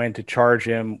then went to charge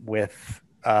him with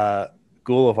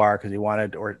Gulavar because he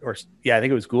wanted, I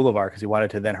think it was Gulavar because he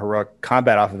wanted to then heroic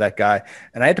combat off of that guy.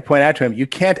 And I had to point out to him, you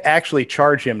can't actually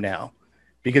charge him now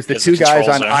because the two guys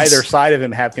on either side of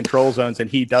him have control zones and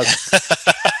he doesn't.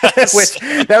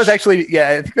 That was actually,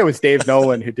 I think that was Dave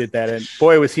Nolan who did that. And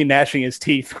boy, was he gnashing his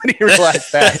teeth when he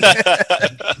realized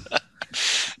that.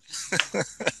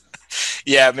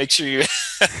 Yeah, make sure you.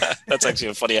 That's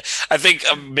actually funny. I think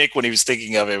Mick, when he was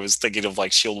thinking of it, was thinking of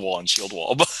like shield wall and shield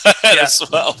wall as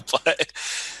well. But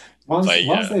once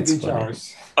they've been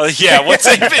charged. Once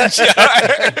they've been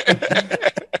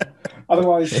charged.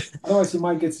 Otherwise, you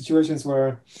might get situations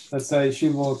where, let's say,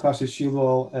 shield wall clashes shield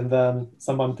wall, and then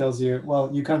someone tells you, well,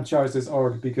 you can't charge this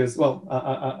orc because,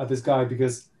 this guy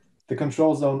because the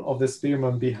control zone of the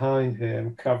spearman behind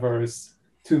him covers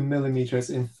 2 millimeters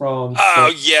in front.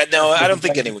 Oh, yeah, no, I don't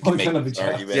think anyone can make those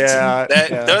arguments.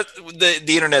 The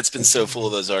internet's been so full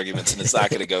of those arguments, and it's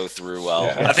not going to go through well.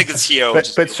 Yeah. I think it's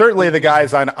but certainly the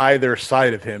guys on either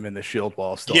side of him in the shield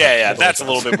wall still. That's a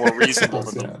little bit more reasonable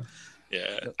than them.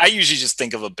 Yeah, I usually just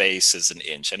think of a base as an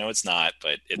inch. I know it's not,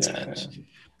 but it's an inch.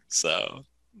 So,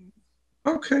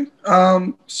 okay,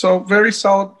 so very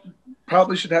solid.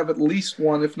 Probably should have at least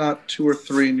 1, if not 2 or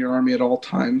 3, in your army at all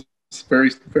times. It's very,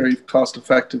 very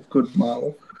cost-effective, good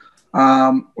model.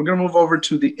 We're going to move over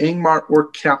to the Angmar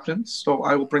Orc Captain, so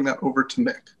I will bring that over to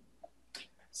Mick.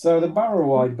 So the Barrow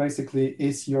White basically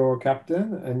is your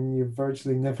captain, and you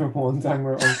virtually never want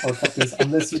Angmar Orc Captains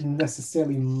unless you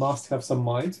necessarily must have some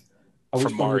might. At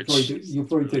which point you'll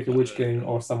probably take a Witch King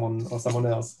or someone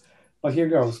else. But here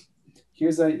goes.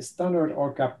 Here's a standard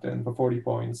Orc Captain for 40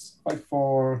 points. Fight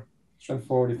 4, Strength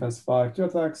 4, Defense 5, 2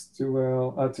 attacks, 2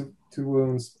 will, 2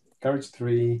 wounds, Courage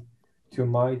 3, 2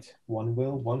 might, 1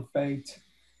 will, 1 fate.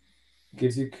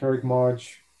 Gives you Cleric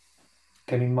March.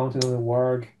 Can be mounted on a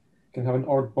warg. Can have an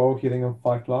orc bow healing on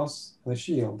 5+, and a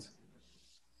shield.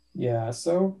 Yeah,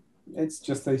 so it's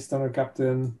just a standard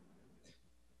captain.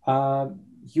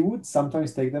 You would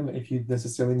sometimes take them if you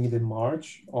necessarily needed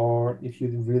March, or if you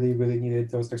really, really needed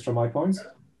those extra might points.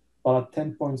 But at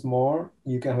 10 points more,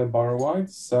 you can have a Barrow White.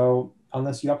 So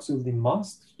unless you absolutely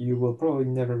must, you will probably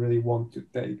never really want to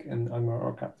take an Angmar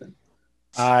Orc Captain.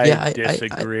 I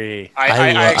disagree.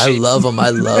 I love them.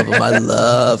 I love them. I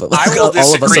love them. I will all of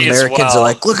us disagree as Americans well. are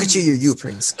like, look at you, you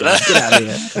Prince. Get out of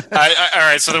here. All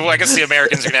right, so I guess the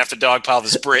Americans are gonna have to dogpile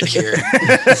this Brit here.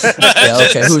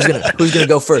 Okay. Who's gonna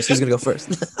go first? Who's gonna go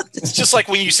first? It's just like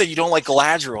when you said you don't like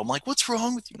Galadriel. I'm like, what's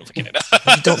wrong with you? You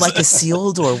don't like a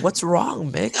sealed, or what's wrong,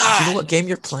 Mick? Do you know what game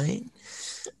you're playing?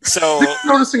 So Mick's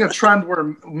noticing a trend where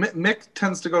Mick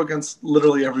tends to go against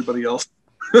literally everybody else.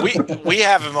 we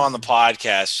have him on the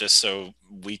podcast just so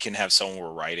we can have someone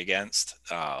we're right against.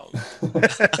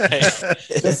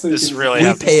 This really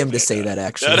we pay him to say that.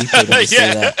 Actually, we pay him to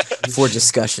say that for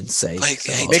discussion's sake. Like,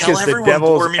 hey, Mick is the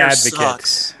devil's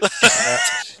advocate.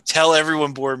 Tell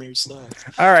everyone Boromir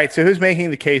sucks. All right, so who's making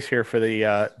the case here for the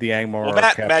Angmar? Well,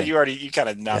 Matt, you kind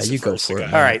of announced. You go for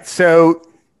it. All right, so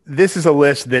this is a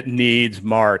list that needs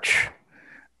March.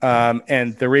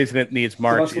 And the reason it needs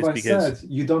March is because said.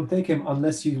 You don't take him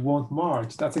unless you want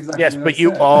March. That's exactly yes, what but I you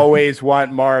said. always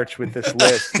want March with this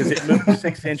list because it moves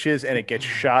 6 inches and it gets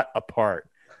shot apart.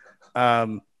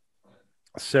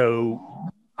 So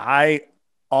I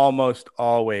almost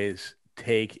always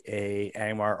take a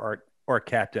Angmar or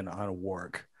captain on a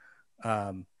warg.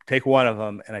 Take one of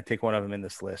them, and I take one of them in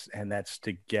this list, and that's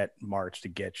to get March to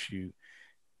get you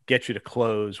to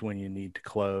close when you need to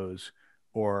close,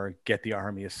 or get the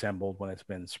army assembled when it's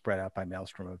been spread out by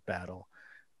Maelstrom of Battle.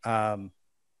 And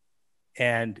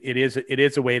it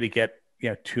is a way to get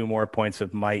 2 more points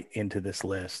of might into this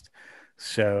list.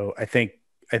 So I think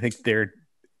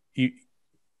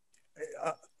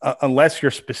unless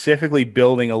you're specifically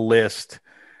building a list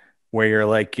where you're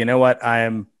like, you know what,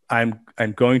 I'm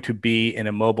going to be in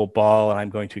a mobile ball and I'm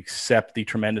going to accept the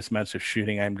tremendous amounts of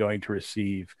shooting I'm going to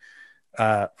receive.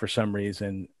 For some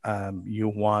reason, you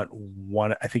want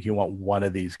one. I think you want one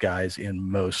of these guys in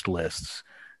most lists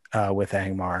with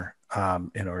Angmar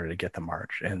in order to get the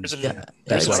March. And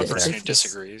there's one person who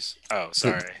disagrees. Oh,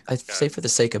 sorry. I'd say for the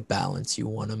sake of balance, you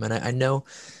want him, and I know.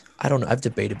 I don't know. I've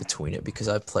debated between it because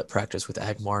I've practiced with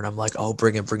Angmar, and I'm like, oh,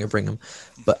 bring him.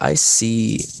 But I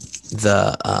see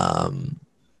the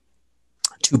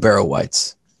 2 Barrow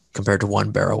Wights compared to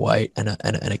 1 Barrow Wight and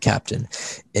a captain.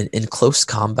 In close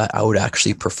combat, I would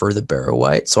actually prefer the Barrow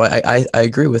Wight. So I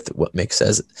agree with what Mick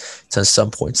says to some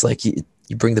points. Like you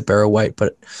bring the Barrow Wight,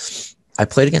 but I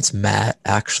played against Matt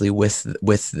actually with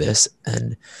this,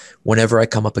 and whenever I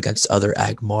come up against other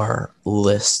Angmar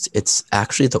lists, it's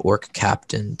actually the Orc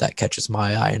captain that catches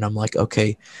my eye, and I'm like,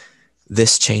 okay,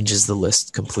 this changes the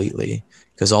list completely.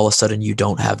 Because all of a sudden you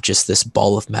don't have just this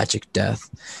ball of magic death.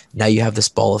 Now you have this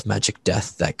ball of magic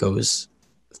death that goes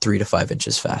 3 to 5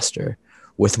 inches faster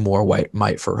with more white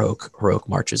might for heroic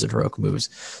marches and heroic moves.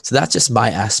 So that's just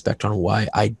my aspect on why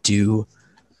I do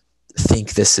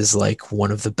think this is like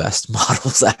one of the best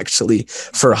models actually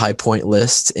for a high point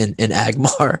list in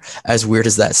Angmar, as weird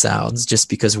as that sounds, just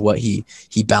because what he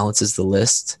balances the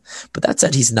list. But that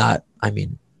said, he's not, I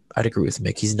mean, I'd agree with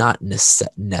Mick, he's not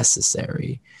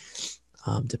necessary.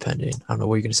 Depending. I don't know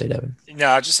what you're going to say, Devin.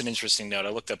 No, just an interesting note. I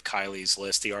looked up Kylie's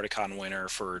list, the Articon winner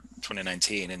for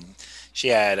 2019, and she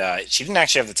had she didn't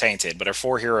actually have the Tainted, but her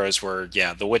 4 heroes were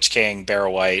the Witch King,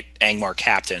 Barrow Wight, Angmar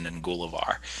Captain, and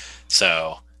Gulavar.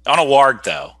 So on a warg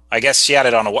though, I guess she had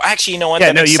it on a warg. Actually, you know what?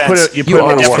 Yeah, no, you put it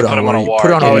on a warg.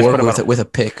 Put on a warg with a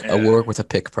pick. A warg with a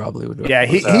pick probably would. Yeah,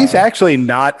 he's actually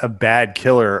not a bad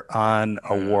killer on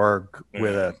a warg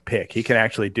with a pick. He can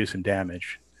actually do some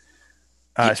damage.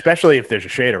 Especially if there's a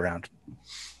shade around.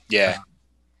 Yeah.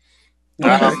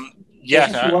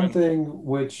 One thing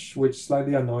which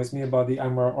slightly annoys me about the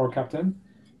Angmar or captain,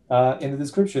 in the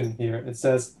description here it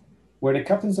says, where the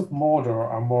captains of Mordor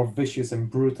are more vicious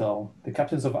and brutal, the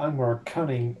captains of Angmar are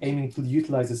cunning, aiming to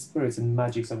utilize the spirits and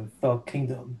magics of the Fell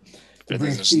Kingdom to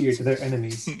bring fear to their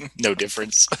enemies. No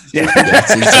difference. Yeah.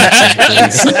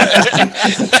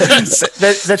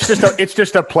 It's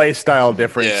just a play style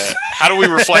difference. Yeah. How do we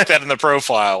reflect that in the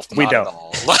profile? We don't.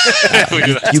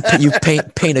 You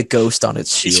paint a ghost on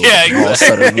its shield. Yeah, exactly. All of a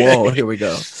sudden, whoa, here we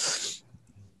go.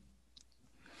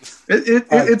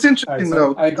 It's interesting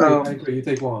though. I agree. You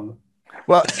take one.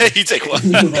 Well, you take one.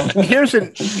 Here's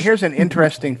an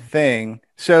interesting thing.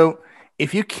 So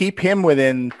if you keep him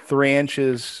within 3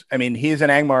 inches, I mean, he's an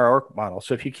Angmar Orc model.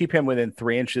 So if you keep him within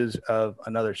 3 inches of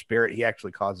another spirit, he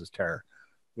actually causes terror,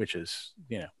 which is,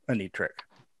 a neat trick.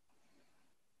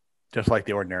 Just like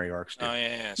the ordinary orcs do. Oh,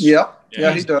 yeah.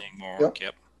 Yeah, he does.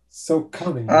 Yep. So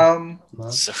cunning.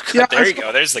 So there you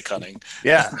go. There's the cunning.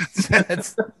 Yeah.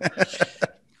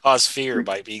 Cause fear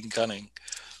by being cunning.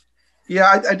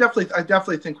 Yeah, I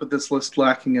definitely think with this list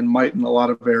lacking in might in a lot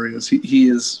of areas, he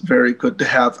is very good to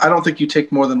have. I don't think you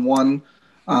take more than one,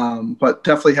 but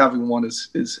definitely having one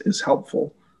is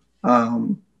helpful.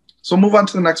 So we'll move on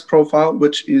to the next profile,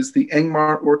 which is the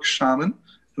Angmar Orc Shaman,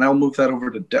 and I'll move that over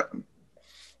to Devin.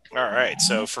 All right,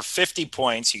 so for 50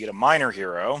 points, you get a minor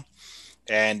hero,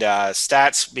 and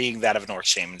stats being that of an Orc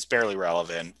Shaman, it's barely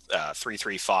relevant. 3,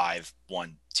 3, 5,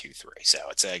 1, 2, 3. So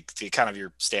it's a kind of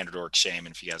your standard Orc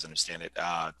Shaman, if you guys understand it.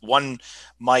 1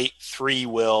 might, 3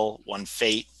 will, 1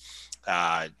 fate.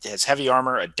 It has heavy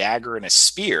armor, a dagger, and a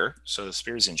spear. So the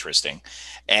spear is interesting.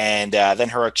 And then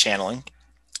heroic channeling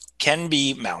can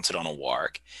be mounted on a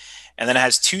warg. And then it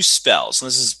has 2 spells. And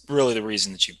this is really the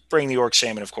reason that you bring the Orc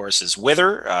Shaman, of course, is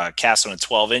Wither, cast on a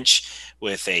 12-inch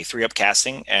with a 3-up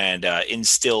casting, and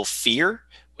Instill Fear,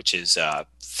 which is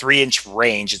 3-inch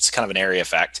range. It's kind of an area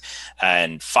effect,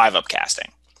 and 5-up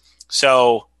casting.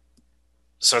 So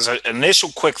So as an initial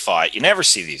quick thought, you never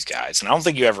see these guys, and I don't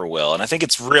think you ever will. And I think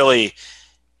it's really,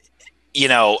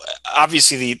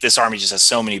 obviously this army just has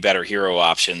so many better hero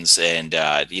options, and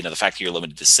the fact that you're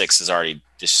limited to 6 is already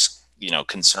just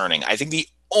concerning. I think the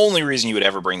only reason you would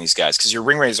ever bring these guys, because your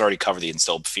ring raiders already cover the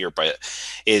instilled fear, but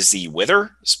is the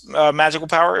wither magical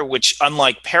power, which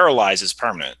unlike paralyze is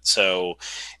permanent. So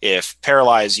if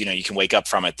paralyze, you can wake up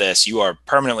from it. You are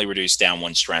permanently reduced down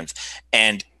 1 strength,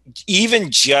 and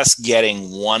even just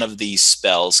getting one of these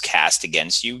spells cast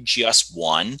against you, just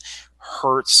one,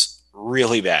 hurts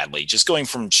really badly. Just going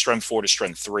from strength 4 to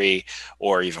strength 3,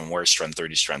 or even worse, strength 3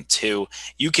 to strength 2,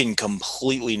 you can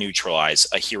completely neutralize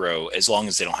a hero as long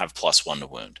as they don't have +1 to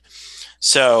wound.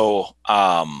 So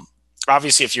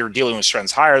obviously if you're dealing with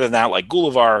strengths higher than that, like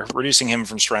Gullivar, reducing him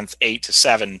from strength 8 to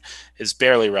 7 is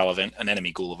barely relevant. An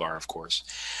enemy Gullivar, of course.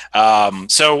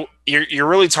 So you're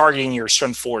really targeting your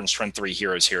strength 4 and strength 3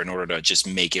 heroes here in order to just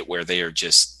make it where they are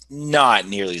just not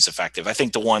nearly as effective. I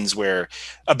think the ones where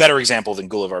a better example than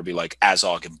Gullivar would be like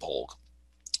Azog and Bolg.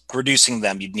 Reducing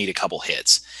them, you'd need a couple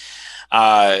hits.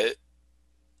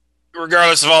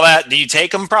 Regardless of all that, do you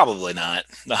take them? Probably not.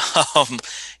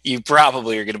 You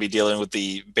probably are going to be dealing with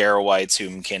the Barrow Whites,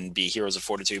 whom can be heroes of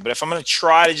fortitude. But if I'm going to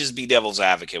try to just be devil's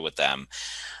advocate with them,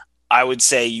 I would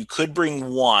say you could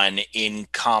bring one in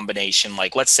combination,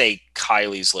 like let's say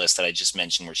Kylie's list that I just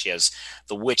mentioned, where she has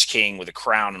the Witch King with a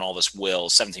crown and all this will,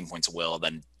 17 points of will.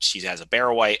 Then she has a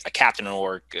Barrow White, a Captain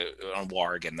Orc, on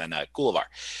Warg, and then a Gullivar.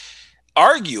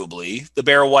 Arguably, the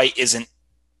Barrow White isn't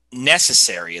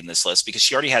necessary in this list because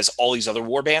she already has all these other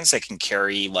war bands that can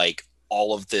carry like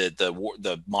all of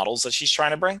the models that she's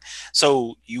trying to bring.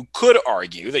 So you could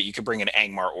argue that you could bring an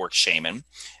Angmar Orc Shaman,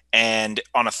 and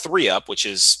on a 3-up, which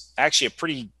is actually a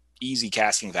pretty easy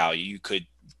casting value, you could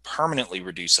permanently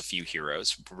reduce a few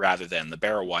heroes rather than the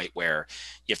Barrow White where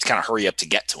you have to kind of hurry up to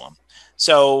get to them.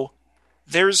 So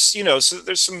there's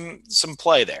there's some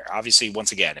play there. Obviously,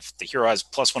 once again, if the hero has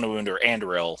 +1 to wound or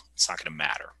Anduril, it's not going to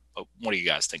matter. But what do you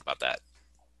guys think about that?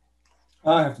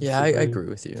 I agree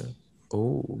with you.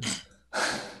 Oh,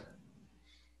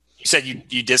 you said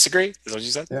you disagree? Is that what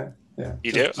you said? Yeah.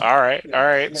 You do? All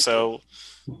right. So,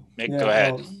 Mick, go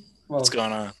ahead. Well, What's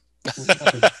going on?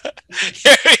 okay.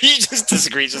 You just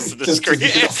disagree just to disagree.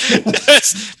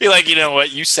 Just be like, you know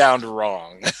what? You sound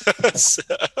wrong. So.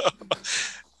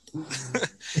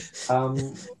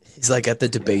 He's like at the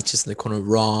debate, just in the corner,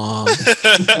 wrong,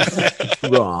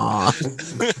 wrong.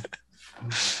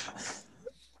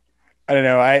 I don't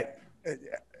know.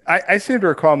 I seem to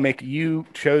recall, Mick, you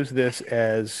chose this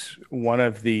as one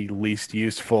of the least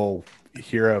useful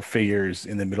hero figures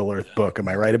in the Middle Earth book. Am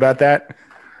I right about that?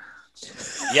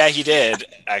 Yeah, he did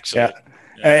actually.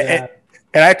 Yeah.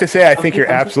 And I have to say, I think you're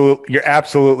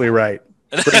absolutely right.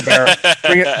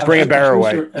 Bring a Barrow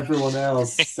White. Sure everyone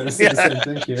else says the same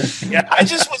thing here. Yeah. I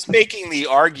just was making the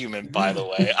argument, by the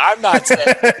way. I'm not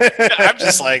saying, I'm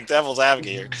just like devil's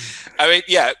advocate here. I mean,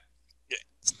 yeah.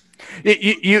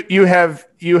 You have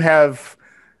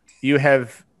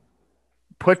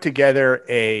put together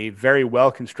a very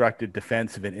well constructed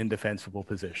defense of an indefensible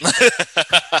position.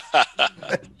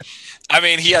 I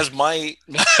mean, he has might.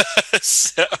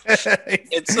 So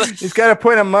he's got a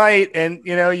point of might, and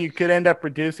you could end up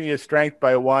reducing his strength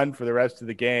by 1 for the rest of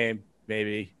the game,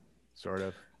 maybe, sort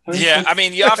of. Yeah, I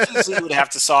mean, you obviously would have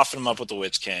to soften him up with the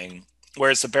Witch King,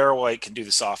 whereas the Barrow White can do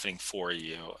the softening for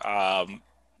you. I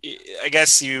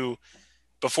guess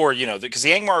before, because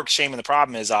the Angmar Shaman, the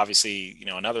problem is obviously,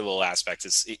 another little aspect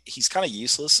is he's kind of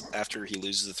useless after he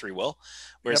loses the 3 will,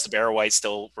 whereas the Barrow White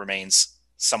still remains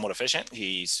somewhat efficient.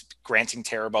 He's granting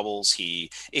terror bubbles. He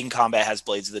in combat has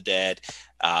Blades of the Dead.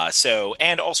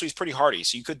 And also he's pretty hardy.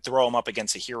 So you could throw him up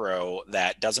against a hero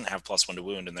that doesn't have +1 to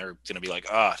wound, and they're going to be like,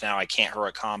 oh, now I can't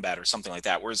heroic combat or something like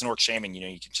that. Whereas an Orc Shaman,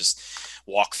 you can just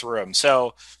walk through him.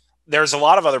 So there's a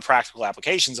lot of other practical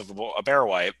applications of a Barrow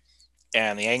White,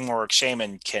 and the Angmar Orc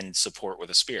Shaman can support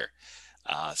with a spear.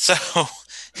 So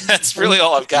that's really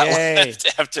all I've got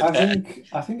left after that.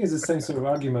 I think it's the same sort of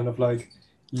argument of like,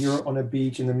 you're on a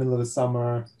beach in the middle of the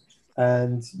summer,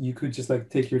 and you could just like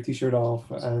take your t-shirt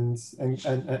off and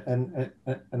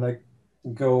like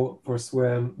go for a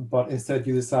swim, but instead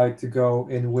you decide to go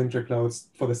in winter clothes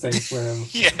for the same swim.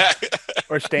 Yeah.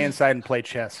 Or stay inside and play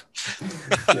chess.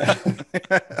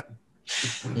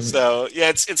 So yeah,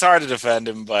 it's hard to defend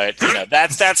him, but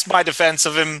that's my defense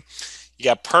of him. You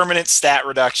got permanent stat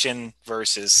reduction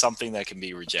versus something that can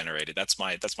be regenerated. That's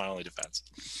my only defense.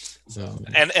 So,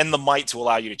 and the might to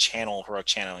allow you to channel heroic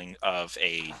channeling of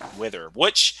a wither,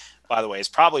 which, by the way, is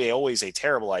probably always a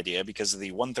terrible idea because of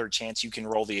the 1/3 chance you can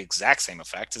roll the exact same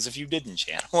effect as if you didn't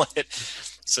channel it.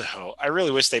 So I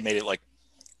really wish they made it like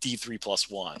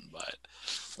D3+1, but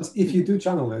If you do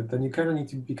channel it, then you kind of need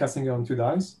to be casting it on 2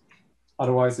 dice.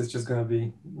 Otherwise, it's just gonna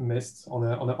be missed on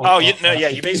a.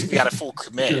 You basically got a full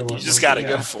commit. You just got to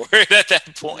go for it at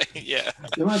that point. Yeah.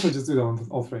 You might as well just do it on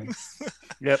all 3.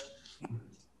 Yep.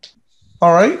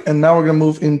 All right, and now we're going to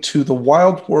move into the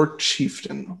Wild War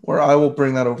Chieftain, where I will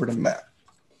bring that over to Matt.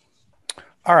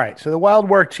 All right, so the Wild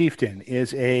Warg Chieftain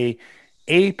is a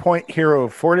 80-point hero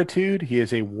of fortitude. He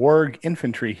is a warg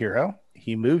infantry hero.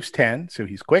 He moves 10, so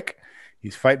he's quick.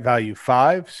 He's fight value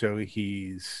 5, so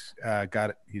he's a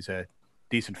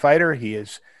decent fighter. He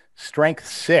is strength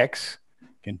 6,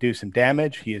 can do some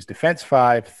damage. He is defense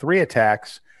 5, 3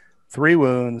 attacks, 3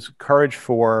 wounds, courage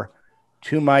 4,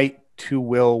 2 might, 2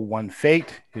 will, 1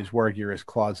 fate. His war gear is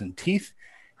claws and teeth.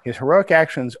 His heroic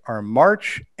actions are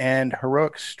march and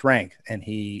heroic strength, and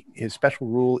his special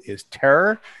rule is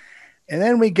terror. And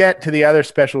then we get to the other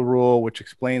special rule, which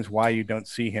explains why you don't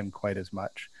see him quite as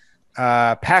much.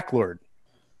 Pack Lord.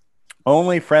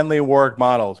 Only friendly warg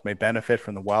models may benefit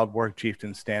from the Wild Warg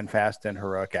Chieftain's standfast and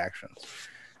heroic actions.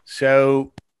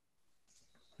 So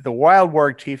the Wild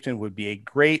Warg Chieftain would be a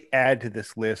great add to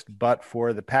this list, but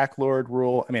for the Pack Lord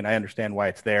rule, I mean, I understand why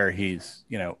it's there. He's,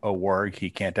 a warg. He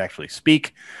can't actually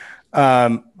speak.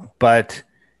 But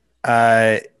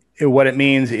what it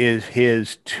means is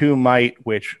his 2 might,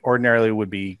 which ordinarily would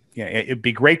be, it'd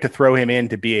be great to throw him in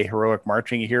to be a heroic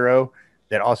marching hero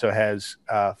that also has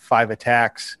 5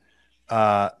 attacks.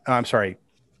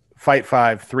 Fight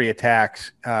 5, 3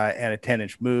 attacks, and a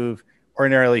 10-inch move.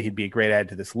 Ordinarily, he'd be a great add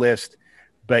to this list,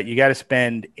 but you got to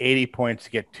spend 80 points to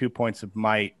get 2 points of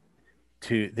might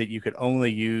that you could only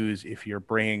use if you're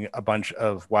bringing a bunch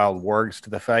of wild wargs to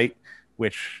the fight,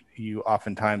 which you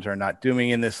oftentimes are not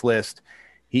doing in this list.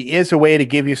 He is a way to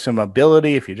give you some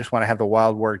ability if you just want to have the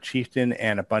Wild Warg Chieftain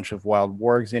and a bunch of wild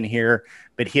wargs in here,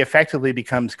 but he effectively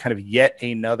becomes kind of yet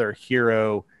another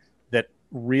hero that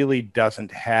really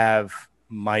doesn't have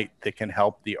might that can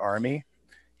help the army.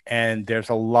 And there's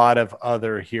a lot of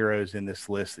other heroes in this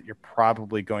list that you're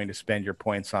probably going to spend your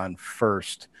points on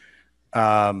first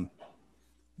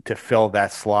to fill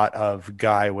that slot of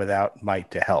guy without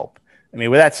might to help. I mean,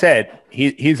 with that said,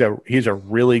 he's a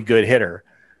really good hitter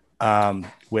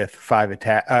with 5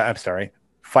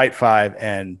 fight 5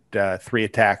 and 3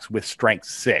 attacks with strength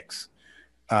 6.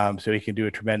 So he can do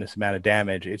a tremendous amount of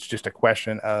damage. It's just a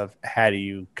question of how do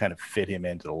you kind of fit him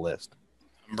into the list.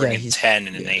 I'm bringing 10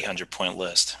 in an 800-point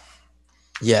list.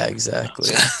 Yeah, exactly.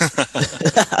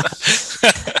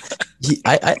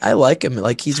 I like him.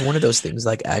 Like, he's one of those things,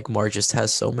 like Agmar just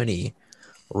has so many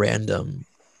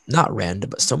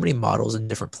but so many models and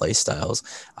different play styles.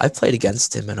 I've played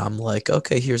against him and I'm like,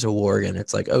 okay, here's a warg, and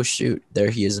it's like, oh shoot, there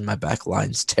he is in my back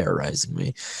lines terrorizing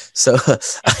me. So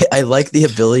I like the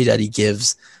ability that he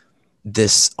gives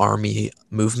this army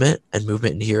movement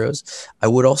in heroes. I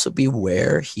would also be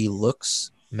aware he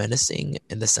looks menacing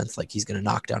in the sense like he's going to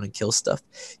knock down and kill stuff.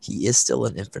 He is still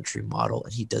an infantry model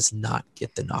and he does not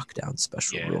get the knockdown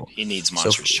special rule. He needs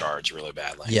monstrous charge really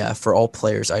badly. Yeah, for all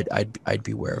players, I'd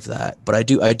be aware of that. But I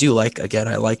do like, again,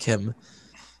 I like him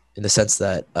in the sense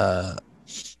that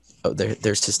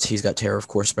he's got terror, of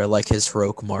course, but I like his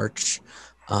heroic march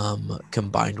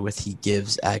combined with he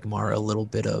gives Agmar a little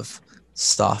bit of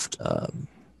soft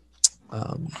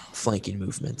flanking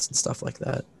movements and stuff like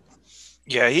that.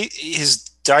 Yeah, his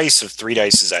dice of 3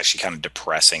 dice is actually kind of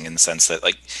depressing in the sense that,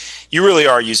 like, you really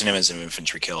are using him as an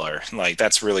infantry killer. Like,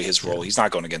 that's really his role. He's not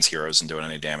going against heroes and doing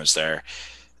any damage there.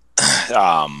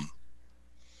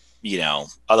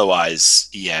 Otherwise,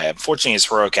 yeah, unfortunately his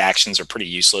heroic actions are pretty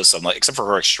useless, except for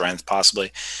heroic strength,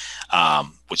 possibly,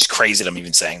 which is crazy that I'm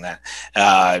even saying that.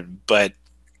 But,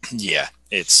 yeah,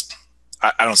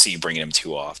 I don't see you bringing him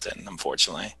too often,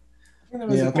 unfortunately.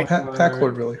 Yeah, Pack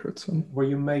Lord really hurts him. Where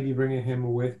you may be bringing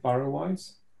him with Barrow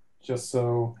Wights, just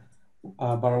so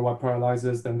Barrow Wight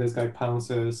paralyzes, then this guy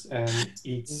pounces and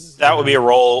eats. That would be a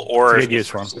roll, or if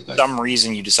for some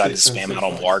reason you decide to spam out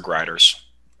on Warg Riders.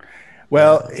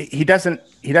 Well, he doesn't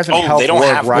help. They don't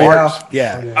have Riders.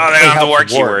 Yeah. Oh, they don't have the Warg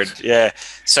keyword. Yeah.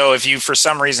 So if you, for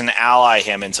some reason, ally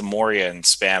him into Moria and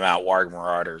spam out Warg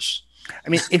Marauders. I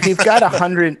mean, if you've got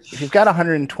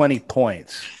 120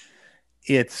 points,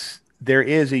 there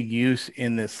is a use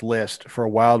in this list for a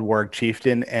Wild Warg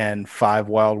Chieftain and 5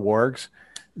 Wild Wargs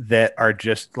that are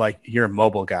just like your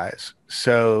mobile guys.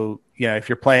 So, if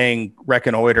you're playing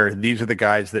Reconnoiter, these are the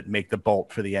guys that make the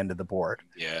bolt for the end of the board.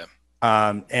 Yeah.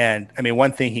 And I mean,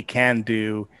 one thing he can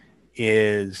do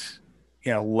is,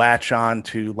 latch on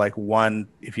to like one,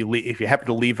 if you happen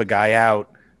to leave a guy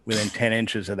out within 10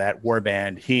 inches of that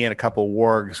warband, he and a couple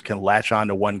wargs can latch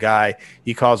onto one guy.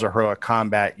 He calls a heroic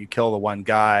combat. You kill the one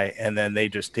guy, and then they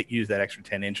just use that extra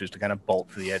 10 inches to kind of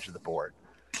bolt to the edge of the board.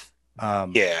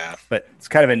 But it's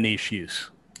kind of a niche use.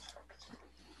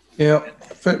 Yeah,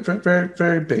 very, very,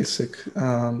 very basic.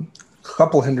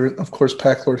 Couple hindrance, of course,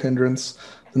 Pack Lord hindrance.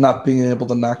 Not being able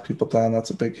to knock people down, that's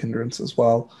a big hindrance as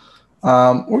well.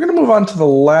 We're going to move on to the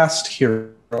last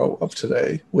hero of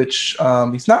today, which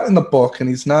he's not in the book and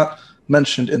he's not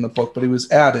mentioned in the book, but he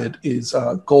was added, is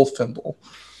Golfimble.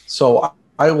 So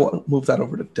I will move that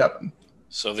over to Devin.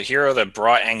 So the hero that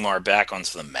brought Angmar back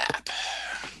onto the map.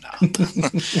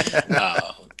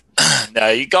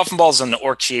 No, Golfimble is an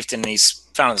orc chieftain. He's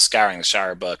found in the Scouring the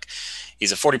Shire book.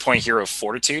 He's a 40-point hero of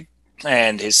Fortitude.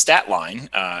 And his stat line,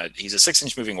 he's a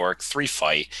 6-inch moving orc, 3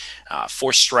 fight,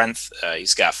 4 strength.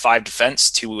 He's got 5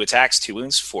 defense, 2 attacks, 2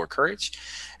 wounds, 4 courage.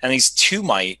 And he's 2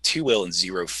 might, 2 will, and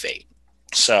 0 fate.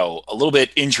 So a little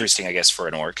bit interesting, I guess, for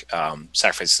an orc.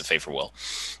 Sacrifices the fate for will.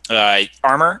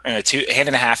 Armor and a hand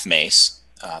and a half mace.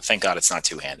 Thank God it's not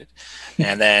two-handed.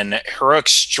 And then heroic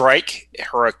strike,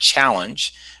 heroic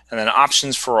challenge, and then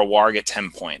options for a warg at 10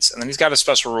 points. And then he's got a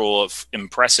special rule of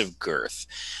impressive girth.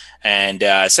 And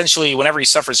essentially, whenever he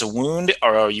suffers a wound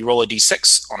or you roll a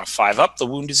d6 on a 5-up, the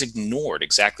wound is ignored,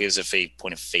 exactly as if a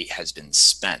point of fate has been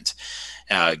spent.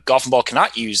 Golfimble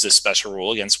cannot use this special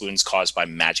rule against wounds caused by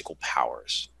magical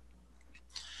powers.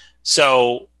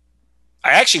 So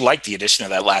I actually like the addition of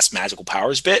that last magical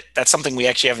powers bit. That's something we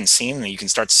actually haven't seen, and you can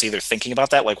start to see they're thinking about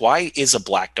that. Like, why is a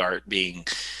black dart being,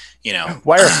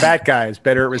 Why are fat guys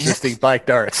better at resisting black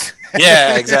darts?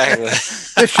 Yeah, exactly.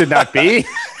 This should not be.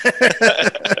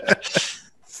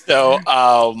 So,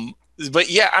 but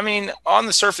yeah, I mean, on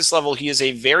the surface level, he is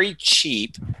a very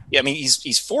cheap. I mean,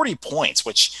 he's 40 points,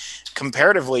 which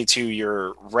comparatively to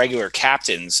your regular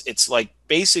captains, it's like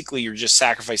basically you're just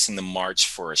sacrificing the march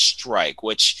for a strike,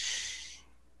 which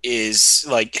is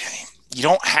like you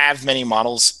don't have many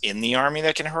models in the army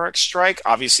that can heroic strike.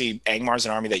 Obviously, Angmar's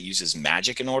an army that uses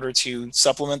magic in order to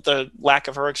supplement the lack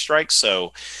of heroic strike,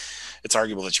 so it's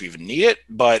arguable that you even need it,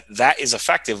 but that is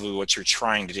effectively what you're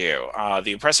trying to do.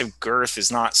 The impressive girth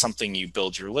is not something you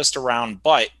build your list around,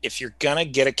 but if you're going to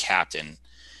get a captain,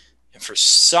 and for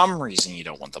some reason you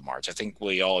don't want the march, I think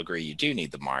we all agree you do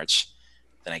need the march,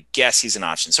 then I guess he's an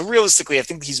option. So realistically, I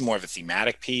think he's more of a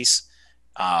thematic piece.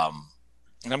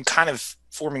 And I'm kind of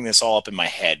forming this all up in my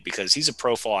head because he's a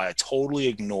profile I totally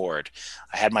ignored.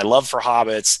 I had my love for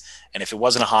hobbits, and if it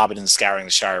wasn't a hobbit in the Scouring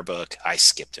the Shire book, I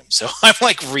skipped him. So I'm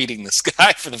like reading this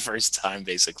guy for the first time,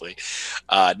 basically.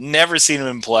 Never seen him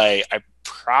in play. I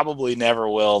probably never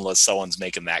will unless someone's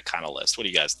making that kind of list. What do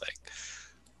you guys think?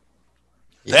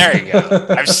 There you go.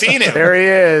 I've seen him. There he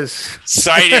is.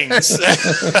 Sightings.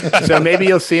 So maybe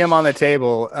you'll see him on the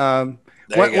table.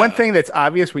 One thing that's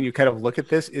obvious when you kind of look at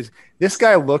this is this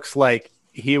guy looks like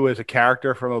he was a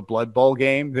character from a Blood Bowl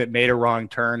game that made a wrong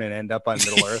turn and end up on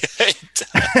Middle Earth.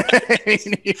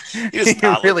 He does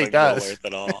not really look like does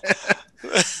Middle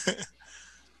Earth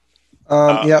at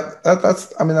all. Yeah,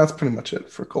 that's pretty much it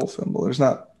for Golfimble. There's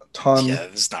not a ton. Yeah,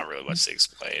 there's not really much to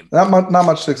explain. Not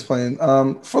much to explain.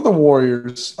 For the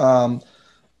Warriors,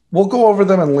 we'll go over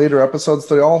them in later episodes.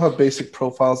 They all have basic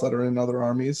profiles that are in other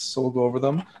armies, so we'll go over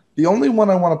them. The only one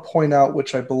I want to point out,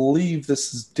 which I believe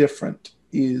this is different,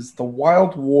 is the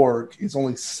Wild Warg is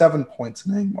only 7 points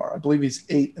in Angmar. I believe he's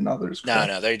 8 in others. Correct?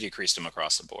 No, they decreased him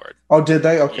across the board. Oh, did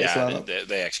they? Okay, Yeah, so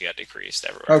they actually got decreased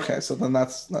everywhere. Okay, so then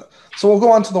that's not. So we'll go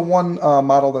on to the one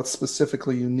model that's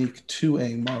specifically unique to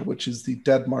Angmar, which is the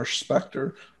Dead Marsh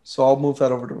Spectre. So I'll move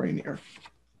that over to Rainier.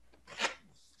 All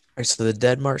right, so the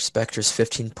Dead Marsh Spectre is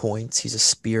 15 points. He's a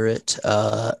spirit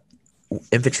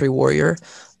infantry warrior.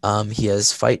 He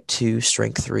has fight 2,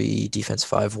 strength 3, defense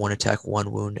 5, 1 attack,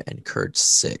 1 wound, and courage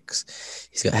 6.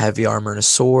 He's got heavy armor and a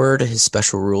sword. His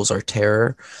special rules are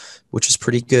terror, which is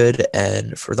pretty good,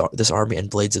 and for this army, and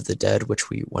Blades of the Dead,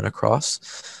 which we went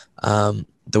across. The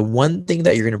one thing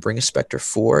that you're going to bring a Spectre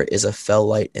for is a Fell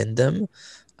Light in them.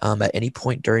 At any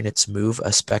point during its move,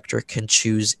 a Spectre can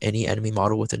choose any enemy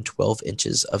model within 12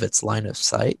 inches of its line of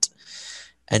sight,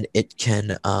 and it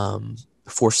can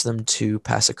force them to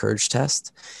pass a courage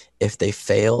test. If they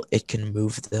fail, it can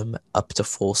move them up to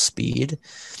full speed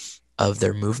of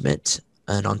their movement,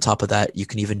 and on top of that, you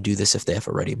can even do this if they have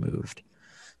already moved.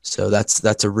 So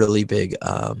that's a really big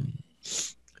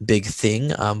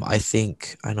thing.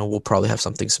 I know we'll probably have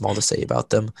something small to say about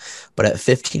them, but at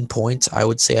 15 points, I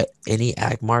would say at any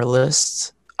Angmar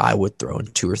list, I would throw in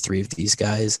 2 or 3 of these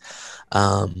guys.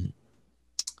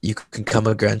 You can come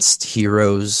against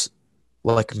heroes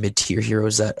like mid-tier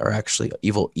heroes that are actually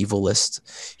evil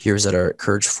list heroes that are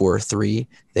courage 4 or 3,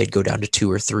 they'd go down to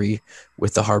 2 or 3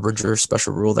 with the Harbinger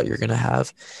special rule that you're going to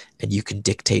have, and you can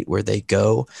dictate where they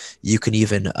go. You can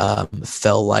even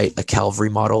fell light a cavalry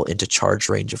model into charge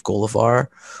range of Gullivar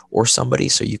or somebody,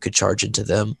 so you could charge into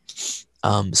them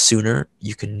sooner.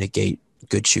 You can negate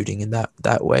good shooting in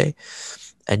that way,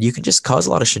 and you can just cause a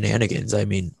lot of shenanigans. I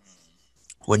mean,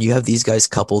 when you have these guys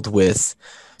coupled with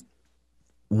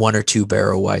 1 or 2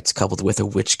 Barrow Wights, coupled with a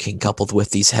Witch King, coupled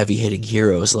with these heavy hitting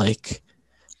heroes, like,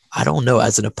 I don't know,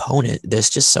 as an opponent, there's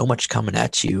just so much coming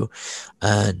at you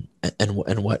and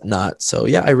whatnot. So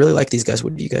yeah, I really like these guys.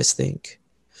 What do you guys think?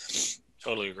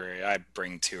 Totally agree. I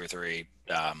bring 2 or 3,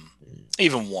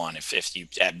 even 1, if you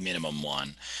at minimum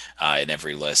 1 in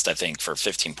every list. I think for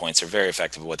 15 points, they're very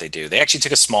effective at what they do. They actually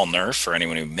took a small nerf for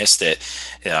anyone who missed it.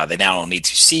 They now don't need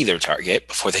to see their target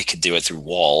before they could do it through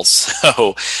walls.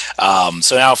 So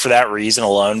now for that reason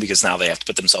alone, because now they have to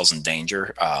put themselves in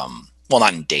danger. Well,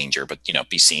 not in danger, but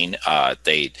be seen.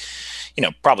 They,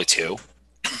 probably 2.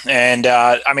 And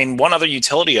I mean, one other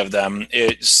utility of them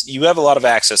is you have a lot of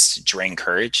access to Drain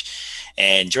Courage,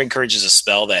 and Drain Courage is a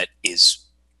spell that is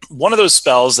one of those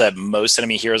spells that most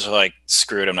enemy heroes are like,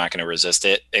 screw it, I'm not going to resist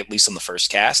it, at least on the first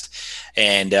cast.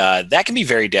 And that can be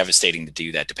very devastating to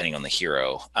do that depending on the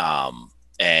hero.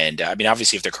 And I mean,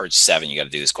 obviously, if they're Courage 7, you got to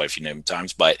do this quite a few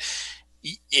times, but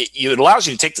it allows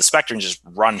you to take the Spectre and just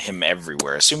run him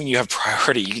everywhere. Assuming you have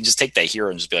priority, you can just take that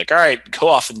hero and just be like, all right, go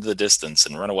off into the distance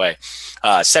and run away.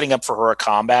 Setting up for heroic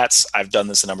combats, I've done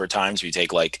this a number of times. We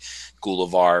take like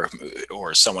Gullivar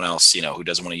or someone else, who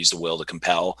doesn't want to use the will to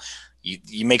compel.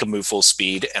 You make a move full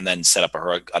speed and then set up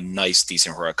a nice,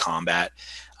 decent heroic combat.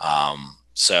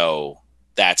 So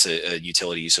that's a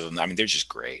utility use of them. I mean, they're just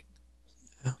great.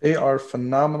 They are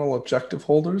phenomenal objective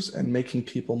holders and making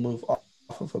people move off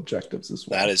of objectives as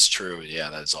well. That is true. Yeah,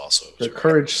 that is also they're true.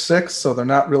 Courage 6, so they're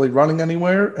not really running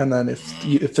anywhere. And then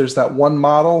if there's that one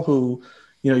model who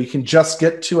you can just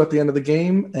get to at the end of the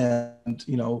game, and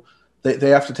they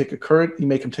have to take a courage, you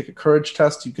make them take a courage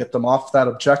test, you get them off that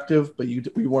objective, but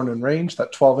you weren't in range.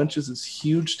 That 12 inches is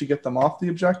huge to get them off the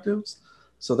objectives.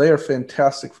 So they are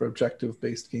fantastic for objective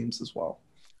based games as well.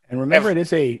 And remember, it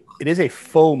is a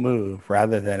full move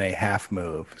rather than a half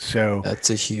move. So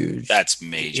that's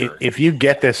major. If you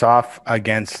get this off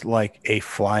against like a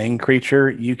flying creature,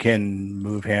 you can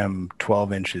move him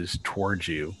 12 inches towards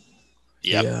you.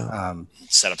 Yep. Yeah.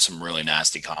 Set up some really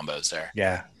nasty combos there.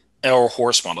 Yeah. Or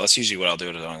horse model. That's usually what I'll do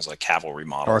it as like cavalry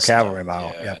model. Or a cavalry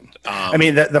model. Yeah. I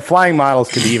mean, the flying models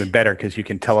can be even better because you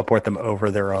can teleport them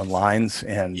over their own lines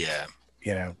and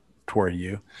toward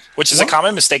you. Which is a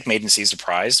common mistake made in Seas of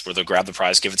Prize, where they'll grab the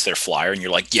prize, give it to their flyer, and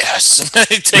you're like, yes.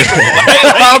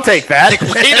 I'll take that.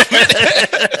 Wait a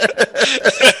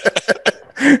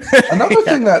minute. Another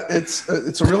thing that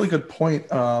it's a really good point.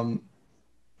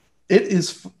 It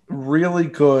is really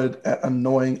good at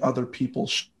annoying other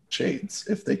people's shades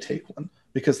if they take one,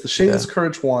 because the shade is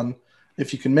Courage 1.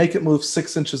 If you can make it move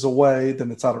 6 inches away,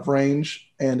 then it's out of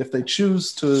range. And if they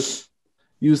choose to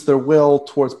use their will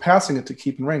towards passing it to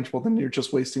keep in range, well, then you're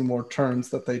just wasting more turns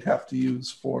that they'd have to use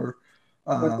for.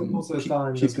 Most of the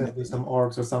time, there's going to be some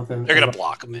orcs or something. They're going to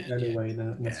block them anyway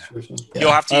in that situation.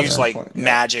 You'll have to use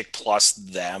magic plus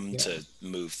them to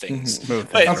move things.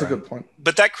 That's a good point.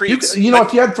 But that creates. If you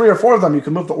had 3 or 4 of them, you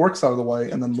can move the orcs out of the way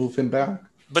and then move him back.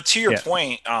 But to your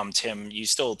point, Tim, you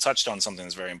still touched on something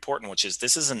that's very important, which is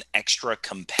this is an extra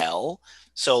compel.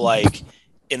 So, like,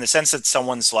 in the sense that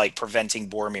someone's like preventing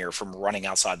Boromir from running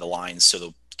outside the lines so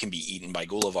they can be eaten by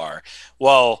Gullivar.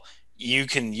 Well, you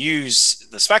can use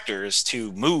the Spectres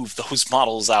to move those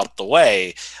models out the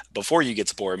way before you get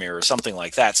to Boromir or something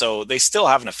like that. So they still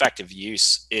have an effective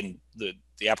use in the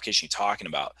application you're talking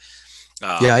about.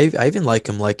 I even like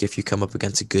them. Like if you come up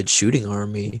against a good shooting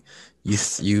army,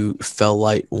 you fell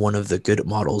light one of the good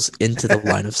models into the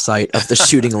line of sight of the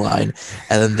shooting line,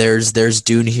 and then there's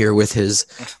Dune here with his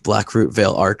Blackroot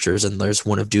Vale archers, and there's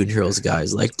one of Dune Hero's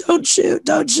guys like, don't shoot.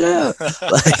 Like it's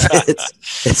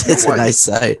a nice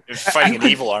sight. If you're fighting an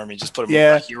evil army, just put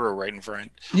a hero right in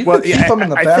front. You can keep them in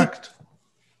the back.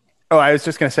 I was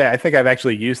just gonna say, I think I've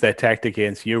actually used that tactic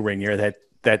against you, Rainier.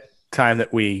 That time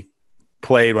that we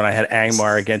played when I had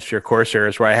Angmar against your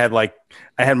Corsairs, where I had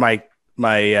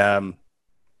my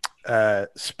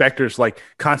Spectres like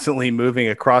constantly moving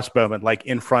a crossbowman like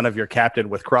in front of your captain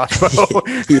with crossbow.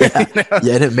 And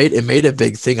it made a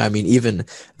big thing. I mean, even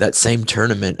that same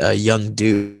tournament, young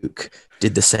Duke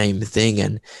did the same thing,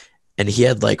 and he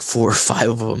had like 4 or 5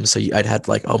 of them. So I'd had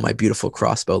like, oh, my beautiful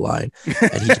crossbow line,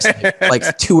 and he just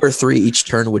like 2 or 3 each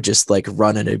turn would just like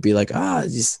run, and it'd be like,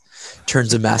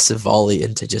 turns a massive volley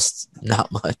into just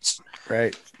not much.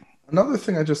 Right. Another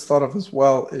thing I just thought of as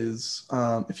well is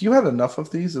if you had enough of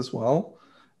these as well,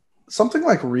 something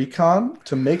like Recon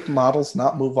to make models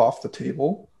not move off the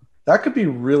table, that could be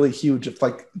really huge if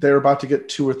like they're about to get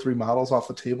 2 or 3 models off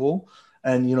the table,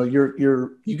 and you know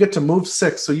you get to move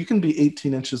 6, so you can be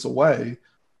 18 inches away,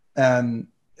 and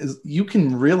you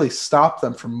can really stop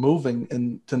them from moving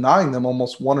and denying them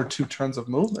almost 1 or 2 turns of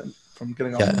movement from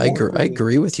getting on. I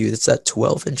agree with you. It's that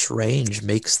 12-inch range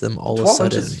makes them all of a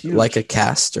sudden like a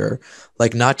caster,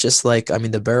 like not just like, I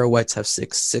mean, the Barrow Whites have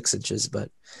 6 inches,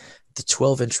 but the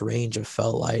 12-inch range of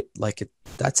Fel Light, like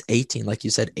that's 18, like you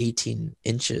said, 18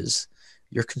 inches.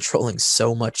 You're controlling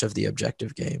so much of the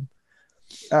objective game.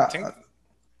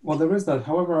 Well, there is that.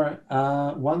 However,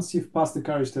 once you've passed the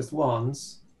courage test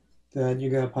once, then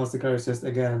you're gonna pass the courage test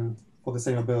again for the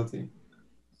same ability.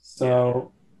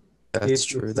 So that's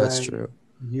true. That's true.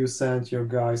 You sent your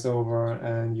guys over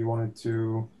and you wanted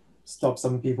to stop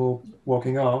some people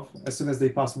walking off. As soon as they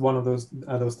pass one of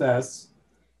those tests,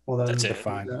 well, then that's it.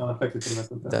 Fine. They're unaffected for the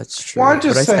rest of the time. That's true. Well, I'm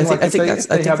just saying, I think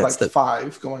they have that's like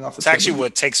 5 going off. It's actually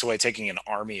what takes away taking an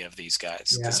army of these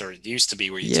guys, because there used to be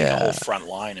where you take a whole front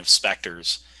line of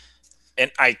Spectres. And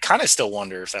I kind of still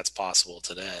wonder if that's possible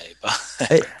today. But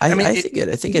I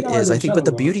think it is. I think, but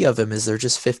the beauty of them is they're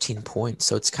just 15 points.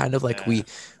 So it's kind of like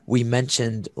we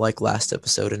mentioned like last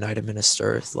episode, A Night of Minas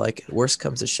Tirith. Like worst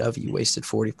comes to shove, you wasted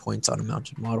 40 points on a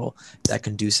mounted model that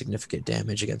can do significant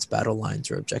damage against battle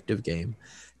lines or objective game.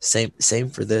 Same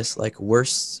for this. Like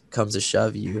worst comes to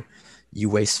shove, you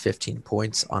waste 15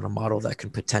 points on a model that can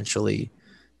potentially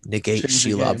negate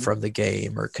Shelob from the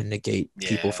game or can negate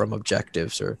people from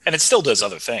objectives, and it still does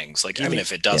other things, like even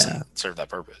if it doesn't serve that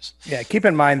purpose. Keep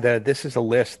in mind that this is a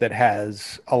list that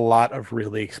has a lot of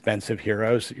really expensive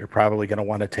heroes that you're probably going to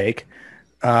want to take,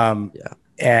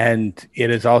 and it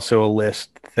is also a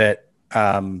list that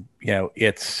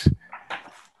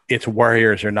its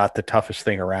warriors are not the toughest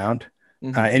thing around,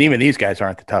 and even these guys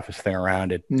aren't the toughest thing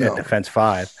around at defense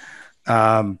 5.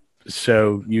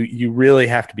 So you really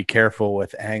have to be careful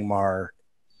with Angmar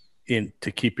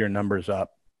to keep your numbers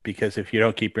up, because if you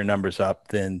don't keep your numbers up,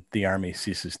 then the army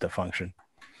ceases to function.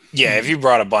 Yeah, if you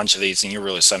brought a bunch of these and you're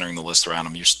really centering the list around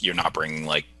them, you're not bringing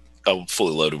like a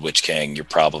fully loaded Witch King. You're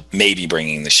probably maybe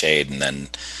bringing the Shade, and then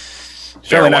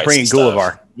certainly not bringing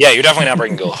Gullivar. Yeah, you're definitely not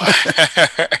bringing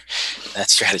Gullivar. That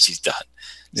strategy's done.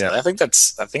 So yeah, I think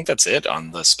that's it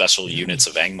on the special units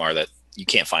of Angmar that you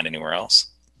can't find anywhere else.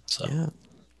 So. Yeah.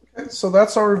 Okay, so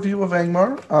that's our review of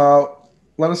Angmar.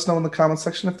 Let us know in the comment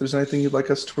section if there's anything you'd like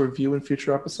us to review in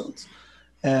future episodes.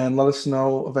 And let us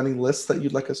know of any lists that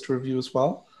you'd like us to review as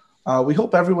well. We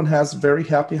hope everyone has a very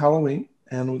happy Halloween,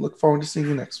 and we look forward to seeing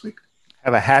you next week.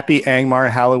 Have a happy Angmar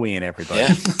Halloween, everybody.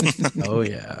 Yeah. Oh,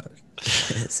 yeah.